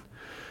den ungen.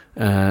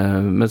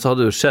 Men så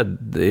hadde det jo skjedd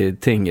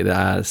ting i det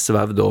jeg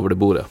svevde over det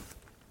bordet.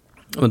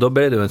 Men da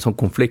ble det jo en sånn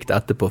konflikt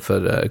etterpå,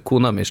 for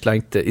kona mi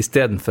slengte, i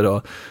stedet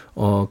for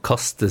å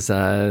kaste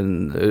seg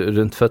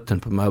rundt føttene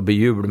på meg og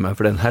bejuble meg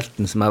for den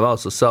helten som jeg var,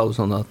 så sa hun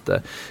sånn at,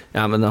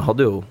 ja, men jeg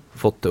hadde jo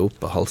fått det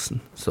opp av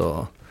halsen. Så,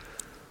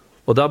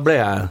 og da ble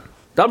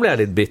jeg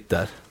litt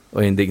bitter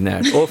og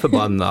indignert, og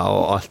forbannet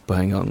og alt på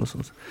en gang og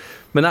sånn.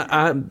 Men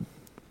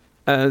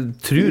jeg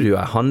tror jo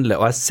jeg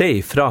handler, og jeg sier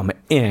ifra med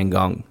en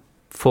gang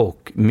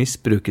folk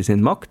misbruker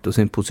sin makt og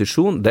sin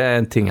posisjon. Det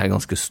en ting jeg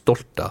ganske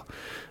stolt av.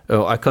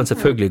 Og jeg kan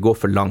selvfølgelig gå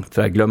for langt,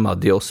 for jeg glemmer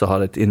at de også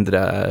har et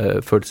indre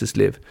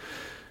følelsesliv.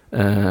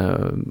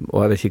 Og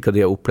jeg vet ikke hva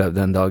de har opplevd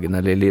den dagen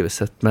eller i livet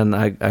sitt, men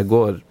jeg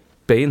går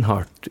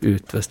beinhardt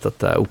ut hvis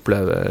at jeg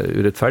opplever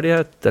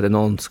urettferdighet, eller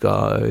noen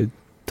skal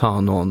ta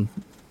noen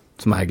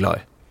som jeg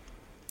glad i.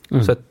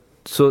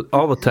 Så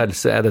av og til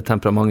så det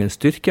temperamentens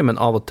styrke, men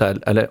av og til,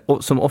 eller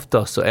som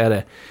oftest så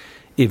det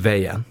i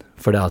veien,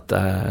 fordi at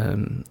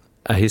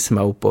jeg hisser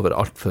meg opp over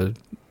alt for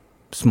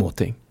små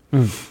ting.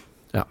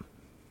 Ja.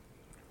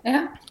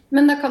 Ja,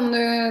 men da kan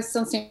du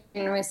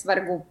sannsynligvis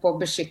være god på å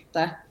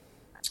beskytte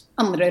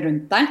andre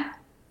rundt deg.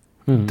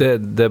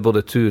 Det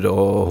både tur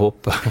og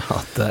håpe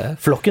at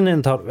flokken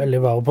din tar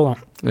veldig vare på da.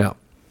 Ja.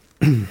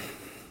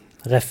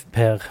 Ref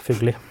Per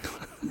Fugli.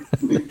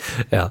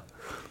 Ja.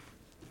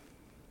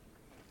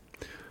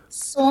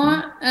 Så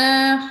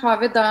har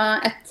vi da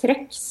et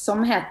trekk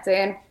som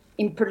heter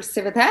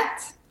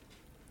impulsivitet.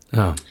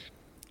 Ja.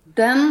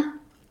 Den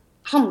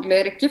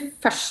handler ikke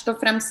først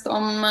og fremst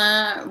om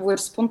hvor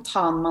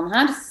spontan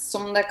man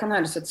som det kan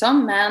høres ut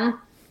som, men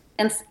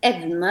ens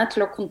evne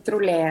til å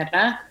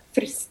kontrollere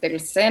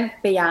fristelser,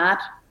 begjær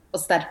og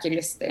sterke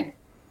lyster.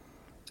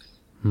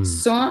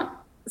 Så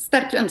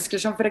sterke ønsker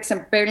som for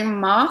eksempel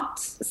mat,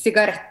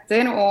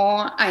 sigaretter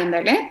og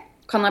eiendeler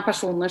kan av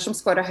personer som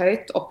scorer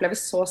høyt oppleve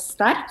så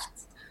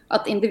sterkt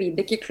at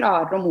individet ikke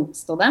klarer å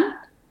motstå dem,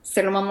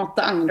 selv om man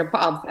måtte angre på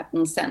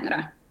adferden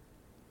senere.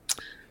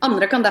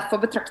 Andre kan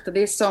derfor betrakte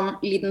de som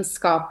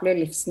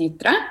lidenskapelige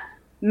livsnytere,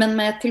 men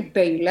med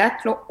tilbøyelighet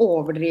til å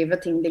overdrive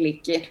ting de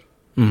liker.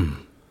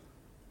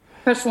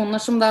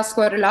 Personer som da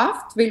scorer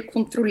lavt vil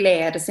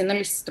kontrollere sine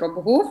lyster og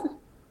behov,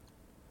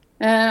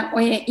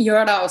 og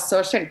gjør da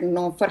også sjelden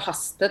noe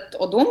forhastet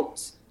og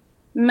dumt,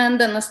 men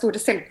denne store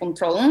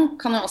selvkontrollen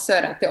kan jo også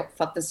gjøre at de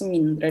oppfattes som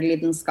mindre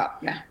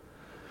lidenskapelige.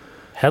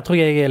 Her tror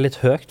jeg litt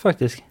høyt,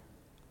 faktisk.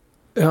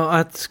 Ja,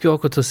 jeg skulle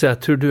akkurat til å si,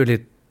 jeg tror du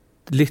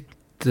litt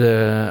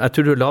jeg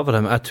tror du lavere,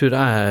 men jeg tror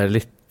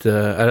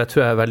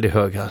jeg er veldig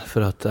høy her,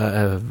 for at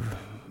jeg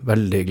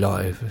veldig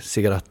glad i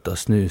sigaretter,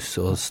 snus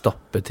og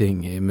stappe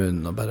ting i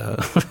munnen og bare...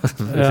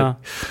 Ja.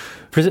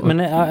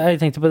 Men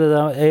jeg tenkte på det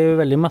der, jeg jo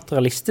veldig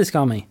materialistisk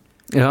av meg.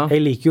 Ja.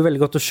 Jeg liker jo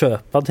veldig godt å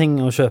kjøpe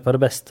ting, og kjøpe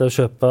det beste, og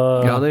kjøpe...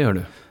 Ja, det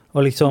gjør du.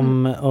 Og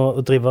liksom,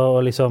 og drive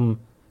og liksom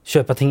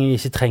kjøpe ting jeg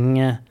ikke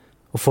trenger,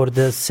 og få det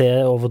til å se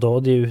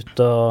overdådig ut,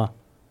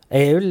 og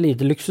jeg jo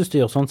lite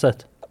luksusdyr, sånn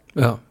sett.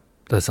 Ja,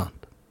 det sant.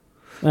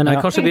 Men, nei,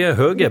 kanskje vi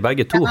høye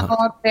begge to her.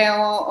 Ja, det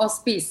å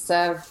spise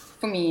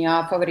for mye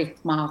av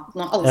favorittmaten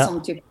og alle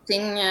sånne type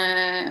ting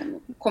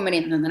kommer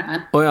inn under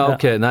her. Ja,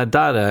 ok. Nei,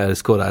 der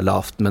skårer jeg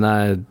lavt, men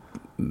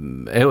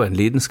jeg jo en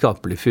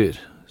lidenskapelig fyr.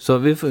 Så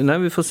vi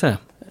får se.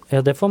 Ja,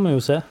 det får vi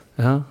jo se.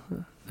 Ja.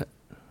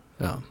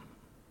 Ja.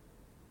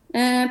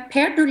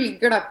 Per, du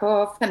ligger da på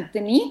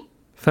 59.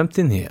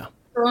 59, ja.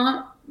 Så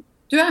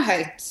du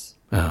høyt.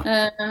 Ja.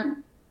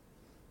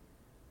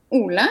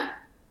 Ole,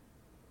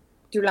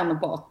 du lander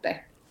på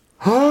 80.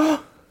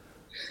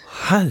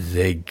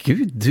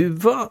 Herregud, du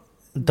var...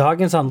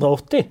 Dagens andre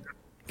 80.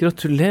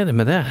 Gratulerer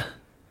med det,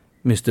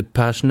 Mr.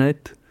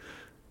 Passionate.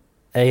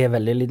 Jeg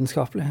veldig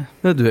lidenskapelig.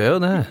 Ja, du jo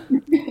det.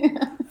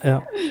 Ja.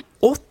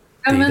 80?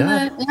 Ja, men,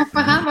 ja,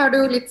 for her var det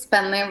jo litt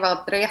spennende hva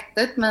dere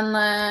gjettet, men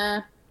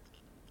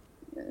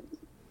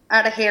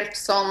det helt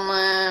sånn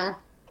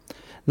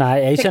Nei,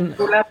 jeg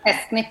kjenner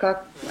testen ikke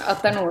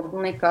at det noe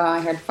den ikke har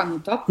helt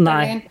fanget opp?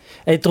 Nei, eller?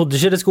 jeg trodde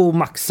ikke det skulle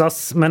makses,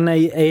 men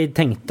jeg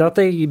tenkte at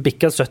jeg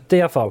bikket 70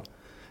 i hvert fall.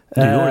 Du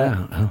gjorde det?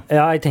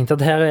 Ja, jeg tenkte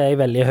at her jeg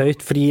veldig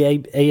høyt, fordi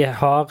jeg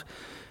har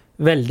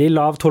veldig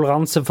lav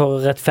toleranse for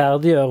å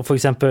rettferdiggjøre,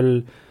 for eksempel,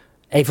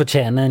 jeg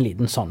fortjener en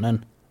liten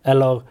sånn,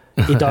 eller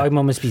i dag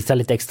må vi spise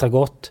litt ekstra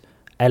godt,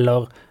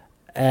 eller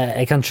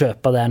jeg kan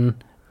kjøpe den,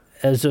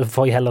 så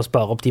får jeg heller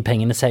spare opp de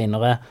pengene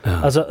senere. Ja.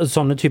 Altså,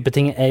 sånne type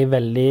ting jeg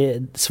veldig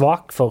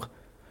svak for.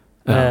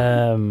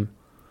 Ja.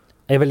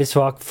 Jeg veldig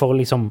svak for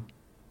liksom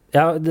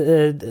ja,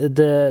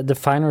 the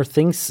finer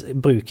things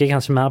bruker jeg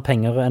kanskje mer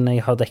penger enn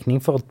jeg har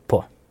dekning for på,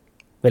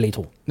 vil jeg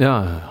tro. Ja.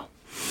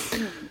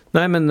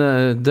 Nei, men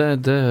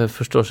det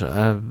forstår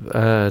jeg.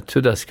 Jeg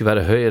trodde jeg skulle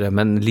være høyere,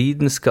 men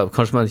lidenskap,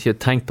 kanskje man ikke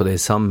tenker på det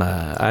i samme.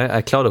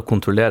 Jeg klarer å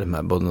kontrollere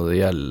meg, både når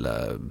det gjelder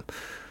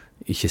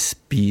ikke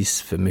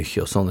spise for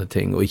mye og sånne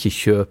ting, og ikke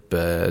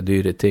kjøpe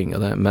dyre ting,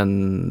 og det, men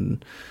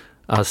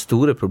jeg har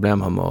store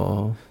problemer med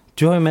å...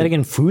 Du har jo med deg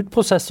en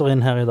foodprosessor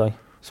inn her i dag,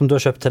 som du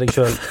har kjøpt til deg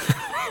selv.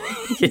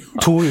 Ja.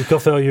 2 uker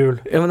før jul.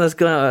 Ja, men jeg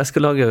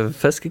skal lage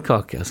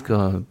fiskekake. Jeg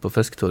skal på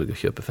fisketorget og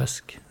kjøpe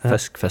fisk.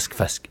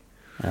 Fisk.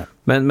 Ja.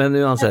 Men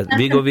uansett,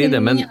 vi går videre,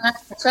 men... Det er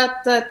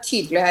fortsatt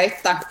tydelig høyt,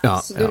 da. Ja,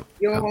 så du er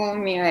jo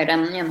mye høyere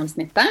enn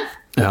gjennomsnittet.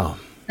 Ja.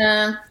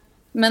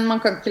 Men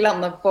man kan ikke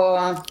lande på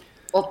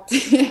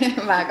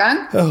 80 hver gang.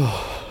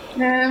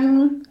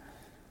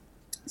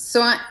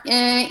 Så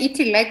i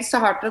tillegg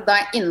så har dere da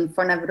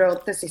innenfor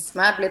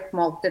nevrotisisme blitt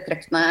målt i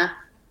trekkene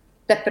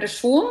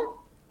depresjon,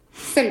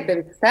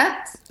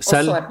 selvbevissthet og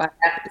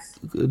sårbarhet.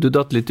 Du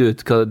datt litt ut.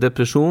 Hva er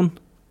depresjon?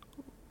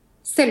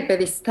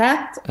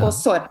 Selvbevissthet og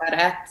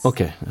sårbarhet.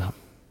 Ok, ja.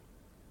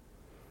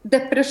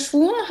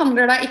 Depresjon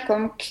handler da ikke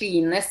om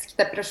klinisk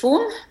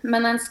depresjon,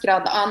 men en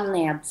grad av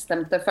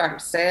nedstemte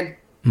følelser.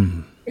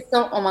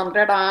 Så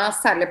omhandler da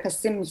særlig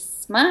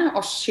pessimisme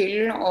og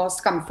skyld og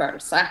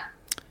skamfølelse.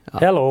 Ja.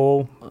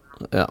 Hello!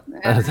 Ja,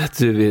 det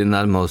tror vi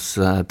nærmer oss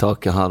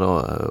taket her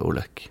også,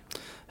 Olek.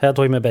 Her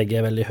tror jeg vi begge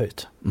er veldig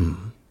høyt.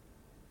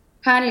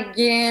 Her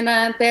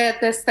ligger,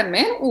 det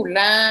stemmer,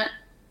 Ole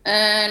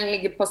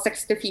ligger på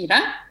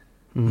 64,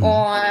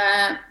 og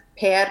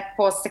Per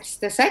på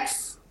 66.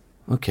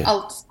 Okay.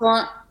 Altså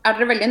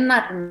dere veldig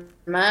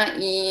nærme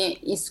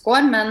i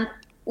score, men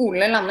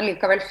Ole lander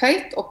likevel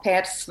høyt, og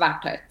Per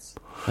svært høyt.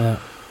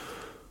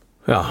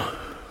 Ja.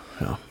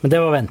 Men det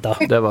var ventet.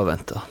 Det var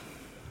ventet.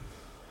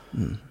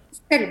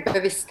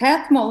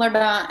 Selvbevissthet måler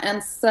da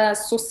ens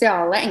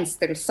sosiale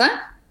engstelse.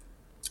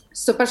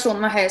 Så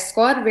personen med høy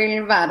score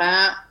vil være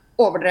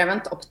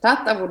overdrevent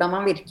opptatt av hvordan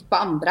man virker på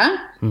andre,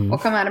 og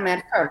kan være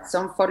mer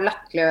følsom for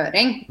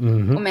latterliggjøring,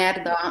 og mer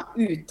da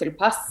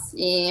utilpass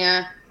i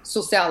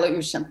sosiale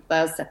ukjente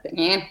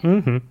settinger.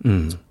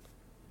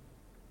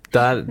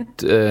 Der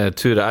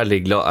tror jeg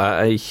ligger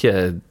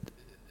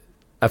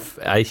jeg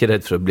er ikke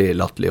redd for å bli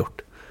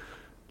latterliggjort.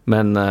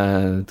 Men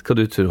hva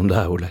du tror om det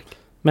her, Oleg?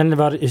 Men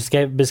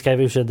beskrev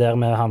jo ikke der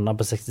vi havnet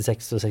på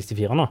 66 og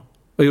 64 nå?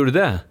 Og gjorde du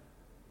det?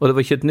 Og det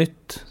var ikke et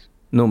nytt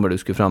nummer du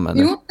skulle frem med?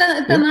 Jo,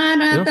 den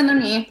er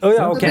ny.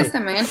 Ja, okay. Det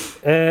stemmer.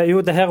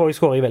 Jo, det her også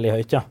skårer jeg veldig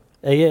høyt, ja.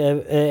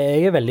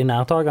 Jeg er veldig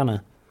nærtagende.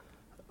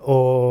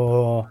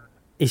 Og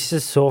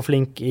ikke så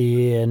flink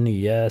i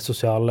nye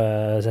sosiale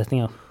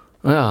setninger.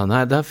 Ja,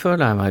 nei, der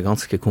føler jeg meg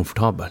ganske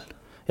komfortabel.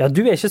 Ja,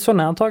 du er ikke så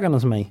nærtagende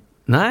som meg.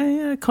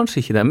 Nei,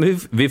 kanskje ikke det,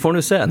 men vi får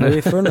nå se.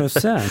 Vi får nå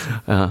se.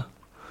 Ja.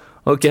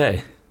 Ok.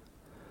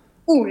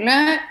 Ole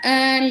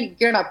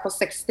ligger da på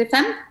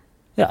 65.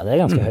 Ja, det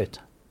er ganske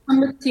høyt. Det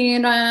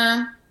betyr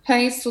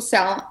høy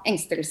sosial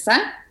engstelse.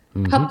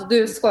 Hadde du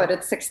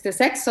skåret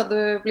 66, så hadde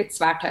du blitt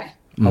svært høy.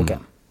 Ok.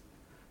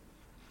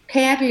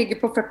 Per ligger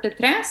på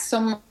 43,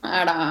 som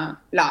da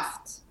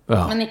lavt.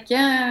 Ja. Men ikke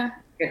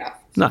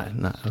lavt.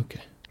 Nei, ok.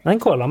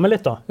 Den kåler vi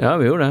litt da. Ja,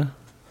 vi gjorde det.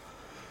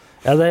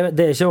 Ja, det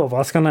er ikke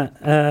overraskende.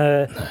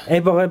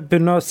 Jeg bare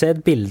begynner å se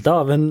et bilde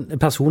av en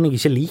person jeg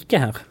ikke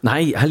liker her. Nei,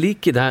 jeg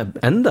liker det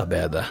enda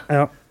bedre.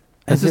 Ja.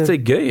 Jeg synes det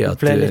er gøy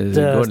at du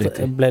går litt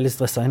i. Jeg ble litt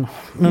stresset inn.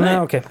 Men nei,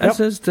 ok. Jeg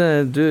synes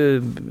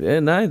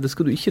nei, det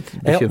skal du ikke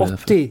bekymre deg for. Jeg har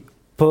 80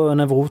 på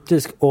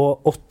nevrotisk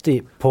og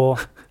 80 på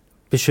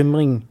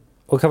bekymring.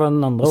 Og hva var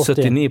den andre?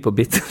 79 på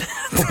bitterhet.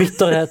 På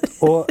bitterhet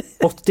og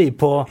 80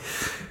 på...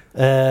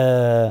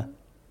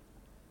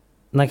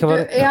 Nei, hva var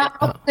det? Ja,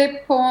 80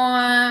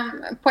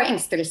 på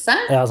engstelse.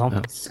 Ja, sant.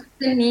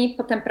 79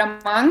 på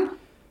temperament.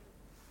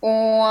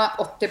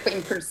 Og 80 på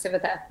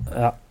impulsivitet.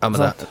 Ja,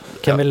 sant.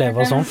 Hvem vil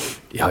leve sånn?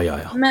 Ja.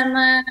 Men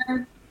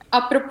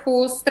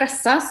apropos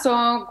stressa, så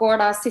går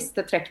da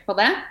siste trekk på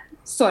det.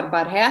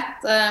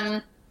 Sårbarhet.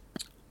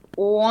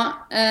 Og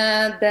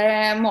det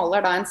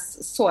måler da en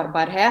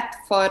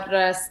sårbarhet for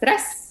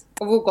stress,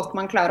 og hvor godt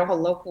man klarer å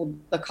holde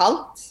hodet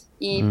kaldt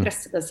i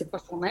pressede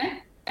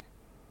situasjoner.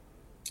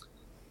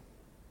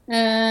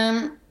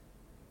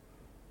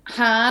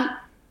 Her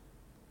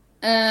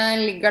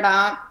ligger da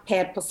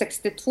Per på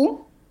 62,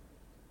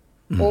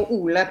 og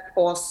Ole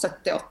på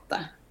 78.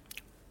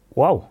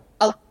 Wow.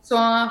 Altså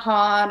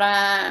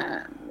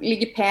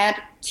ligger Per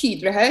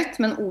tydelig høyt,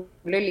 men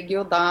Ole ligger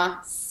jo da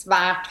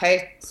svært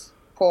høyt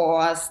på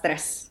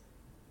stress.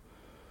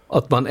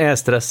 At man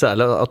stresset,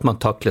 eller at man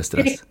takler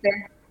stress?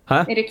 Riktig. Hæ?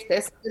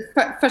 Riktig.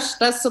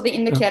 Første, så det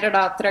indikerer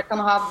da at dere kan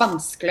ha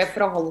vanskelig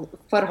for å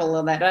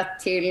forholde dere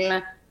til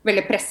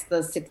veldig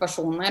pressede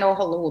situasjoner og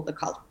holde hodet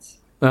kaldt.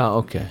 Ja,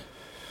 ok.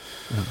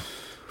 Ja.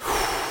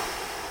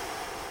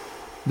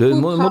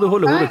 Må du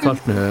holde hodet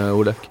kaldt nå,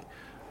 Olek?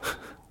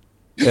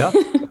 Ja.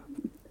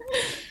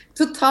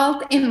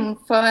 Totalt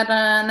innenfor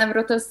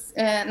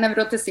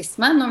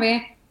nevrotisisme, når vi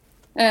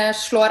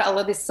slår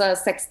alle disse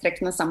 6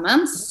 trekkene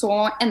sammen,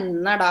 så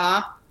ender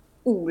da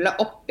Ole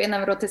opp i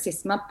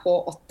nevrotisisme på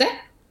 80.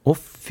 Å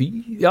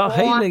fy, ja,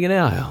 hele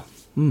greia, ja.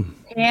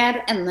 Per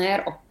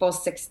ender opp på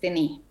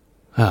 69.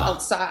 Ja.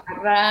 Altså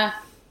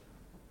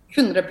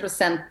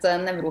 100%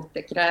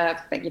 nevrotikere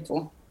begge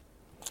to.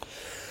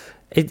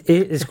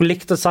 Jeg skulle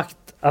likt å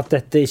sagt at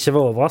dette ikke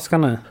var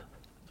overraskende,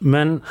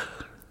 men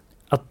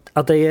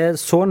at jeg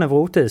så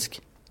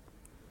nevrotisk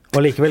og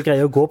likevel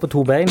greier å gå på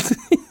 2 bein,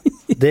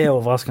 det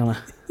overraskende.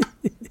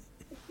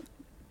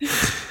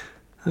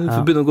 Du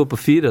får begynne å gå på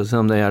 4 og se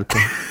om det hjelper.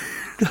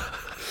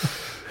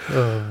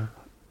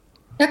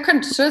 Ja,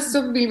 kanskje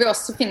så vil vi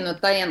også finne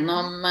ut da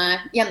gjennom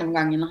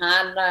gjennomgangen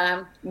her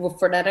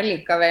hvorfor dere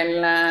likevel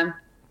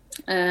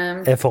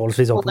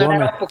forholdsvis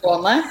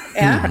oppegående.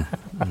 Ja.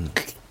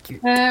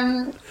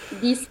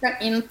 Vi skal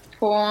inn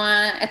på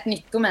et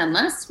nytt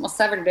domene som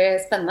også veldig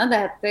spennende. Det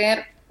heter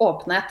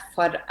åpenhet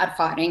for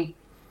erfaring.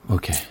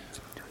 Ok.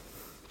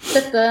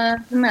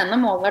 Dette domenet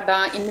måler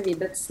da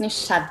individets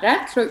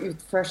nysgjerrighet til å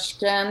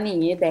utforske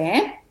nye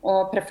ideer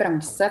og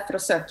preferanse for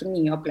å søke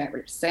nye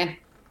opplevelser.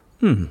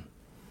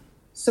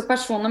 Så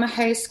personer med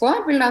høy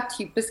score vil da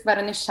typisk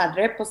være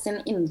nysgjerrige på sin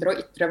indre og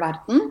ytre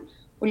verden,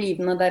 og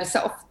livene deres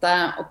ofte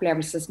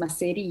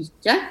opplevelsesmessig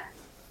rike.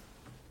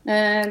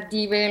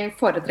 De vil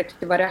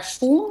foretrekke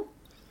variasjon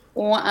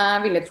og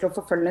villige til å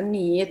forfølge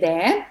nye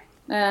ideer,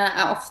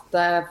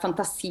 ofte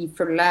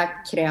fantasifulle,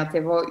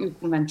 kreative og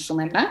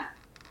ukonvensjonelle.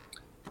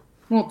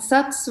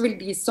 Motsatt så vil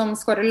de som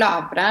scorer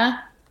lavere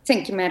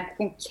tenke mer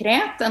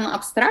konkret enn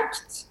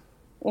abstrakt,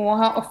 og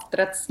ha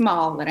oftere et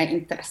smalere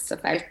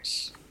interessefelt.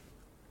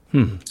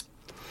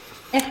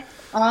 Et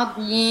av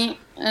de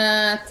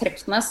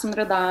trekkene som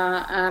dere da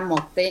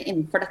målt i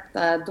innenfor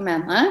dette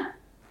domenet,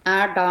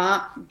 da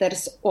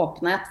deres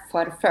åpenhet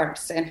for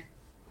følelser.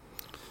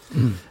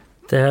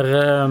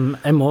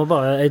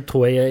 Jeg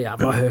tror jeg er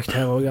jævla høyt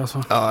her også, altså.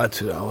 Ja, jeg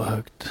tror jeg var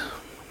høyt.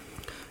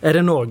 Er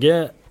det noe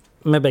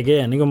vi begge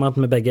er enige om at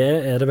vi begge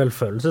det vel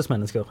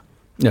følelsesmennesker?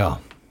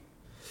 Ja.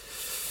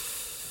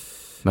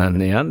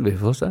 Men igjen, vi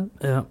får se.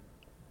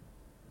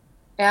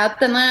 Ja,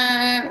 denne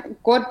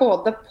går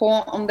både på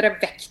om dere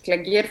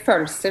vektlegger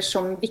følelser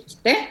som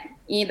viktig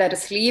i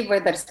deres liv og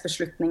i deres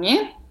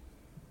beslutninger,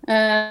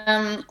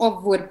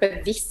 og hvor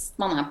bevisst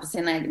man på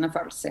sine egne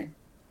følelser.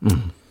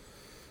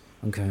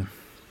 Ok.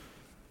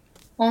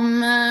 Om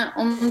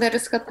dere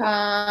skal ta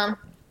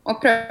og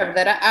prøve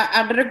dere,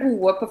 dere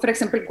gode på for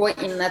eksempel gå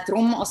inn i et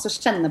rom og så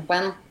kjenne på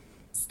en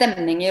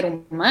stemning i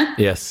rommet?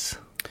 Yes.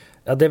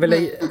 Ja, det vil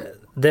jeg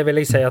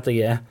si at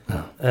jeg er.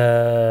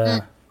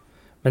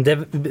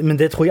 Men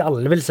det tror jeg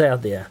alle vil si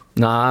at de er.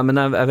 Nei, men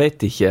jeg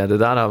vet ikke. Det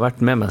der har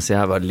vært med meg siden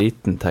jeg var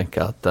liten, tenker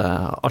jeg, at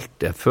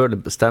alltid jeg føler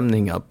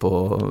stemninger på...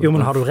 Jo,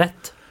 men har du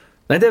rett?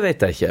 Nei, det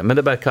vet jeg ikke, men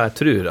det bare hva jeg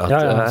tror. At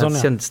jeg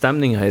kjenner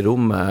stemninger i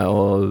rommet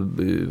og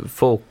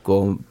folk,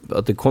 og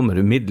at det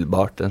kommer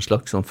umiddelbart en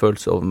slags sånn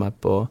følelse over meg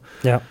på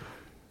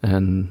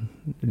en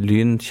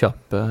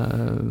lynkjapp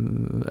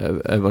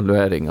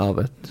evaluering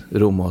av et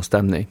rom og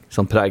stemning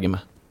som preger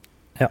meg.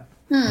 Ja.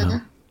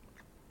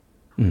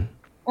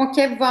 Ok,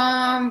 hva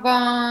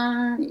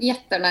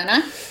gjetter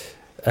dere?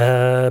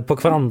 På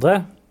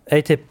hverandre.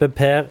 Jeg tipper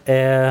Per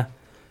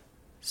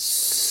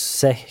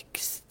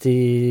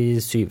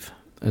 67.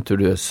 Jeg tror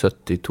du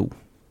 72.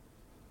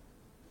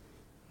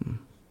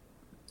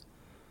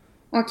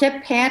 Ok,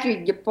 Per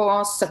ligger på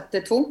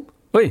 72.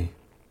 Oi!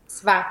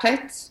 Svært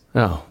høyt.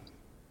 Ja.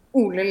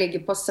 Ole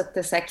ligger på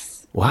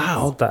 76.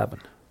 Wow!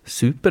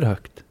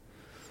 Superhøyt.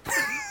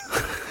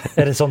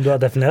 Det sånn du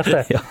har definert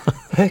det? Ja.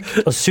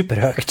 Høyt og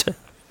superhøyt.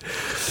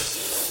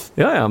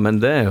 Ja,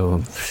 men det jo...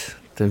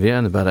 Det vil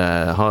gjerne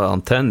bare ha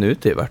antennen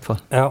ute i hvert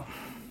fall. Ja.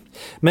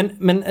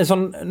 Men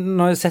sånn,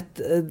 når jeg har sett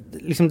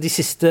liksom de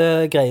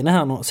siste greiene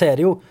her nå, så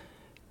det jo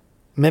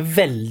vi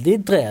veldig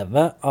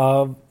drevet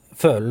av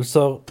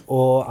følelser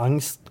og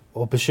angst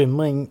og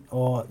bekymring,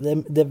 og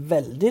det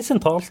veldig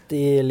sentralt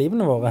i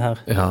livene våre her.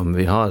 Ja, men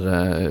vi har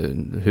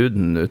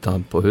huden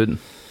utenpå på huden.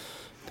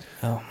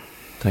 Ja.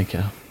 Tenker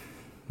jeg.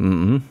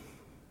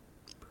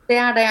 Det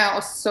det jeg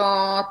også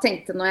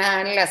tenkte når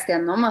jeg leste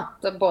gjennom,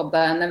 at både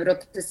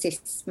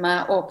nevrotisisme,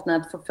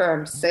 åpenhet for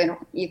følelser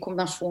i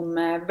kombinasjon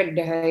med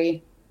veldig høy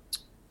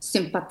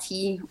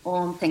sympati og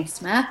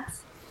omtenksomhet.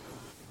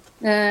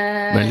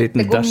 Med en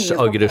liten dash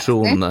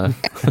aggresjon.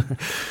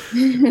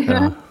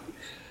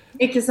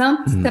 Ikke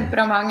sant?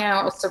 Temperament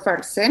også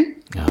følelser.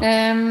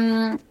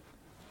 Ja.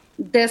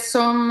 Det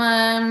som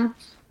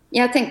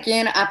jeg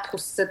tenker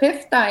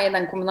positivt da, I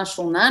den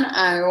kombinasjonen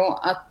her, jo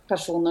at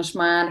personer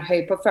som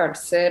høy på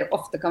følelser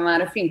ofte kan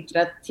være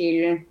flinkere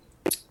til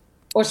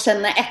å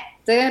kjenne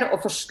etter og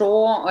forstå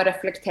og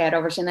reflektere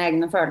over sine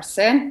egne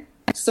følelser,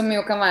 som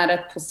jo kan være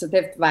et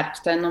positivt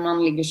verktøy når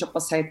man ligger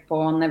såpass høyt på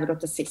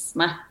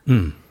nevrotisisme.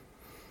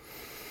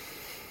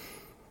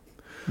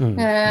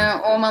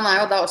 Og man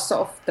jo da også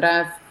oftere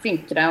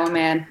flinkere og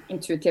mer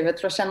intuitive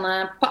til å kjenne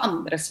på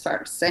andres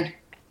følelser.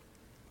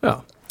 Ja.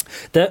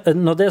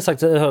 Når det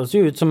sagt, det høres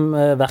jo ut som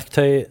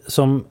verktøy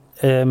som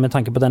med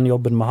tanke på den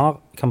jobben vi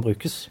har, kan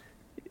brukes.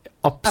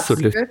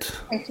 Absolutt.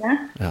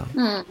 Ja.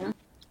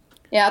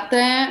 Ja,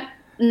 det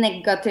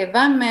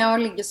negative med å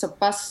ligge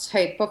såpass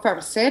høyt på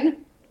følelser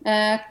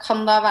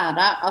kan da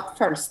være at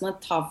følelsene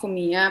tar for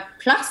mye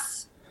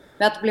plass,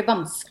 ved at det blir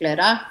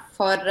vanskeligere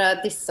for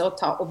disse å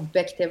ta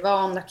objektive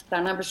og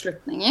nøkterne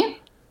beslutninger.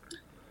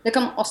 Det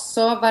kan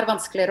også være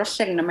vanskeligere å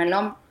skjelne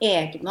mellom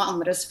egne og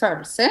andres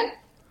følelser,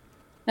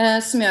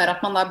 som gjør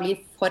at man da blir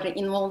for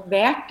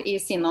involvert I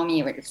sine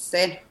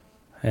omgivelser.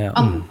 Ja.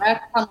 Andre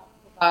kan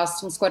da,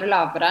 som scorer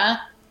lavere,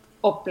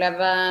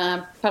 oppleve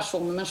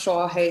personer med så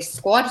høy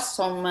score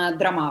som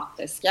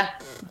dramatiske.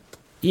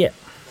 Ja.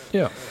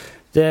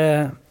 Det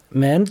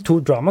men 2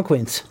 drama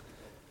queens.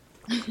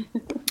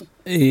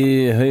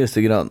 I høyeste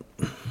grad.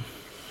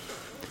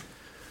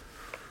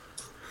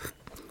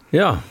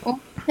 Ja.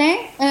 Ok,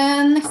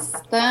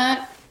 neste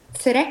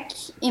trekk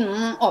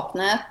innen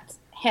åpenhet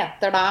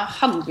heter da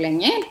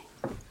handlinger.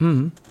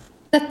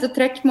 Dette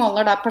trekk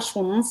måler da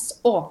personens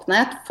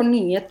åpenhet for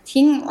nye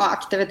ting og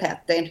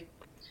aktiviteter.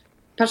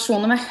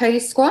 Personer med høy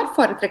score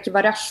foretrekker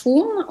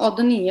variasjon og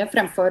det nye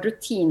fremfor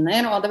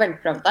rutiner og det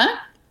velprøvde.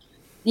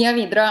 De har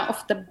videre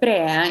ofte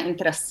brede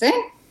interesser.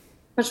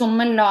 Personer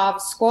med lav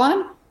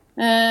score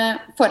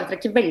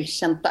foretrekker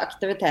velkjente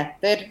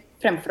aktiviteter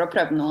fremfor å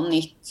prøve noe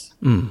nytt.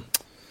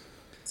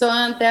 Så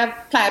det jeg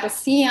pleier å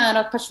si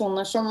at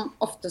personer som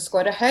ofte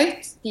scorer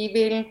høyt, de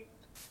vil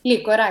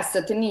like å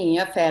reise til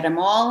nye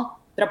feriemål,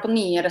 dra på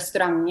nye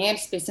restauranter,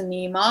 spise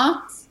ny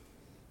mat.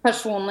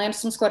 Personer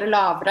som scorer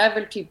lavere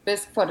vil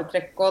typisk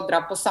foretrekke å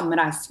dra på samme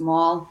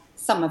reisemål,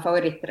 samme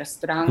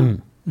favorittrestaurant,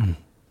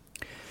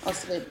 og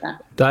så videre.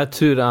 Der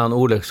tror jeg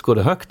Ole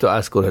scorer høyt, og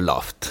jeg scorer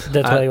lavt.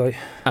 Det tror jeg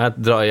også. Jeg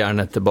drar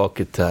gjerne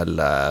tilbake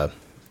til,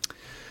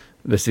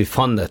 hvis vi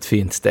fant et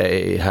fint sted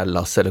I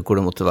Hellas, eller hvor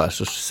det måtte være,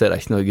 så ser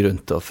jeg ikke noe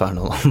grunn til å fære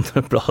noen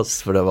andre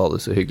plass, for det var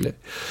det så hyggelig.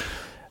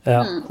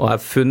 Ja. Og jeg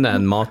har funnet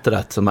en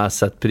matrett som jeg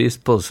setter pris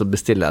på, så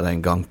bestiller jeg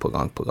den gang på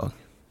gang på gang.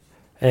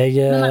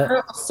 Men du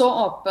også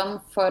åpen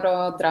for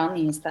å dra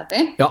nye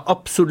steder? Ja,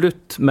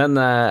 absolutt, men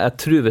jeg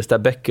tror hvis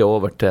jeg bekker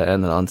over til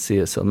en eller annen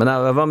side så. Men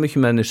jeg var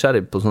mye mer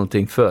nysgjerrig på sånne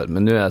ting før,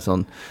 men nå jeg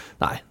sånn,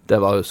 nei, det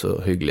var jo så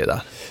hyggelig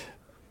der.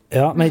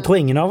 Ja, men jeg tror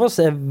ingen av oss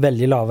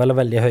veldig lave eller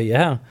veldig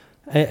høye her.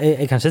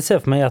 Jeg kan ikke se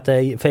for meg at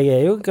for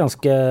jeg jo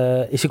ganske,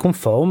 ikke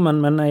konform,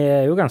 men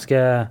jeg jo ganske...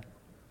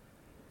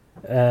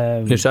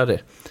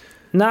 nysgjerrig?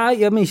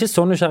 Nei, men ikke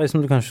så nysgjerrig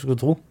som du kanskje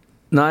skulle tro.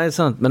 Nei,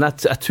 sant, men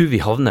jeg tror vi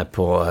havner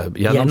på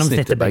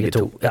gjennomsnittet begge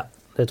to. Ja,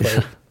 det tror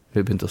jeg.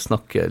 Vi begynte å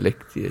snakke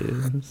likt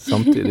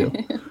samtidig.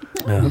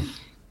 Ja.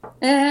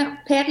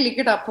 Per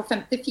ligger da på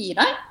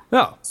 54,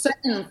 så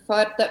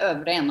innenfor det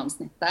øvre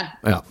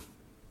gjennomsnittet. Ja.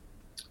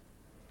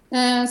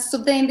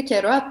 Så det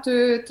indikerer jo at du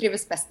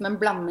trives best med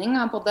en blanding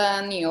av både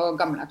nye og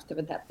gamle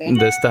aktiviteter.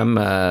 Det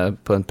stemmer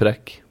på en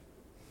prekk.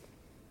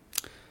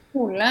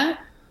 Ole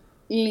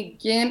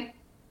ligger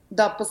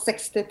da på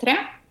 63,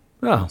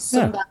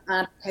 som det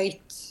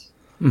høyt.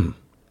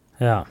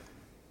 Ja.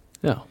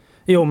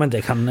 Jo, men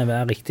det kan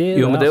være riktig.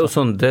 Jo, men det jo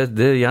sånn,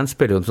 det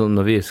gjenspeiler jo sånn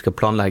når vi skal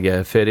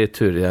planlegge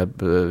ferietur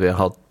vi har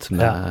hatt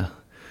med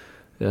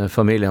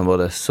familien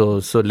vår,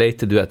 så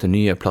leter du etter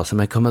nye plasser.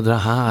 Men kan vi dra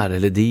her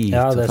eller dit?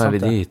 Ja, det så sant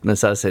vi dit. Men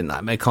så jeg sier,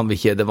 nei, men kan vi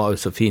ikke? Det var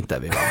jo så fint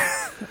der vi var.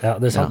 Ja,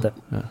 det sant det.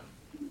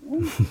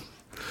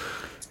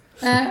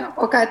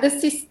 Ok, det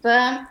siste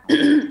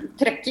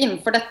trekket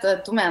innenfor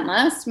dette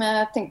domenet som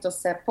jeg tenkte å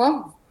se på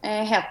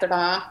heter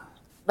da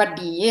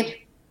verdier.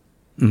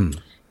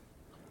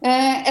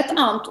 Et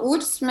annet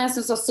ord som jeg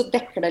synes også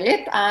dekker det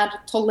litt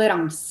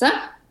toleranse.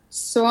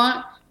 Så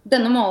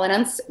denne måler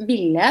ens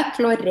vilje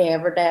til å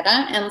revurdere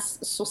ens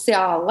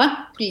sosiale,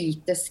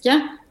 politiske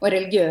og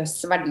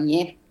religiøse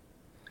verdier.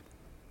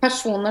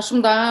 Personer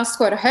som da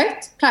scorer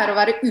høyt pleier å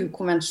være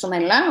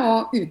ukonvensjonelle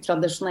og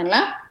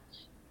utradisjonelle.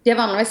 De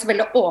vanligvis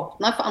veldig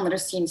åpne for andre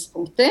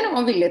synspunkter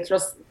og villige til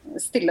å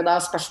stille da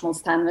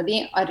spørsmålstegn ved de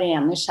av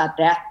ren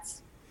nysgjerrighet.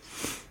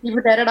 De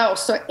vurderer da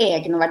også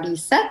egne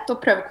verdisett og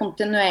prøver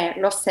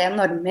kontinuerlig å se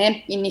normer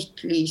I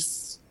nytt lys.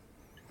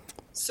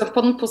 Så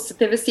på den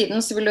positive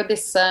siden så vil jo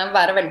disse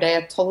være veldig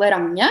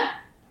tolerante,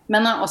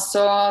 men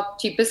også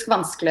typisk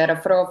vanskeligere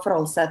for å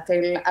forholde seg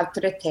til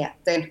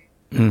autoriteter.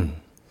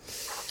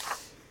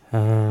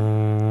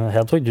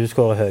 Her tror jeg du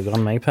skårer høyere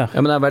enn meg, Per.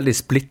 Ja, men jeg veldig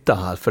splittet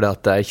her, for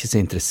jeg ikke så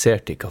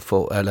interessert I hva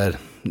folk, eller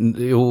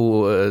jo,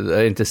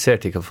 jeg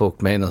interessert I hva folk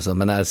mener,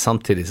 men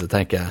samtidig så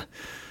tenker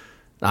jeg,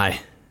 Nei,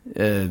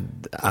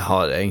 jeg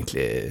har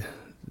egentlig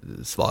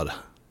svaret.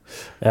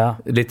 Ja.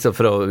 Litt så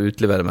for å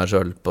utlevere meg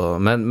selv på,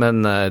 men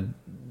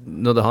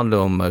når det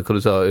handler om, hva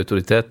du sa,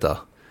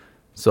 autoriteter,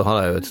 så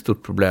har jeg jo et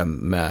stort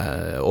problem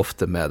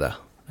ofte med det.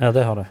 Ja,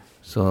 det har du.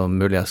 Så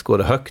mulig jeg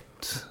scorer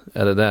høyt,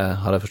 det?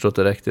 Har jeg forstått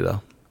det riktig da?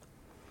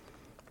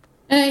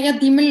 Ja,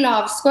 de med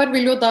lav score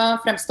vil jo da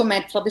fremstå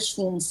mer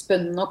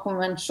tradisjonsbundne og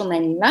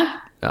konvensjonelle,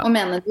 og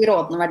mene de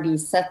rådende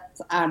verdisett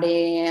de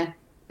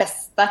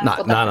beste. Nei,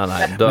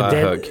 da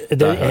jeg høy.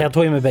 Her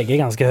tror jeg vi begge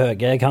ganske høye.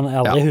 Jeg kan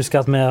aldri huske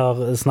at vi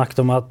har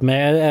snakket om at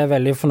vi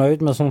veldig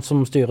fornøyd med sånn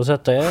som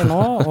styresettet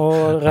nå,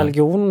 og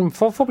religion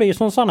får bli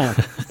sånn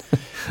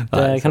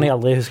Det kan jeg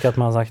aldri huske at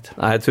vi har sagt.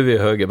 Nei, jeg tror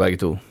vi høye begge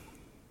to.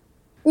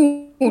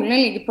 Ole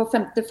ligger på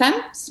 55,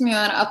 som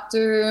gjør at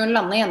du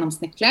lander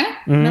gjennomsnittlig,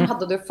 men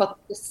hadde du fått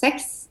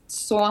 6,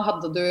 så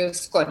hadde du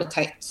skåret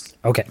høyt.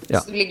 Okay.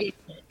 Så du ligger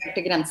helt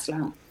i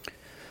grenseland.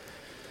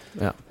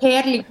 Ja.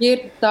 Per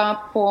ligger da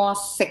på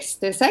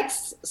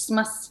 66,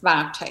 som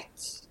svært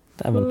høyt.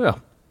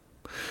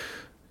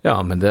 Ja,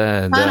 men det...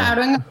 Her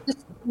det en ganske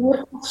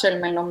stor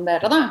forskjell mellom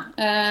dere da.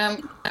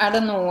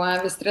 Det noe,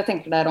 hvis dere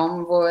tenker dere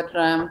om, hvor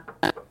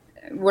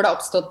det har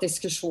oppstått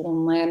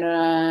diskusjoner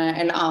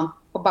eller annet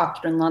på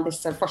bakgrunn av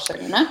disse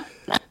forskjellene?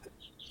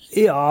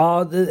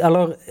 Ja,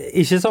 eller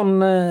ikke sånn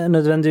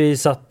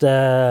nødvendigvis at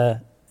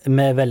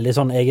vi veldig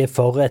sånn, jeg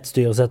for et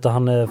styresett og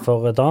han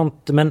for et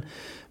annet,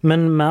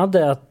 men mer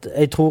det at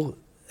jeg tror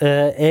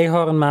jeg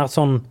har en mer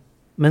sånn,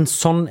 men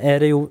sånn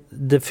det jo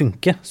det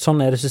funker,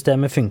 sånn det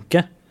systemet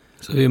funker.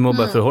 Så vi må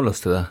bare forholde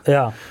oss til det.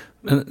 Ja.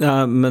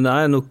 Men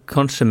jeg nok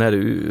kanskje mer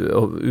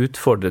å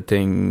utfordre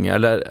ting,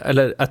 eller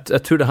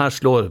jeg tror det her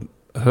slår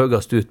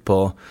høyest ut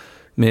på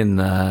min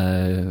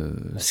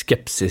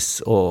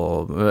skepsis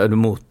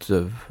mot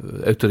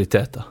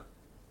autoriteter.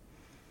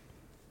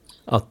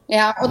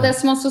 Ja, og det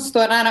som også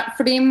står her,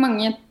 fordi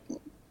mange,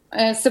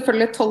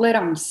 selvfølgelig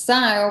toleranse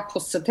jo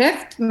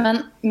positivt,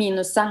 men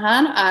minuset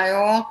her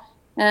jo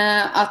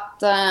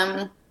at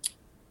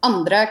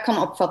andre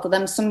kan oppfatte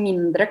dem som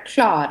mindre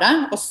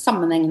klare og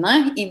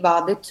sammenhengende i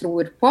hva de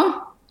tror på.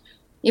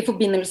 I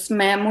forbindelse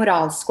med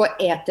moralske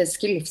og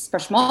etiske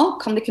livsspørsmål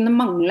kan de kunne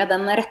mangle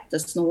den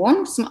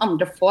rettesnoren som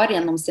andre får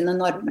gjennom sine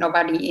normer og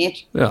verdier.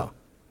 Ja.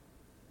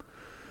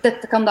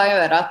 Dette kan da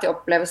gjøre at de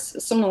oppleves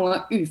som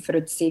noe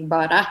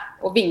uforutsigbare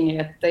og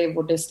vinglete i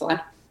hvor de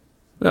står.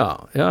 Ja.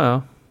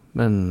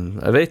 Men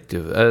jeg vet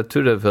jo, jeg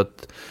tror det for at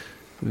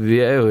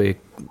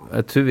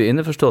jeg tror vi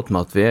innforstått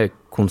med at vi i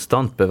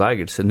konstant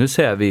bevegelse. Nå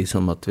ser vi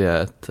som at vi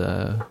et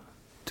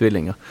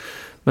tvillinger.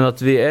 Men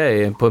at vi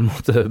i på en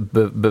måte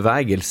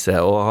bevegelse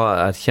og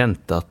har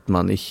erkjent at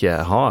man ikke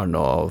har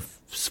noe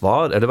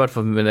svar, eller i hvert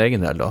fall for min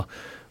egen del da,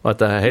 og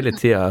at jeg hele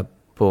tiden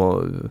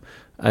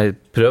jeg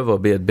prøver å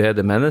bli et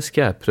bedre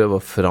menneske, jeg prøver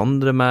å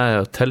forandre meg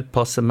og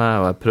tilpasse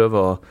meg,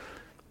 og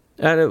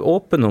jeg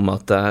åpen om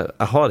at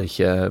jeg har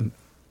ikke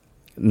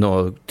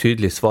noe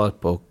tydelig svar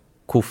på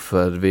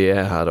hvorfor vi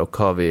her og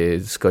hva vi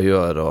skal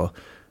gjøre, og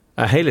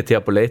jeg hele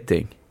tiden på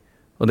leting.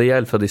 Og det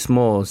gjelder fra de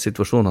små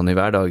situasjonene i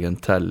hverdagen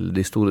til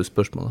de store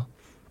spørsmålene.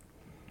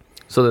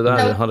 Så det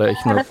der har jeg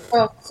ikke noe...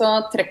 Så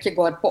trekket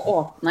går på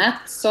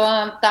åpenhet, så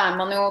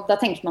da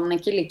tenker man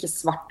ikke like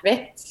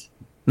svart-hvitt.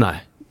 Nei.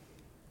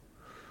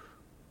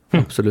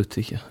 Absolutt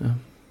ikke, ja.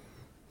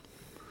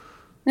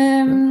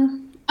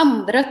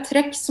 Andre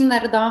trekk som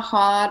dere da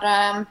har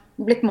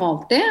blitt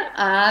målt i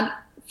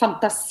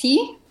fantasi,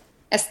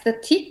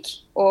 estetikk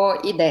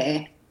og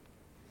ideer.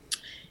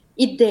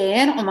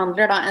 Ideer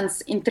omhandler da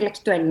ens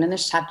intellektuelle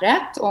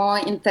nysgjerrighet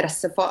og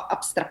interesse for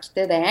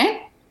abstrakte ideer.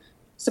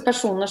 Så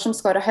personer som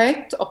scorer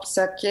høyt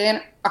oppsøker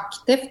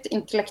aktivt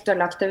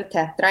intellektuelle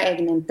aktiviteter av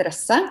egen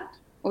interesse,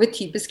 og vil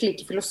typisk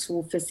like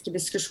filosofiske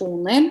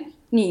diskusjoner,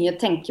 nye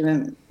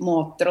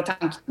tenkemåter og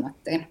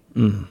tankemøter.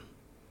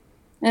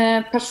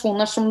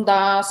 Personer som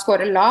da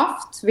scorer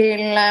lavt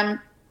vil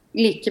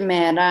like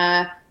mer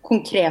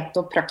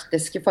konkrete og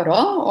praktiske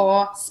forhold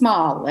og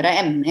smalere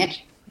emner,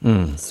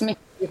 som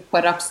ikke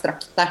for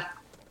abstrakte.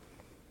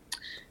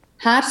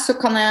 Her så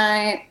kan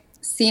jeg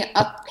si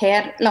at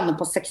Per lander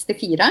på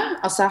 64,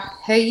 altså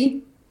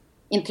høy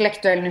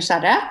intellektuell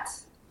nysgjerrighet,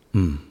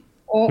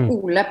 og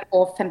Ole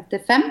på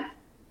 55,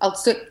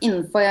 altså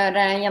innenfor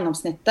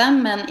gjennomsnittet,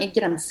 men i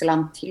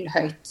grenseland til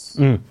høyt.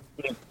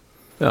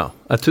 Ja,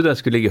 jeg trodde jeg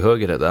skulle ligge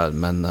høyere der,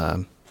 men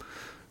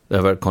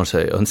det vel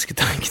kanskje en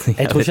ønsketenkning.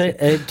 Jeg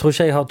tror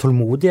ikke jeg har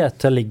tålmodighet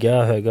til å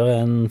ligge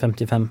høyere enn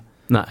 55.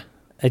 Nei.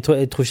 Jeg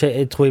tror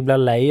jeg blir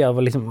lei av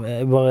å liksom,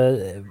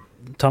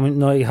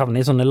 når jeg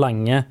havner i sånne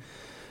lange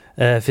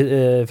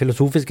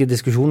filosofiske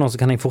diskusjoner, så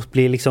kan jeg fort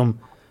bli liksom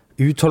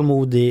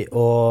utålmodig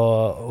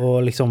og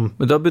liksom...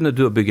 Men da begynner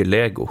du å bygge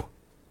Lego.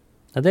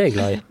 Ja, det jeg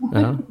glad i.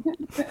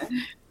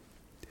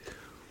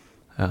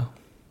 Ja.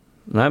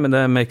 Nei, men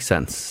det makes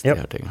sense, de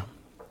her tingene.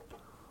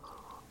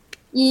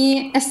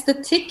 I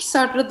estetikk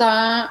så har dere da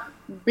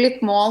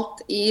blitt målt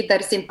i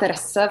deres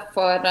interesse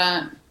for...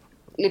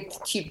 litt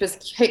typisk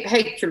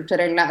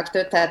høykulturelle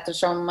aktiviteter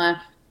som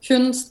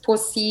kunst,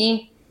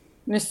 poesi,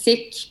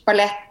 musikk,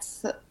 ballett,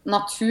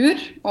 natur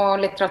og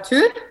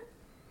litteratur.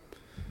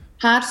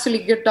 Her så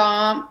ligger da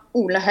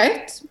Ole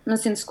høyt med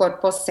sin score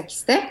på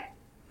 60,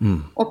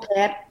 og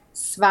Per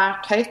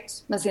svært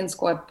høyt med sin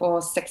score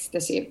på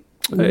 67.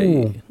 Ja,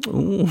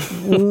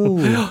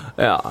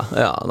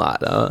 nei,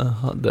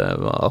 det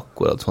var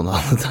akkurat sånn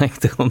jeg hadde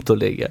tenkt det kom til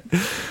å ligge.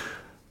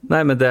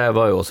 Nei, men det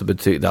var jo også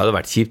det hadde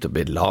vært kjipt å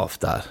bli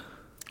lavt der.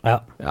 Ja.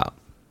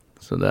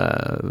 Så det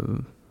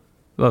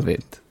var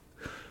fint.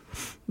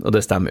 Og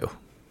det stemmer jo.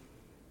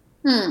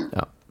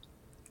 Ja.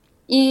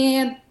 I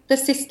det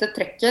siste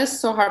trekket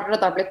så har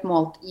dere da blitt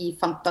målt i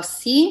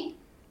fantasi.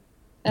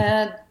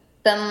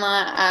 Den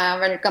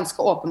vel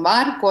ganske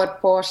åpenbar, går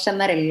på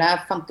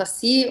generelle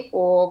fantasi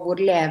og hvor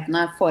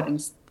levende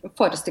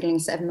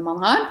forestillingsevne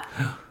man har.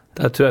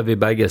 Der tror jeg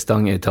vi begge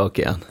stanger i tak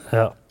igjen.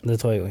 Ja, det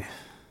tror jeg også.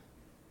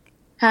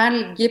 Her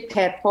ligger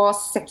Per på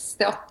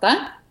 68,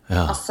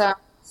 altså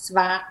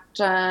svært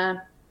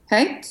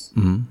høyt,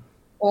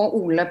 og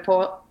Ole på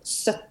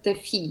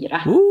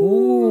 74.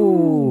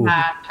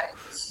 Svært høyt.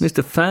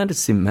 Mr.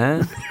 Fantasy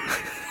Man.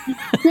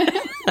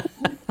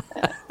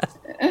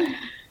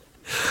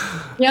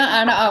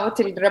 Ja, det av og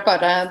til dere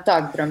bare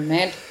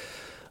dagdrømmer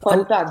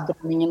for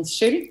dagdrømmingens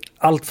skyld?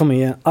 Alt for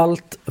mye.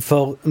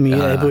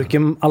 Jeg bruker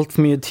alt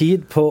for mye tid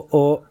på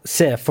å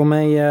se for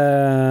meg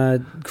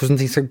hvordan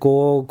ting skal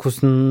gå,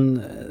 hvordan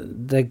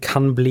det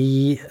kan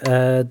bli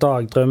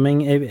dagdrømming.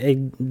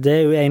 Det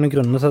jo en av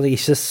grunnene til at jeg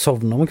ikke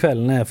sovner om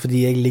kveldene, fordi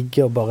jeg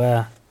ligger og bare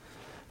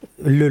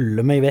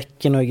luller meg vekk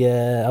i noen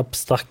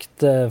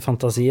abstrakte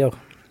fantasier.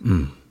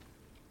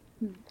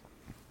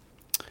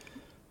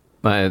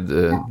 Nei,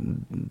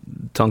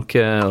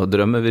 tanke- og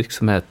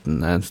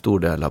drømmevirksomheten en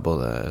stor del av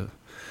både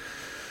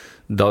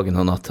dagen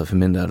og natta for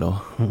min del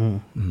også.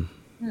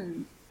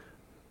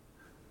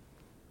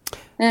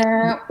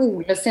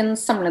 Ole sin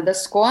samlede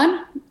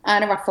score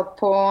i hvert fall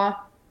på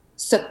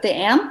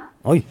 71.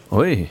 Oi.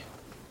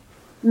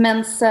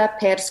 Mens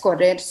Per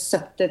scorer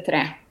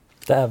 73.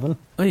 Dæven.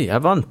 Oi,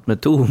 jeg vant med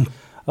to.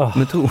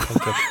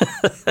 Okay.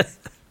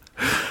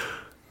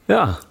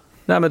 Ja.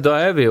 Nei, men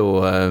da vi jo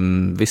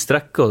vi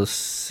strekker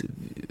oss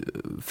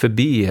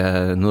forbi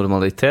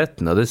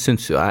normaliteten, og det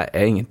synes jo jeg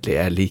egentlig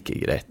like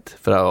greit,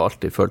 for jeg har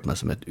alltid følt meg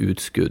som et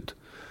utskudd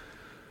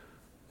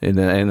i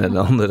den ene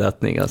eller andre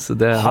retningen. Så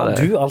det har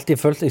du alltid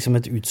følt deg som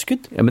et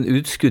utskudd? Ja, men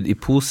utskudd i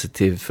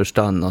positiv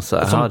forstand.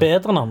 Altså, som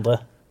bedre enn andre?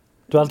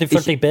 Du har alltid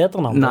følt deg bedre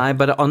enn andre? Nei,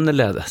 bare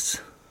annerledes.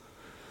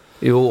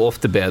 Jo,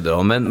 ofte bedre,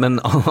 men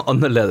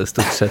annerledes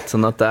stort sett.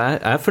 Sånn at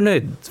jeg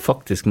fornøyd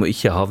faktisk med å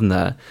ikke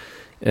havne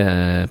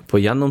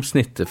på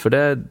gjennomsnittet, for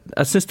jeg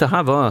synes det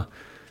her var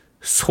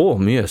så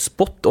mye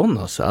spot on,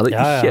 altså. Jeg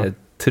hadde ikke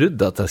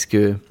trodd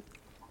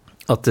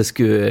at det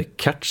skulle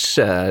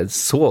catche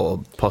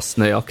så pass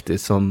nøyaktig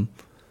som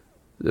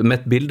med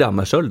et bilde av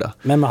meg selv da.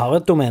 Men vi har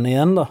et domene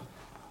igjen da.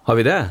 Har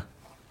vi det?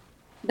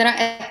 Dere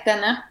har ett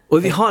denne. Og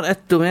vi har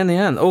ett domene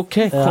igjen. Ok,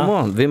 come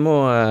on. Vi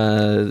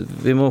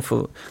må få,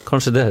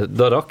 kanskje det,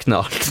 da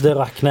rakner alt. Det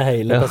rakner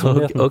hele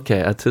personligheten. Ok,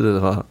 jeg trodde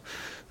det var...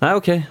 Nei,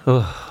 ok.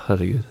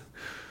 Herregud.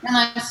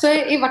 Nei, så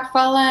i hvert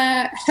fall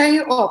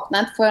høy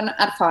åpnet for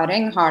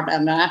erfaring har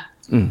dere.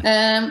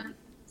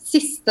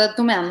 Siste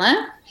domene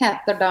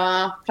heter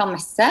da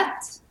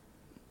planmessighet,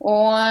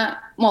 og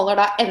måler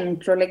da evnen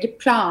til å legge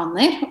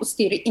planer og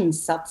styre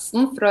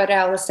innsatsen for å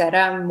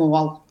realisere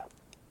mål.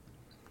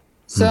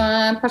 Så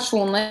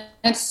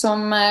personer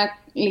som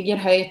ligger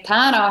høyt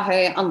her, har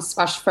høy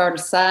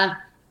ansvarsfølelse,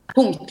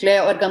 punktlig,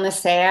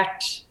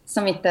 organisert,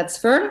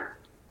 samvittighetsfull,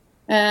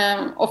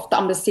 ofte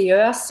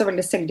ambisiøs og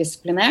veldig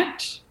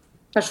selvdisiplinert.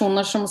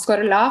 Personer som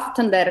scorer lavt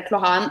tenderer til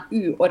å ha en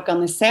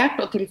uorganisert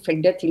og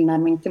tilfeldig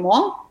tilnærming til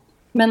mål,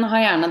 men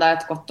har gjerne da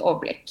et godt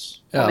overblikk.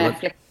 Ja, mer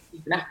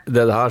fleksible.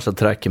 Det her som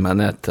trekker meg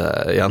ned til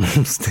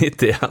gjennomsnitt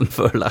igjen,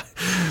 føler jeg.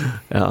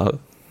 Ja,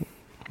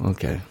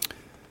 ok.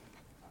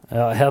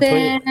 Ja, her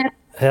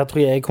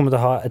tror jeg kommer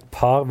til å ha et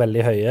par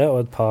veldig høye og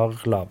et par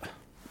lave.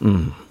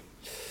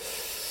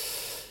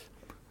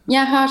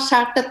 Jeg har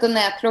skjært dette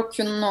ned til å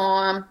kunne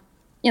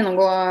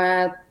gjennomgå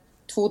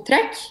 2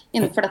 trekk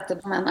innenfor dette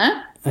domenet.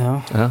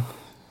 Ja.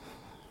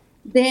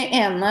 Det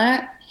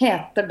ene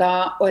heter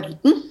da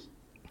orden.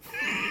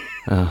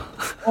 Ja.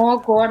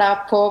 Og går da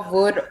på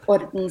hvor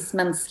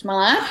ordensmenneske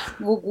man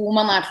hvor god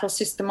man til å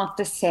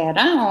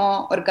systematisere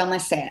og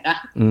organisere.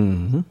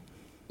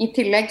 I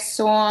tillegg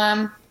så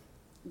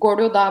går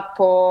det jo da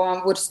på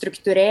hvor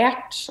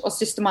strukturert og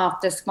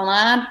systematisk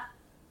man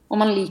om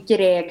man liker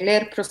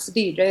regler,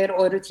 prosedyrer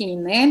og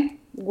rutiner,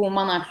 hvor god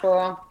man til å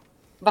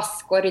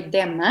vaske og rydde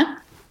hjemme.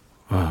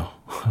 Wow.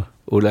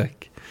 Oleg.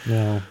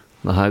 Ja.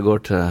 Når her går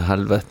til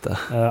helvete.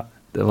 Ja.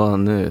 Det var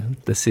nå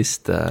det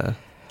siste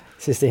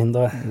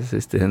hindret. Det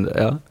siste hindret,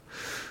 ja.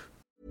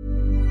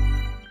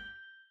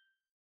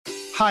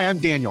 Hi,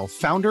 I'm Daniel,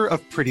 founder of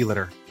Pretty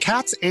Litter.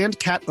 Cats and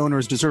cat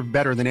owners deserve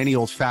better than any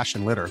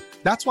old-fashioned litter.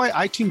 That's why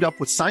I teamed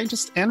up with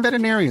scientists and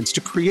veterinarians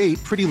to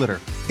create Pretty Litter.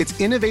 Its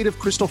innovative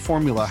crystal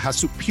formula has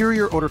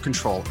superior odor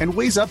control and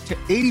weighs up to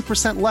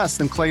 80% less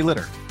than clay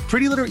litter.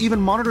 Pretty Litter even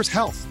monitors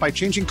health by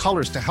changing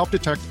colors to help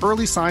detect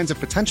early signs of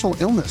potential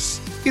illness.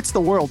 It's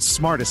the world's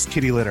smartest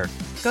kitty litter.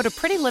 Go to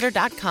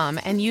prettylitter.com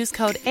and use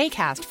code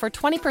ACAST for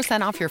 20%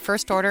 off your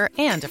first order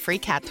and a free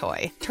cat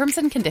toy. Terms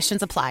and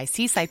conditions apply.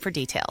 See site for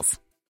details.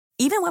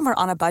 Even when we're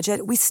on a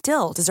budget, we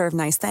still deserve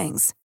nice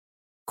things.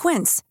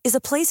 Quince is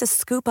a place to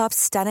scoop up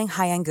stunning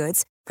high-end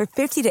goods for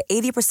 50 to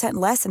 80%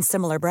 less than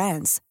similar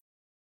brands.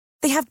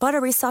 They have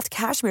buttery soft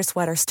cashmere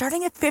sweaters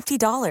starting at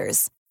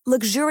 $50,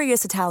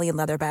 luxurious Italian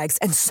leather bags,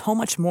 and so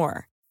much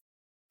more.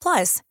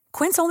 Plus,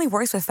 Quince only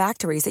works with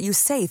factories that use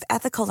safe,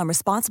 ethical, and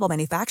responsible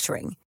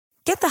manufacturing.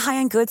 Get the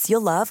high-end goods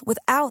you'll love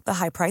without the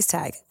high price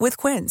tag with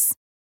Quince.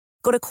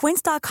 Go to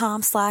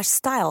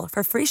quince.com/style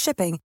for free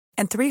shipping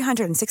and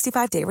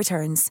 365-day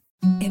returns.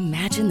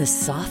 Imagine the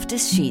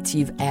softest sheets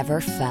you've ever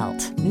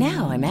felt.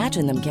 Now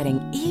imagine them getting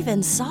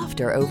even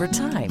softer over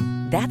time.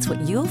 That's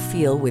what you'll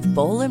feel with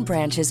Boll &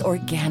 Branch's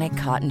organic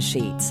cotton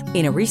sheets.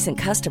 In a recent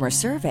customer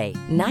survey,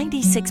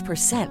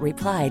 96%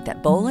 replied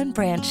that Boll &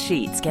 Branch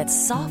sheets get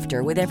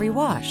softer with every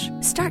wash.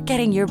 Start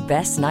getting your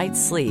best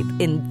night's sleep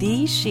in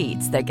these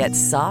sheets that get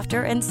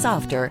softer and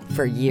softer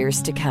for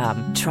years to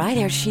come. Try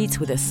their sheets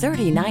with a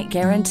 30-night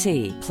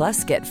guarantee.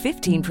 Plus, get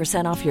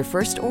 15% off your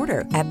first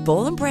order at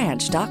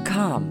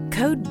bollandbranch.com.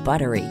 Code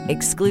BUTTERY.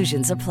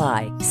 Exclusions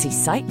apply. See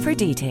site for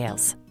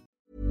details.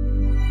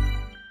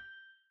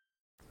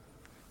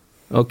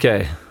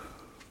 Okay.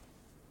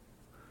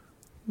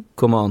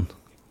 Come on.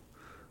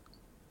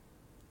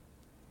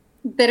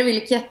 Dere vil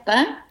ikke gjette?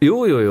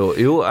 Jo,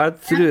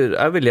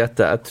 jeg vil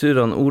gjette. Jeg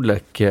tror han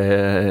Olek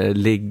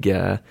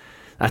ligger...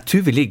 Jeg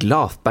tror vi ligger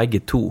lavt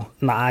begge to.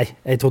 Nei,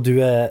 jeg tror du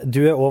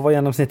er over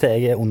gjennomsnittet,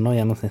 jeg er under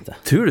gjennomsnittet.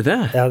 Tror du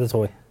det? Ja, det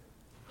tror jeg.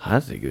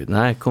 Herregud,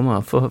 nei, kom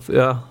an.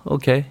 Ja,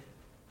 ok.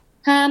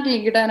 Her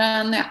ligger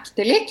dere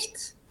nøyaktig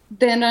likt.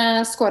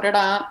 Dere skårer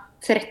da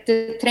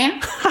 33.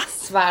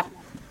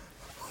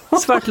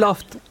 Svært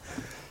lavt.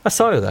 Jeg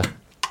sa jo det.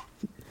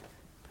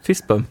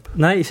 Fistbump.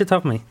 Nei, ikke ta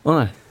på meg.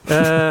 Nei.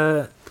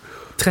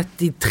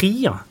 33,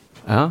 ja.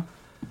 Ja.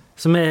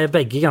 Som er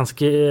begge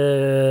ganske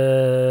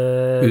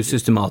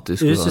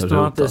Usystematisk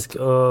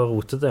og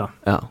rotete,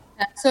 ja.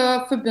 Så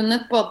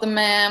forbundet både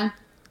med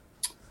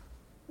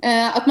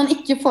at man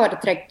ikke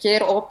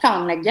foretrekker å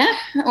planlegge,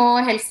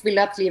 og helst vil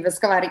at livet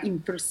skal være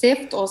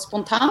impulsivt og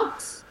spontant.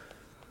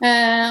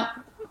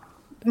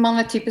 Man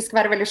vil typisk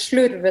være veldig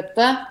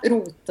slurvete,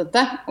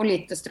 rotete og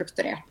lite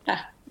strukturerte.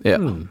 Ja.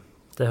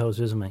 Det høres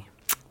ut som meg.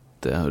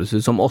 Det høres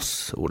ut som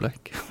oss,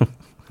 Olek.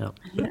 Ja.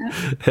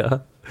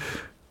 Ja.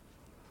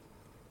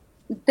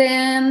 Det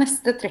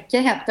neste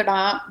trekket heter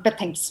da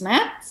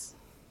betenksomhet,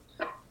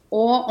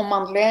 og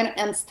omhandler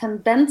ens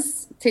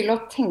tendens til å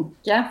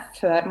tenke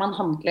før man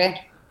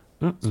handler.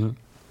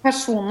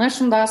 Personer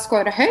som da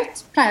scorer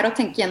høyt pleier å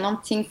tenke gjennom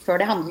ting før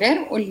de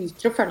handler og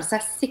liker å føle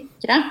seg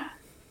sikre.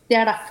 De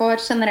er derfor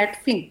generelt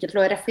flinke til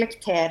å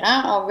reflektere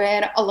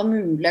over alle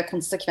mulige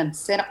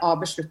konsekvenser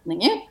av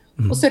beslutninger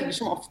og sørger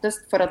som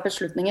oftest for at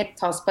beslutninger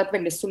tas på et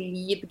veldig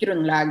solid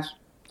grunnlag.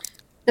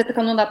 Dette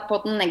kan jo da på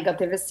den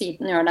negative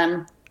siden gjøre dem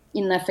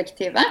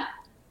ineffektive.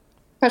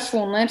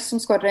 Personer som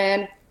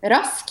scorer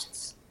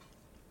raskt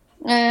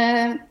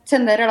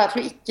tenderer da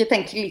til å ikke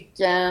tenke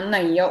like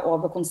nøye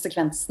over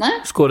konsekvensene.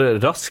 Skårer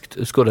raskt?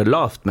 Skårer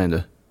lavt, mener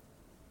du?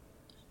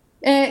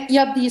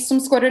 Ja, de som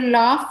skårer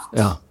lavt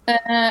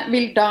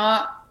vil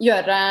da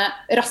gjøre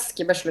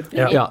raske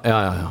beslutninger. Ja.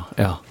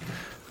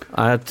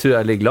 Jeg tror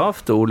jeg ligger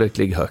lavt, og Olek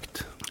ligger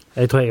høyt.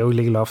 Jeg tror jeg også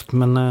ligger lavt,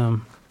 men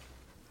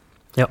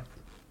ja.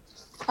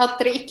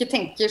 At dere ikke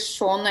tenker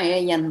så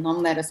nøye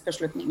gjennom deres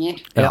beslutninger.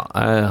 Ja,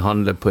 jeg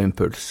handler på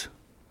impuls.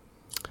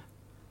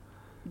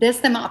 Det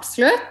stemmer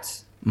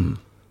absolutt.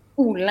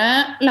 Ole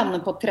lander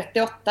på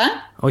 38,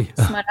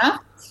 som er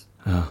lavt.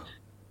 Ja.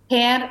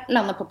 Per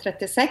lander på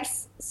 36,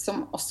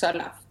 som også er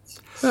lavt.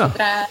 Så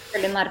dere er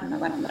veldig nærme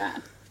hverandre.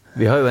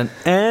 Vi har jo en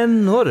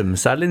enorm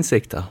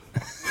selvinnsikt da.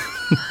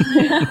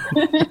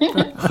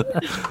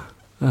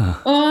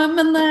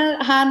 Men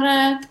her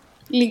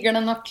ligger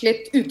det nok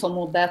litt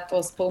utålmodighet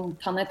og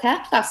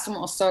spontanitet, da, som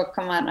også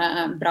kan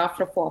være bra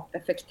for å få opp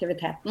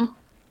effektiviteten.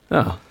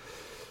 Ja.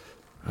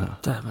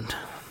 Dæven.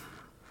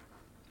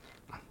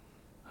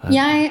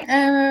 Jeg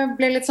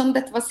ble litt sånn,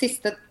 dette var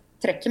siste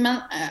trekket, men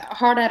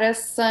har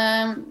deres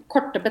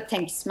korte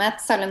betenksomhet,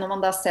 særlig når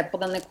man da ser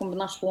på denne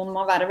kombinasjonen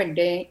med å være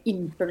veldig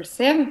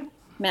impulsiv,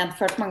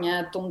 medført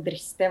mange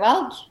dumdristige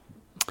valg?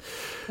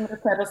 Som dere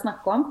tør å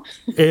snakke om?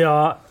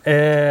 Ja,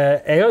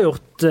 jeg har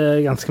gjort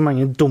ganske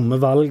mange dumme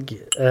valg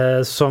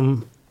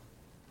som...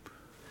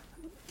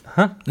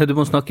 Hæ? Nei, du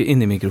må snakke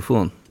inn i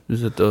mikrofonen. Du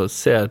sitter og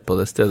ser på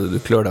det stedet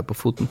du klør deg på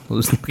foten, og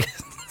du snakker.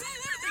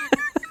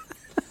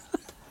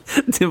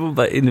 Du må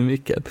bare inn i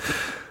mikken.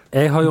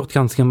 Jeg har gjort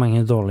ganske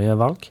mange dårlige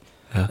valg,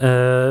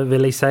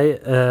 vil jeg si,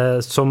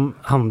 som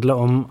handler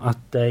om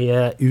at jeg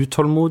er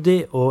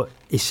utålmodig og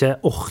ikke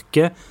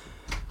orker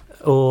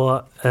å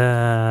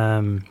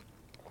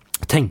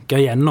tenke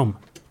igjennom.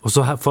 Og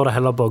så får det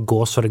heller bare gå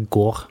så det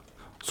går.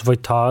 Så får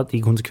jeg ta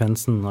de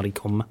konsekvensene når de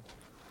kommer.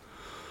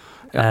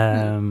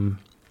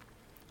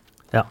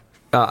 Ja.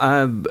 Ja,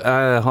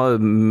 jeg har,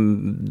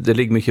 det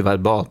ligger mye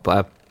verbalt på,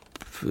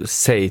 jeg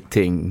sier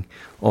ting,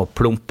 og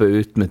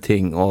plumper ut med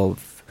ting, og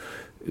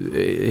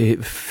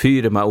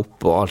fyrer meg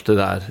opp og alt det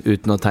der,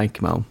 uten å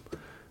tenke meg om.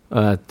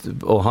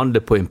 Og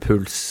handler på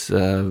impuls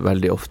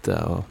veldig ofte,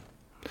 og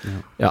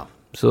ja,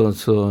 så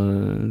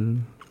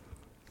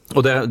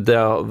og det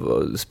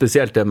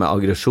spesielt det med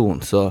aggresjon,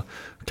 så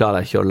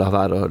klarer jeg ikke å la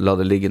være å la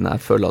det ligge når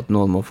jeg føler at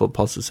noen må få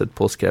passe seg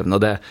påskreven,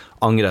 og det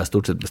angrer jeg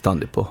stort sett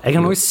bestandig på. Jeg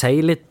kan også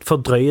si litt for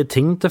drøye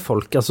ting til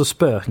folk, altså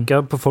spøke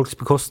på folks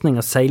bekostning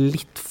og si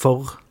litt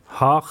for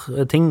hard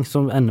ting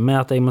som ender med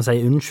at jeg må si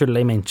unnskyld,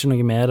 jeg mener ikke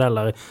noe med det,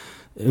 eller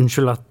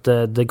unnskyld at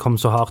det kom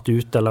så hardt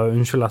ut, eller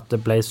unnskyld at det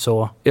ble så...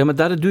 Ja, men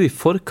der du I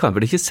forkant,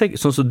 for det ikke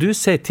sånn som du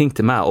sier ting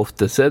til meg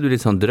ofte, så du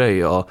litt sånn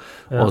drøy og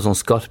sånn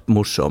skarp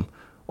morsom.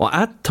 Og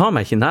jeg tar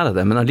meg ikke nær av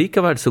det, men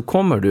allikevel så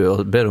kommer du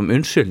og ber om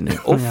unnskyldning.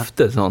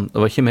 Ofte sånn,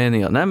 det var ikke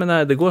meningen. Nei, men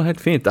det går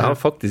helt fint. Jeg har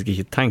faktisk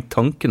ikke tenkt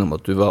tanken om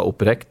at du var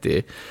oppriktig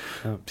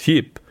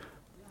kjip.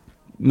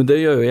 Men det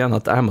gjør jo igjen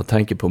at jeg må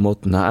tenke på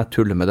måten jeg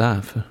tuller med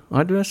deg. For,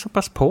 du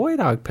såpass på I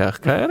dag, Per.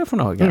 Hva det for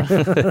noe?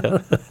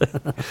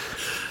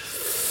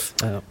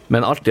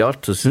 Men alt I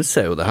alt så synes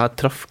jeg jo det her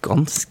traff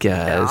ganske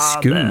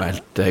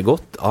skummelt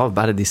godt av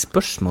bare de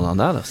spørsmålene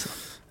der, altså.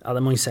 Ja,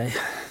 det må jeg si.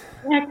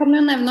 Jeg kan jo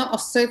nevne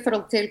også I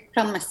forhold til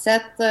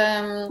planmessighet,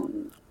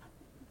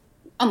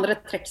 andre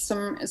trekk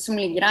som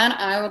ligger her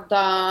jo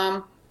da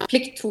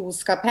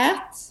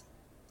plikttroskaphet,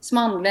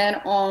 som handler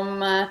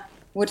om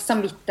hvor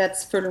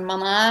samvittighetsfull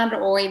man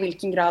og I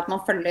hvilken grad man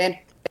følger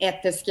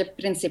etiske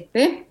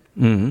prinsipper.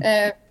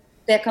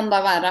 Det kan da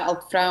være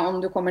alt fra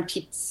om du kommer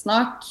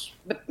tidsnok,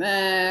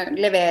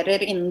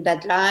 leverer innen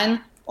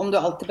deadline, om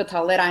du alltid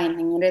betaler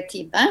regninger I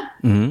tide.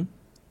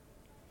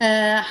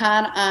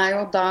 Her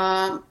jo da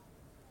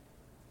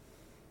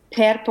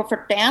Per på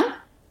 41,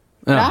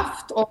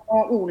 lavt,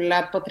 og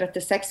Ole på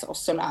 36,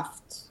 også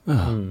lavt.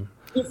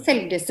 I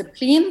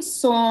selvdisiplin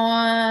så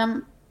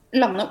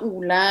lander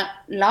Ole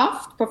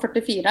lavt på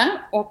 44,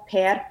 og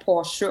Per på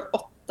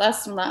 28,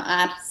 som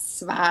da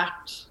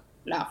svært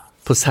lavt.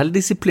 På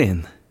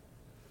selvdisiplin?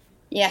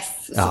 Yes.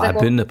 Ja, jeg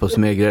begynner på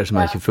så mye greier som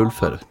jeg ikke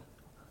fullfører.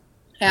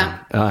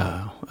 Ja.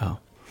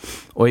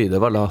 Oi,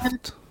 det var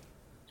lavt.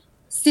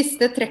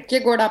 Siste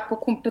trekket går da på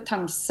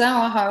kompetanse,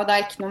 og har jo da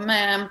ikke noe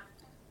med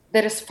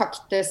deres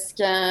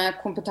faktiske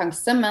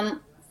kompetanse, men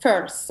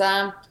følelse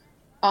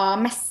av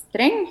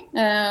mestring,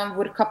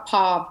 hvor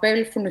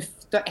kapabel,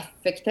 fornuft og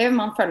effektiv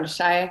man føler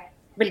seg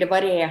veldig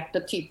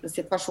varierte typer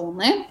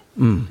situasjoner.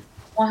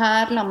 Og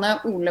her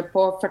lander Ole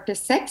på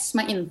 46,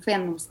 som innenfor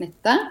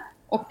gjennomsnittet,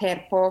 og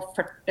Per på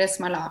 40,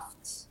 som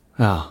lavt.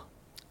 Ja.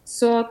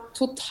 Så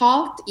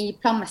totalt I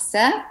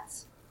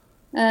planmessighet,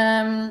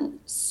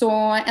 så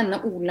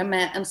ender Ole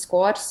med en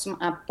score som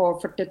på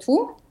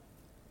 42,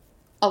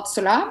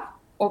 altså lav,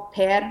 og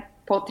Per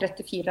på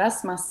 34,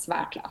 som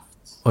svært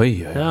lavt. Oi.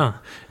 Ja,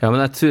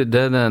 men jeg tror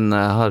det den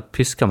jeg har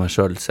pisket meg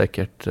selv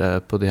sikkert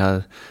på de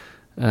her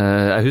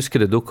jeg husker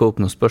det dukket opp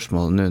noen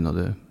spørsmål nå når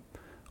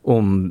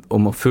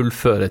om å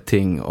fullføre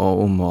ting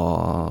og om å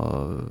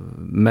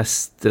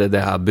mestre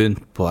det jeg har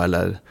begynt på,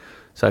 eller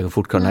så jeg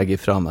fort kan legge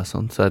ifra meg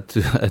sånn. Så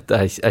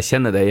jeg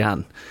kjenner det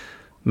igjen.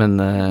 Men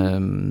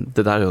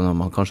det der jo noe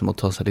man kanskje må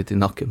ta seg litt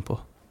I nakken på.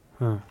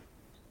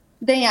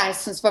 Det jeg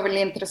synes var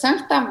veldig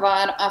interessant da,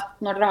 var at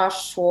når dere har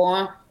så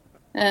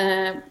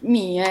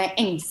mye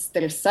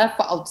engstelse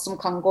for alt som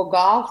kan gå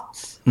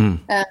galt,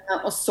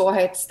 og så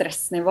høyt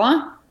stressnivå,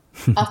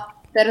 at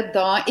dere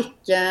da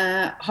ikke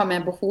har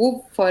mer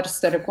behov for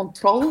større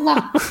kontroll da,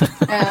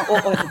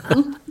 og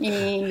orden I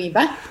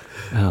livet.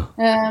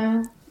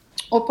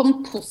 Og på den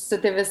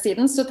positive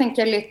siden så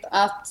tenker jeg litt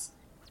at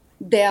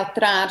det at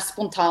dere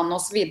spontane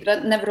og så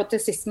videre,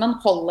 nevrotisismen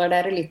holder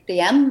dere litt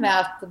igjen ved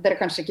at dere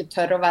kanskje ikke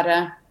tør å være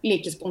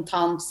like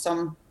spontan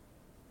som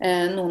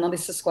noen av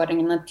disse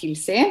scoringene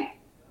tilsier.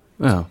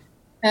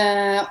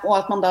 Og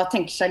at man da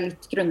tenker seg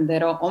litt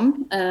grundigere om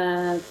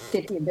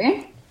til tider.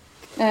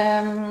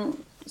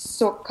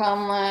 Så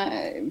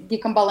de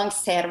kan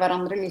balansere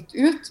hverandre litt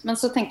ut, men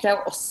så tenker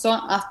jeg også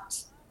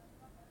at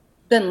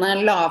denne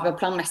lave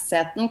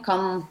planmessigheten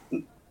kan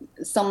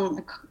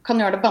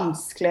gjøre det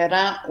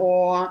vanskeligere å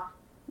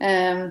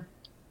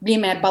bli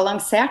mer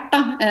balansert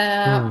da,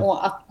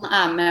 og at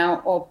man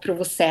med å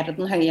provosere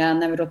den høye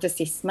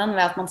nevrotisismen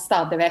ved at man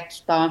stadig vekk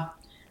da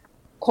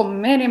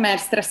kommer I mer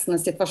stressende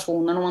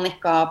situasjoner når man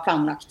ikke har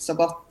planlagt så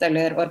godt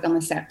eller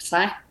organisert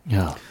seg.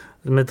 Ja.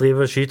 Vi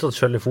driver og skyter oss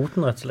selv I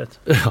foten, rett og slett.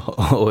 Ja,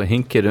 og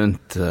hinker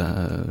rundt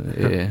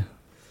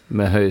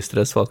med høy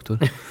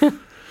stressfaktor.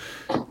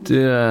 Du,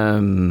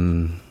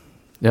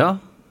 ja,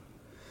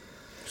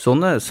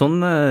 sånn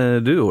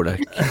du,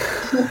 Olek.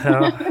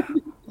 Ja.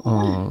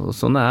 Og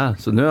sånn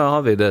jeg. Så nå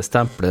har vi det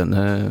stemplet.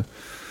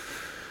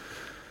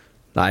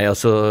 Nei,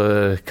 altså,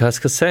 hva jeg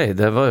skal si?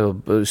 Det var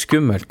jo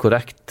skummelt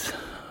korrekt,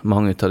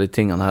 mange av de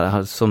tingene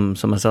her. Som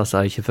jeg sa, så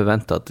har jeg ikke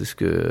forventet at det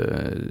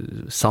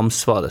skulle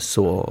samsvare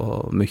så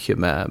mye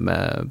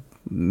med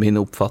min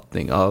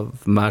oppfatning av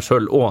meg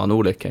selv og han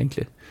Olek,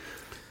 egentlig.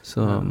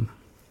 Så,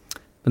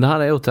 men det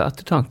her jo til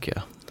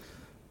ettertanke.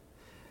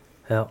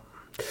 Ja.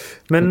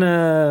 Men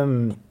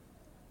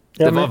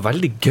det var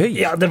veldig gøy.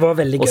 Ja, det var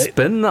veldig gøy. Og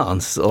spennende,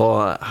 og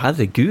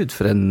herregud,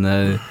 for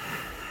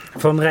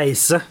en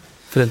reise.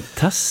 For en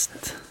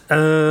test.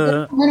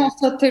 Det kommer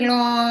også til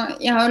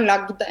jeg har jo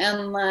lagd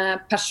en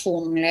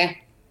personlig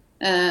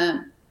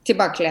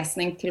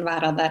tilbakelesning til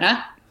hver av dere,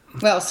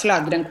 hvor jeg også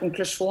lager en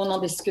konklusjon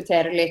og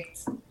diskuterer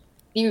litt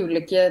de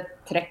ulike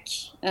trekk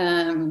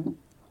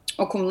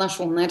og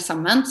kombinasjoner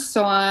sammen.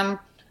 Så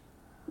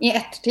i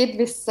ettertid,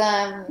 hvis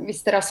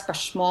dere har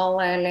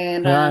spørsmål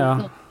eller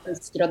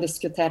ønsker å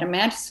diskutere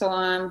mer, så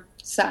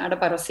det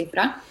bare å si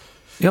fra.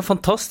 Ja,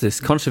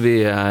 fantastisk. Kanskje vi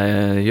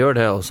gjør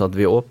det også, at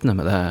vi åpner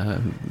med det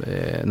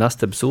i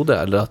neste episode,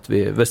 eller at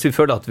hvis vi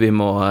føler at vi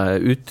må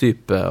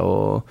utdype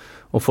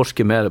og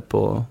forske mer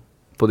på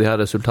de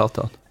her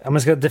resultatene. Ja, vi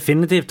skal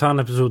definitivt ta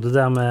en episode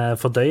der vi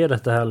fordøyer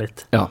dette her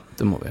litt. Ja,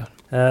 det må vi gjøre.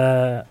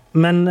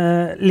 Men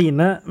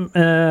Line,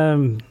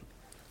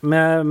 vi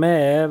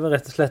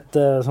rett og slett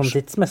sånn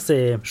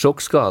tidsmessig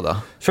Sjokkskada.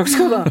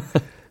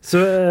 Så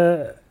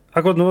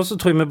akkurat nå så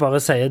tror jeg vi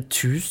bare sier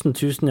tusen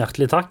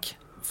hjertelig takk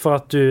for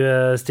at du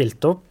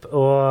stilte opp,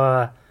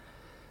 og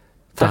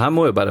det her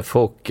må jo bare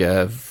folk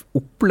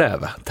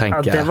oppleve,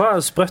 tenker jeg. Ja, det var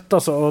sprøtt,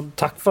 altså, og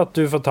takk for at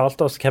du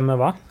fortalte oss hvem vi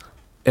var.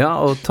 Ja,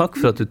 og takk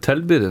for at du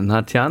tilbyr denne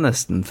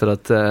tjenesten, for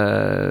at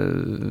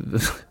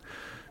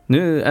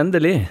nå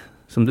endelig,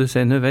 som du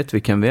sier, nå vet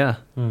vi hvem vi er.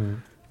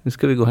 Nå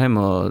skal vi gå hjem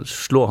og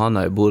slå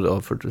handa i bordet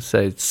for å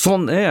si,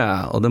 sånn er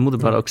jeg, og det må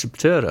du bare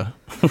akseptere.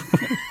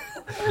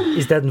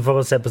 I stedet for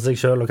å se på seg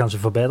selv og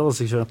kanskje forbedre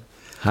seg selv.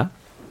 Hæ?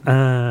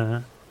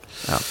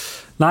 Ja.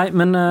 Nei,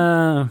 men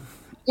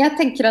jeg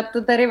tenker at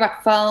dere i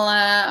hvert fall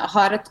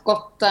har et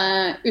godt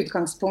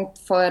utgangspunkt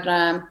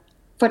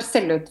for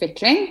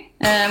selvutvikling.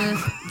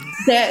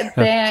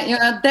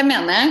 Det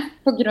mener jeg,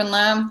 på grunn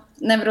av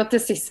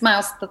nevrotisisme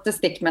jo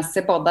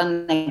statistikkmessig både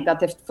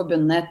negativt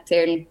forbundet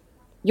til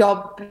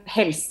jobb,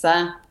 helse,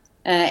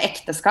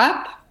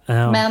 ekteskap.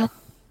 Ja. Men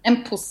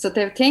en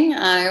positiv ting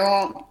jo,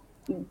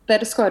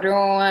 dere skårer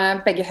jo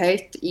begge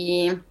høyt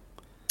i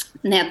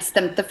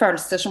nedstemte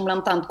følelser som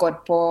blant annet går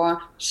på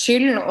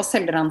skyld og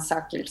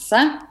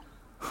selvransakelse.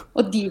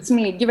 Og de som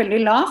ligger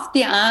veldig lavt,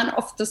 de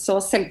ofte så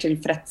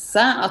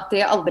selvtilfredse at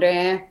de aldri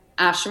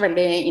så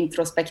veldig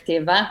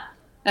introspektive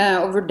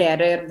og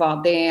vurderer hva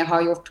de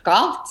har gjort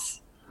galt.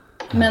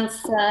 Mens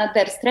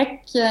deres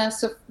trekk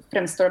så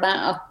fremstår det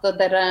at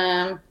dere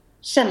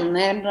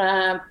kjenner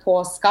på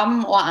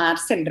skam og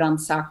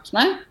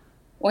selvransakende,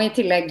 og i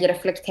tillegg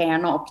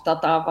reflekterende og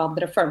opptatt av hva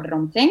dere føler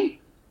om ting.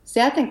 Så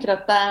jeg tenker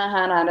at det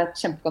her et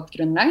kjempegodt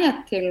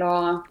grunnlag til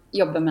å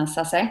jobbe med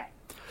seg selv.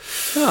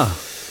 Ja.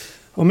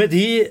 Og med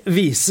de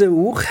vise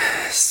ord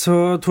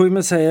så tror jeg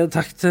vi sier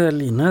takk til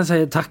Line,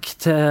 sier takk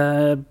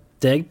til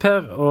deg,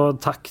 Per,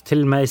 og takk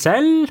til meg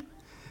selv.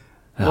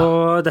 Ja.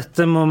 Og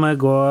dette må vi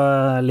gå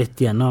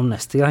litt gjennom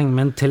neste gang,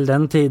 men til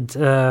den tid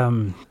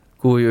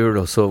God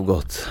jul og sov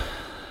godt.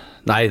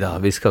 Neida,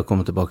 vi skal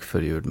komme tilbake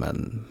før jul,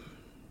 men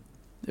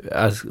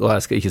jeg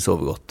skal ikke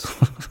sove godt.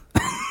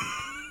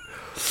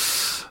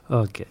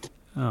 Ok.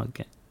 Ha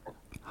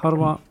det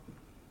bra.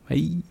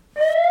 Hei.